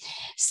time.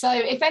 So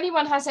if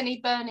anyone has any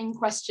burning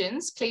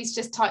questions, please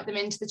just type them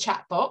into the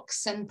chat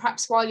box. And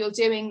perhaps while you're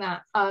doing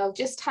that, I'll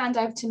just hand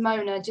over to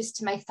Mona just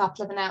to make a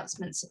couple of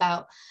announcements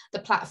about the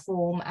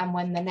platform and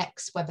when the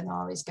next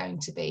webinar is going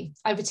to be.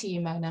 Over to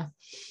you, Mona.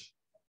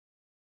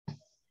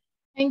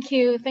 Thank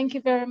you. Thank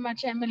you very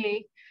much,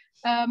 Emily.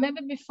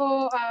 Maybe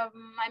before I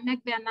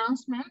make the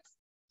announcement,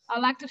 I'd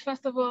like to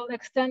first of all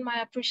extend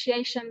my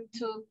appreciation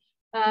to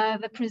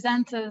the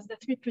presenters, the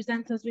 3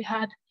 presenters we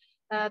had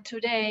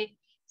today.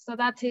 So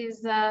that is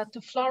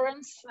to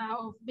Florence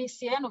of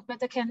BCN, of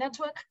Better Care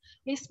Network,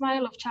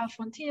 Ismail of Child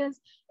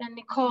Frontiers, and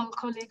Nicole,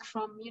 colleague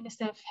from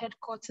UNICEF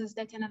Headquarters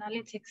Data and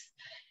Analytics,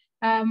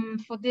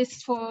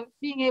 for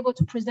being able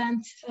to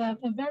present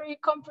a very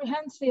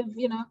comprehensive,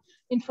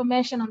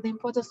 information on the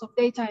importance of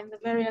data and the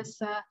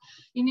various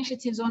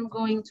initiatives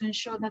ongoing to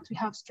ensure that we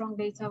have strong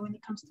data when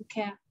it comes to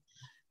care.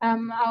 I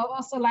would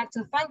also like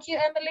to thank you,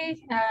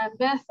 Emily,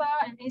 Bertha,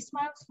 and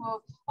Ismail for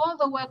all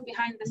the work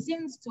behind the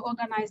scenes to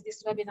organize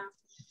this webinar.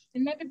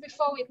 And maybe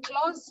before we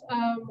close,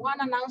 one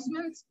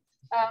announcement.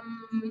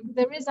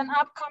 There is an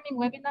upcoming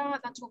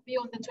webinar that will be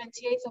on the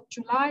 28th of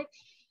July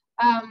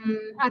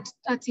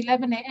at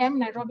 11 a.m.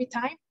 Nairobi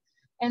time.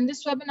 And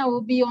this webinar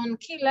will be on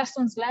key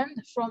lessons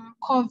learned from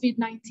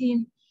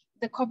COVID-19,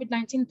 the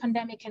COVID-19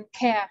 pandemic and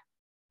care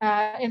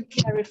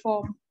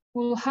reform.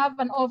 We'll have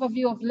an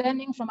overview of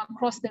learning from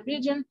across the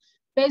region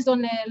based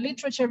on a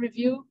literature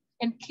review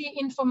and key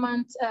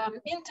informant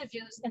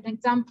interviews and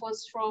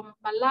examples from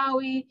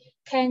Malawi,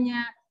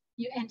 Kenya,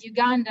 and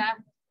Uganda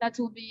that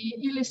will be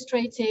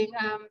illustrating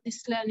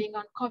this learning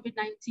on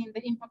COVID-19,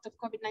 the impact of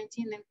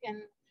COVID-19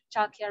 and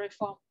childcare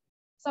reform.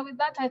 So with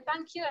that, I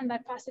thank you and I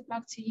pass it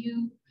back to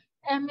you,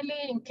 Emily,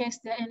 in case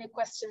there are any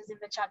questions in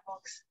the chat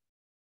box.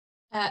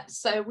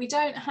 So we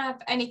don't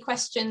have any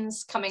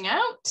questions coming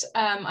out.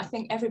 I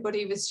think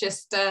everybody was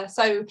just,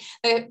 so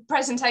the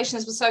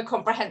presentations were so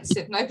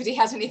comprehensive, nobody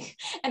had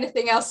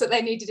anything else that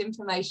they needed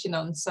information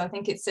on. So I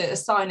think it's a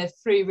sign of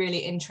 3 really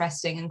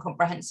interesting and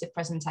comprehensive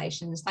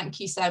presentations. Thank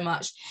you so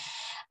much.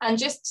 And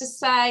just to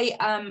say,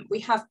 we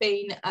have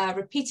been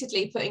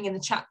repeatedly putting in the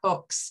chat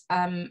box,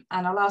 and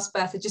I'll ask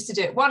Bertha just to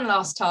do it one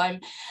last time,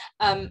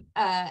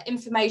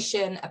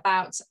 information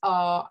about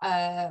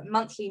our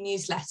monthly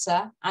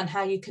newsletter and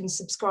how you can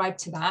subscribe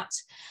to that.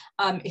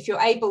 If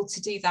you're able to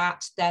do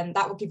that, then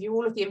that will give you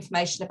all of the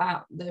information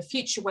about the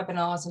future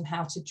webinars and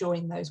how to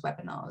join those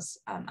webinars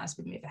as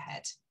we move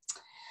ahead.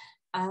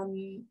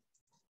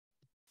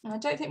 I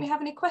don't think we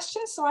have any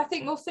questions, so I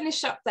think we'll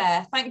finish up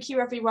there. Thank you,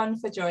 everyone,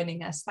 for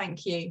joining us.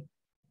 Thank you.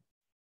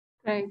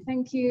 Great.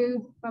 Thank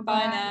you.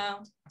 Bye-bye. Bye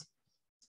now.